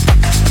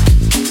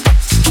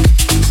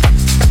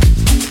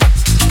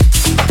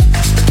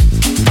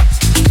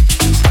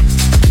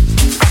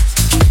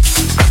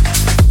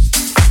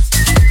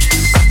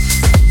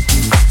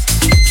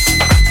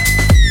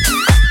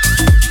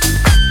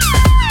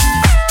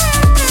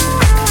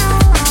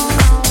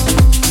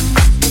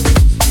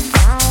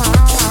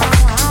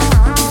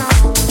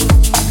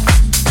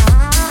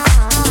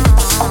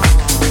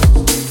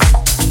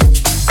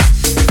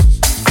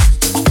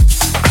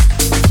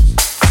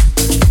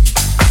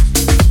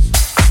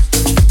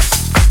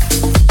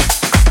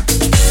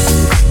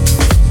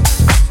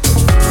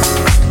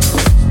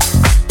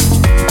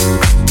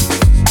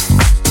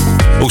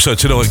 Also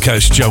tonight,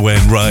 catch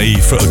Joanne Ray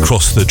for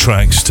Across the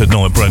Tracks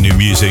tonight. Brand new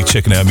music.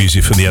 Checking out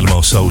music from the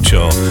LMR Soul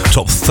Chart.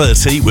 Top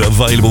 30. We're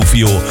available for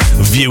your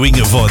viewing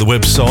via the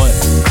website.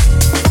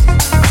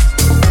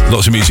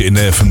 Lots of music in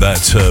there from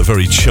that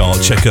very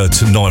chart. Check her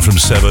tonight from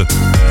 7.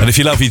 And if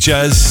you love your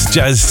jazz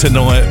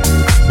tonight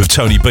with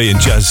Tony B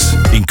and Jazz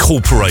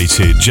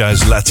Incorporated.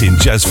 Jazz Latin,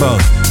 jazz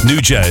funk,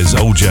 new jazz,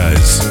 old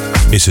jazz.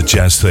 It's a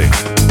jazz thing.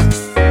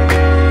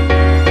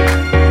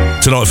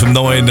 Tonight from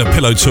 9,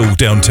 Pillow Talk,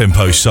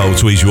 down-tempo soul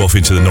to ease you off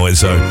into the night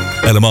zone.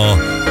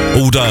 LMR,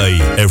 all day,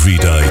 every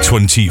day,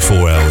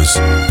 24 hours,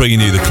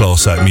 bringing you the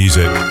class act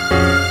music.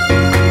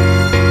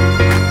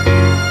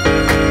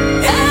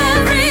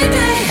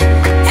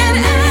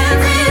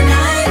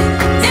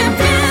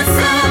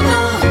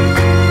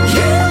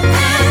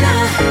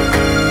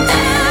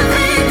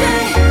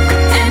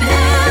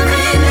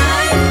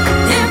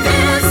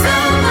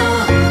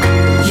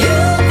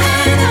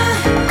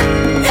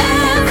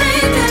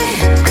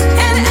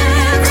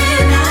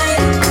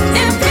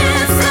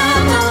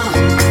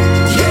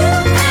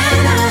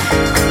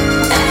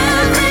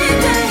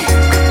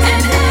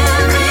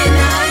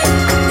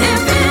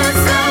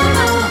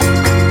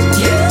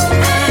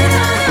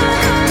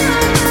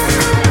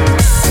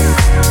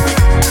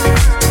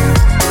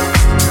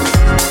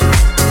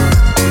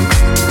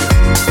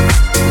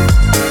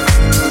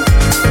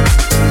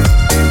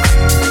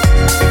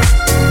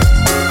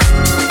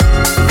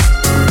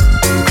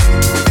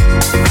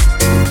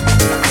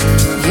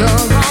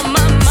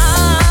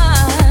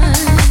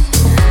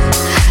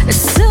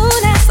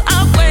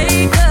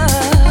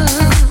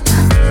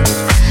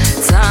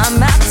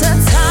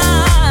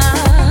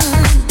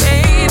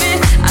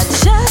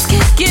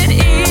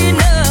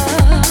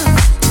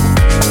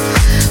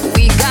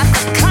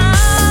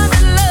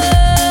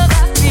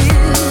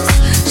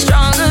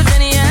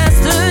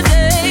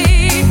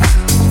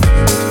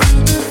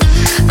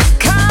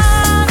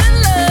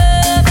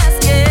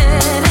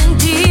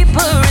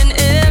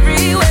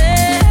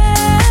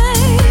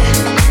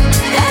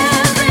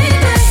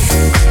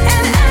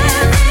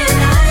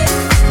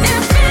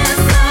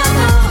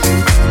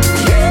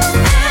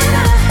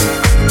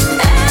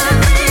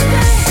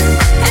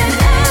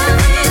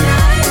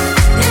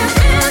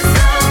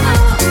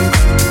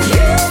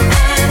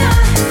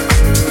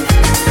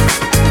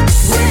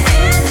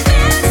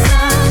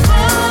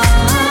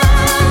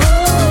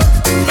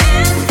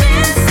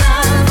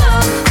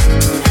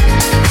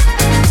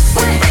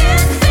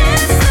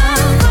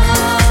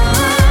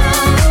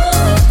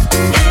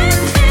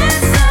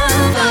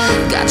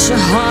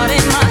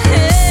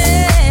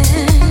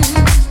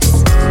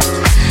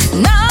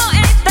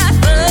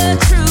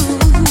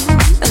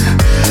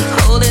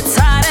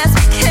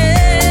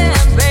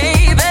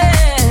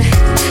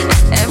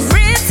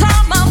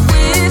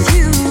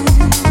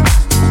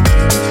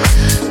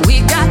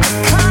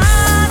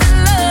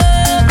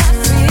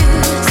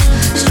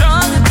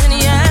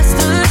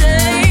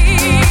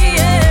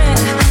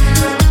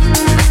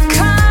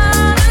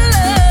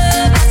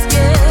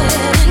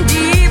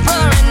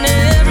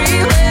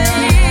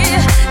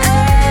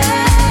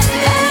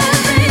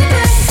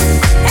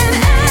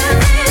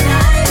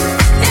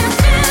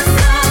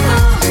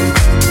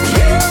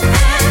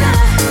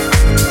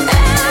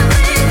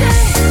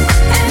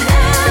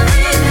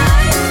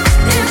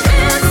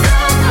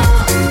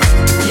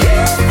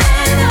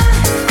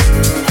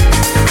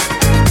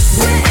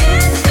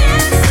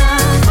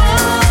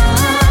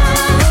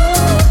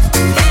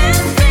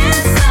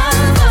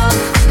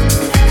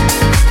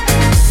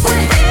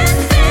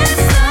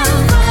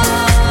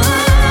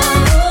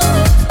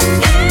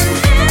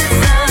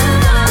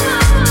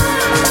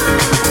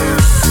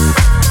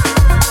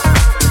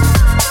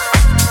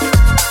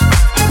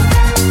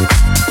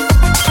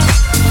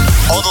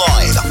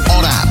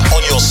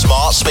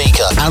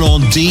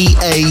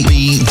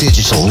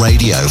 digital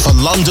radio for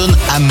London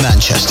and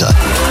Manchester.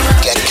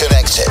 Get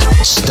connected.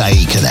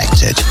 Stay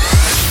connected.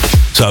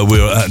 So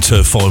we're at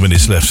 5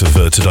 minutes left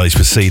of today's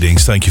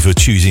proceedings. Thank you for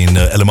choosing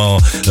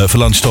LMR for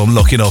lunchtime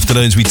Lockin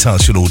afternoons. We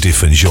touched on all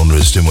different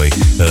genres, didn't we?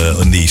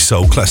 On the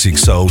soul, classic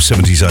soul,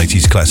 70s,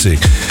 80s classic,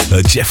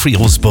 Jeffrey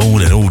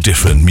Osborne, and all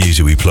different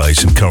music we played.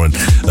 Some current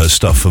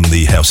stuff from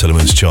the House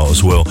Elements chart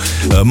as well.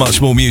 Much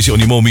more music on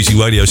your More Music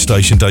radio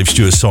station. Dave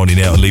Stewart signing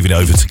out and leaving it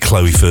over to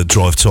Chloe for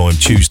drive time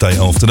Tuesday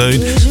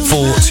afternoon,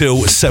 4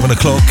 till 7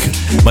 o'clock.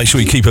 Make sure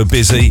you keep her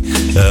busy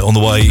on the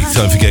way.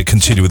 Don't forget,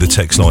 continue with the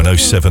text line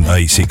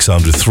 078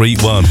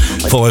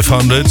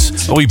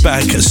 31500. I'll be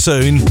back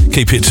soon.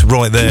 Keep it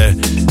right there.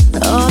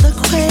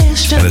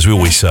 And as we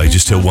always say,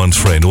 just tell one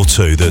friend or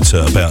two that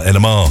about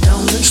NMR.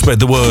 Spread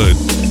the word.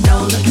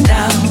 Don't look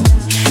down,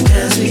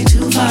 'cause we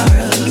too far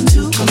up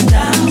to come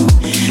down,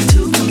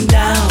 to come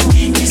down.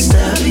 It's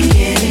the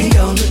beginning.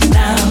 Don't look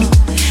down,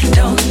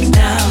 don't look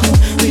down.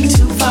 We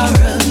too far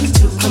up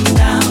to come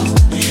down,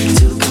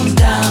 to come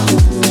down.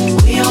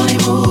 We only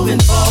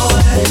moving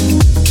forward.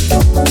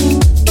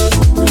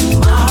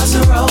 Miles a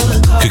roller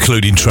coaster.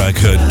 Concluding track,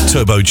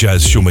 Turbo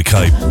Jazz, Sean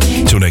McCabe.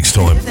 Till next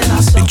time,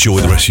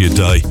 enjoy the rest of your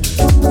day.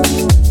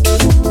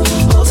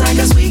 Hold tight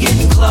 'cause we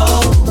getting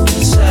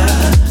closer,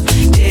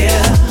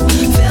 dear.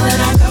 Filling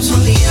our cups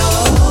from the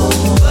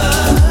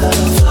overflow.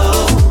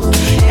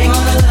 Hang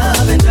on to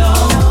love and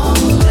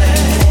don't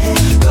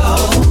let go.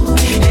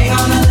 Hang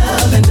on to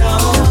love and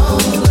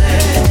don't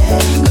let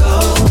go.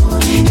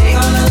 Hang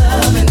on to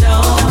love and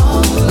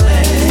don't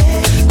let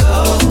go.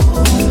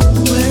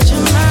 Would you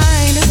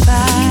mind if I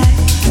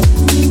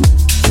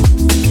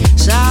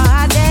saw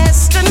our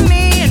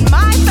destiny in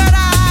my third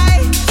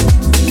eye?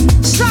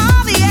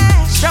 Saw the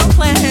astral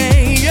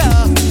play,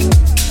 yeah.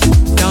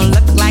 Don't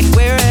look like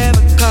we're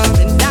ever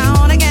coming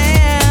down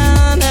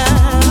again.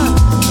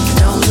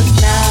 Don't look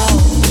now,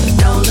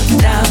 don't look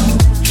down,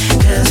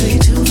 'cause we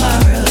too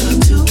far up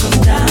to come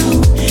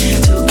down,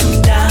 to come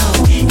down.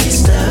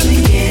 It's the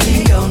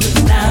beginning. Don't look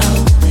down,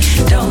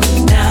 don't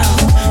look down.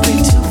 We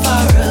too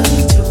far up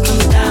to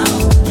come down,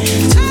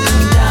 to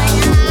come down.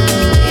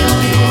 We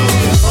only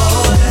moving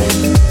forward.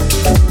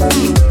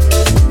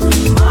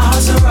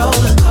 Miles a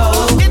roller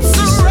coaster. It's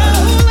a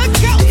roller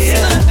coaster,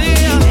 dear.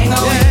 Hang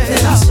on, we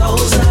lifting our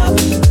souls up.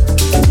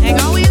 Hang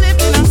on, we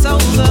lifting our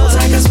souls up. Hold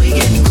tight 'cause we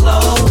getting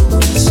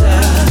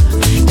closer,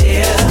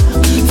 dear.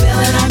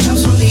 Filling our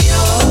cups from the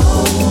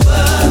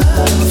overflow.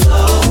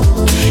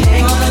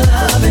 Hang on to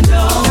love and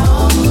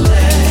don't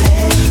let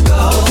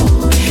go.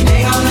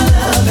 Hang on to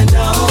love and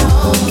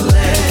don't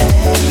let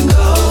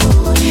go.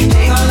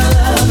 Hang on to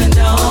love and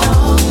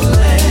don't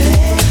let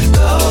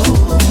go.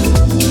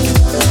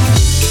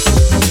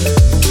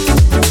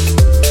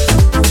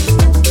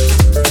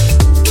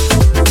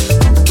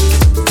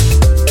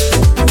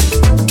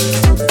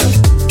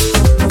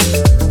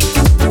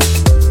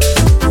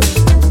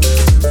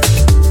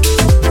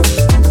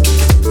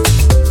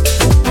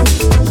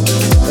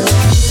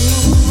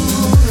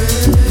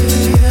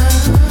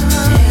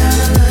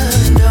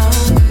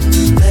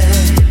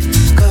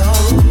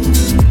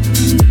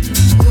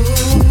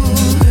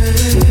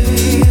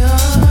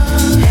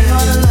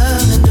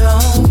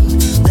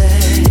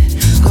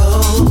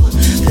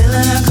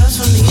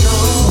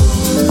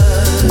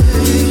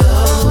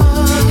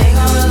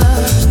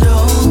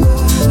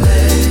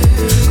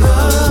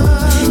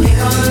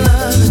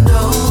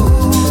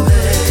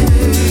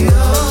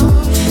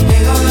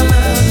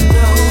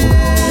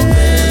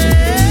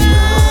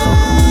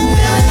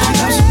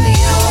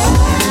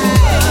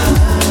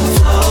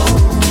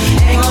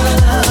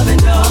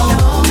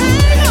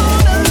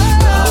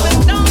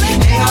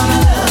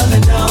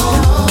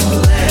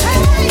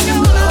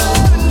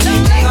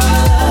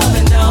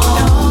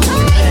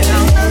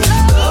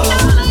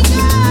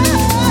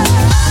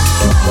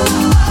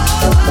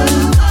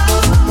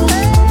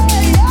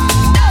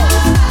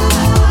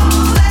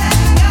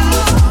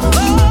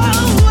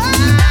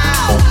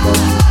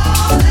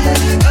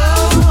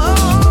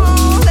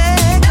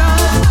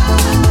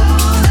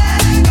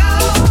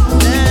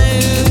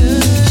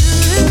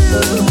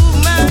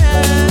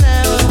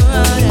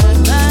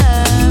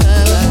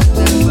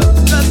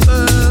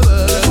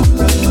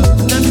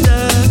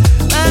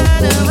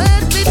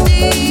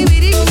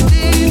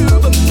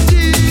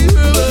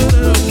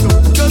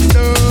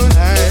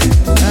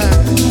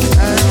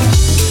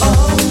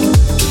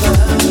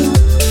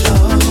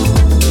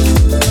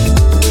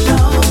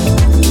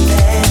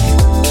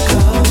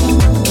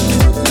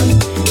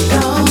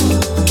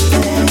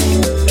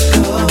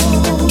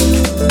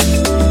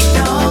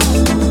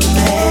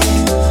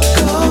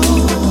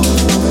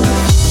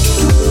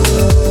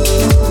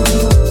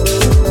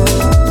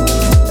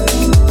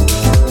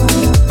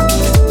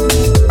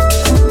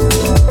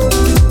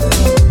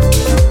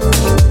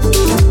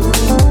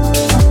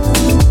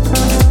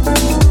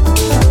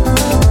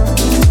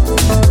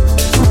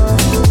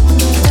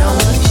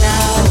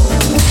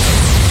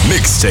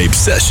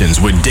 Sessions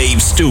with Dave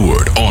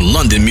Stewart on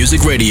London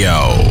Music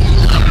Radio.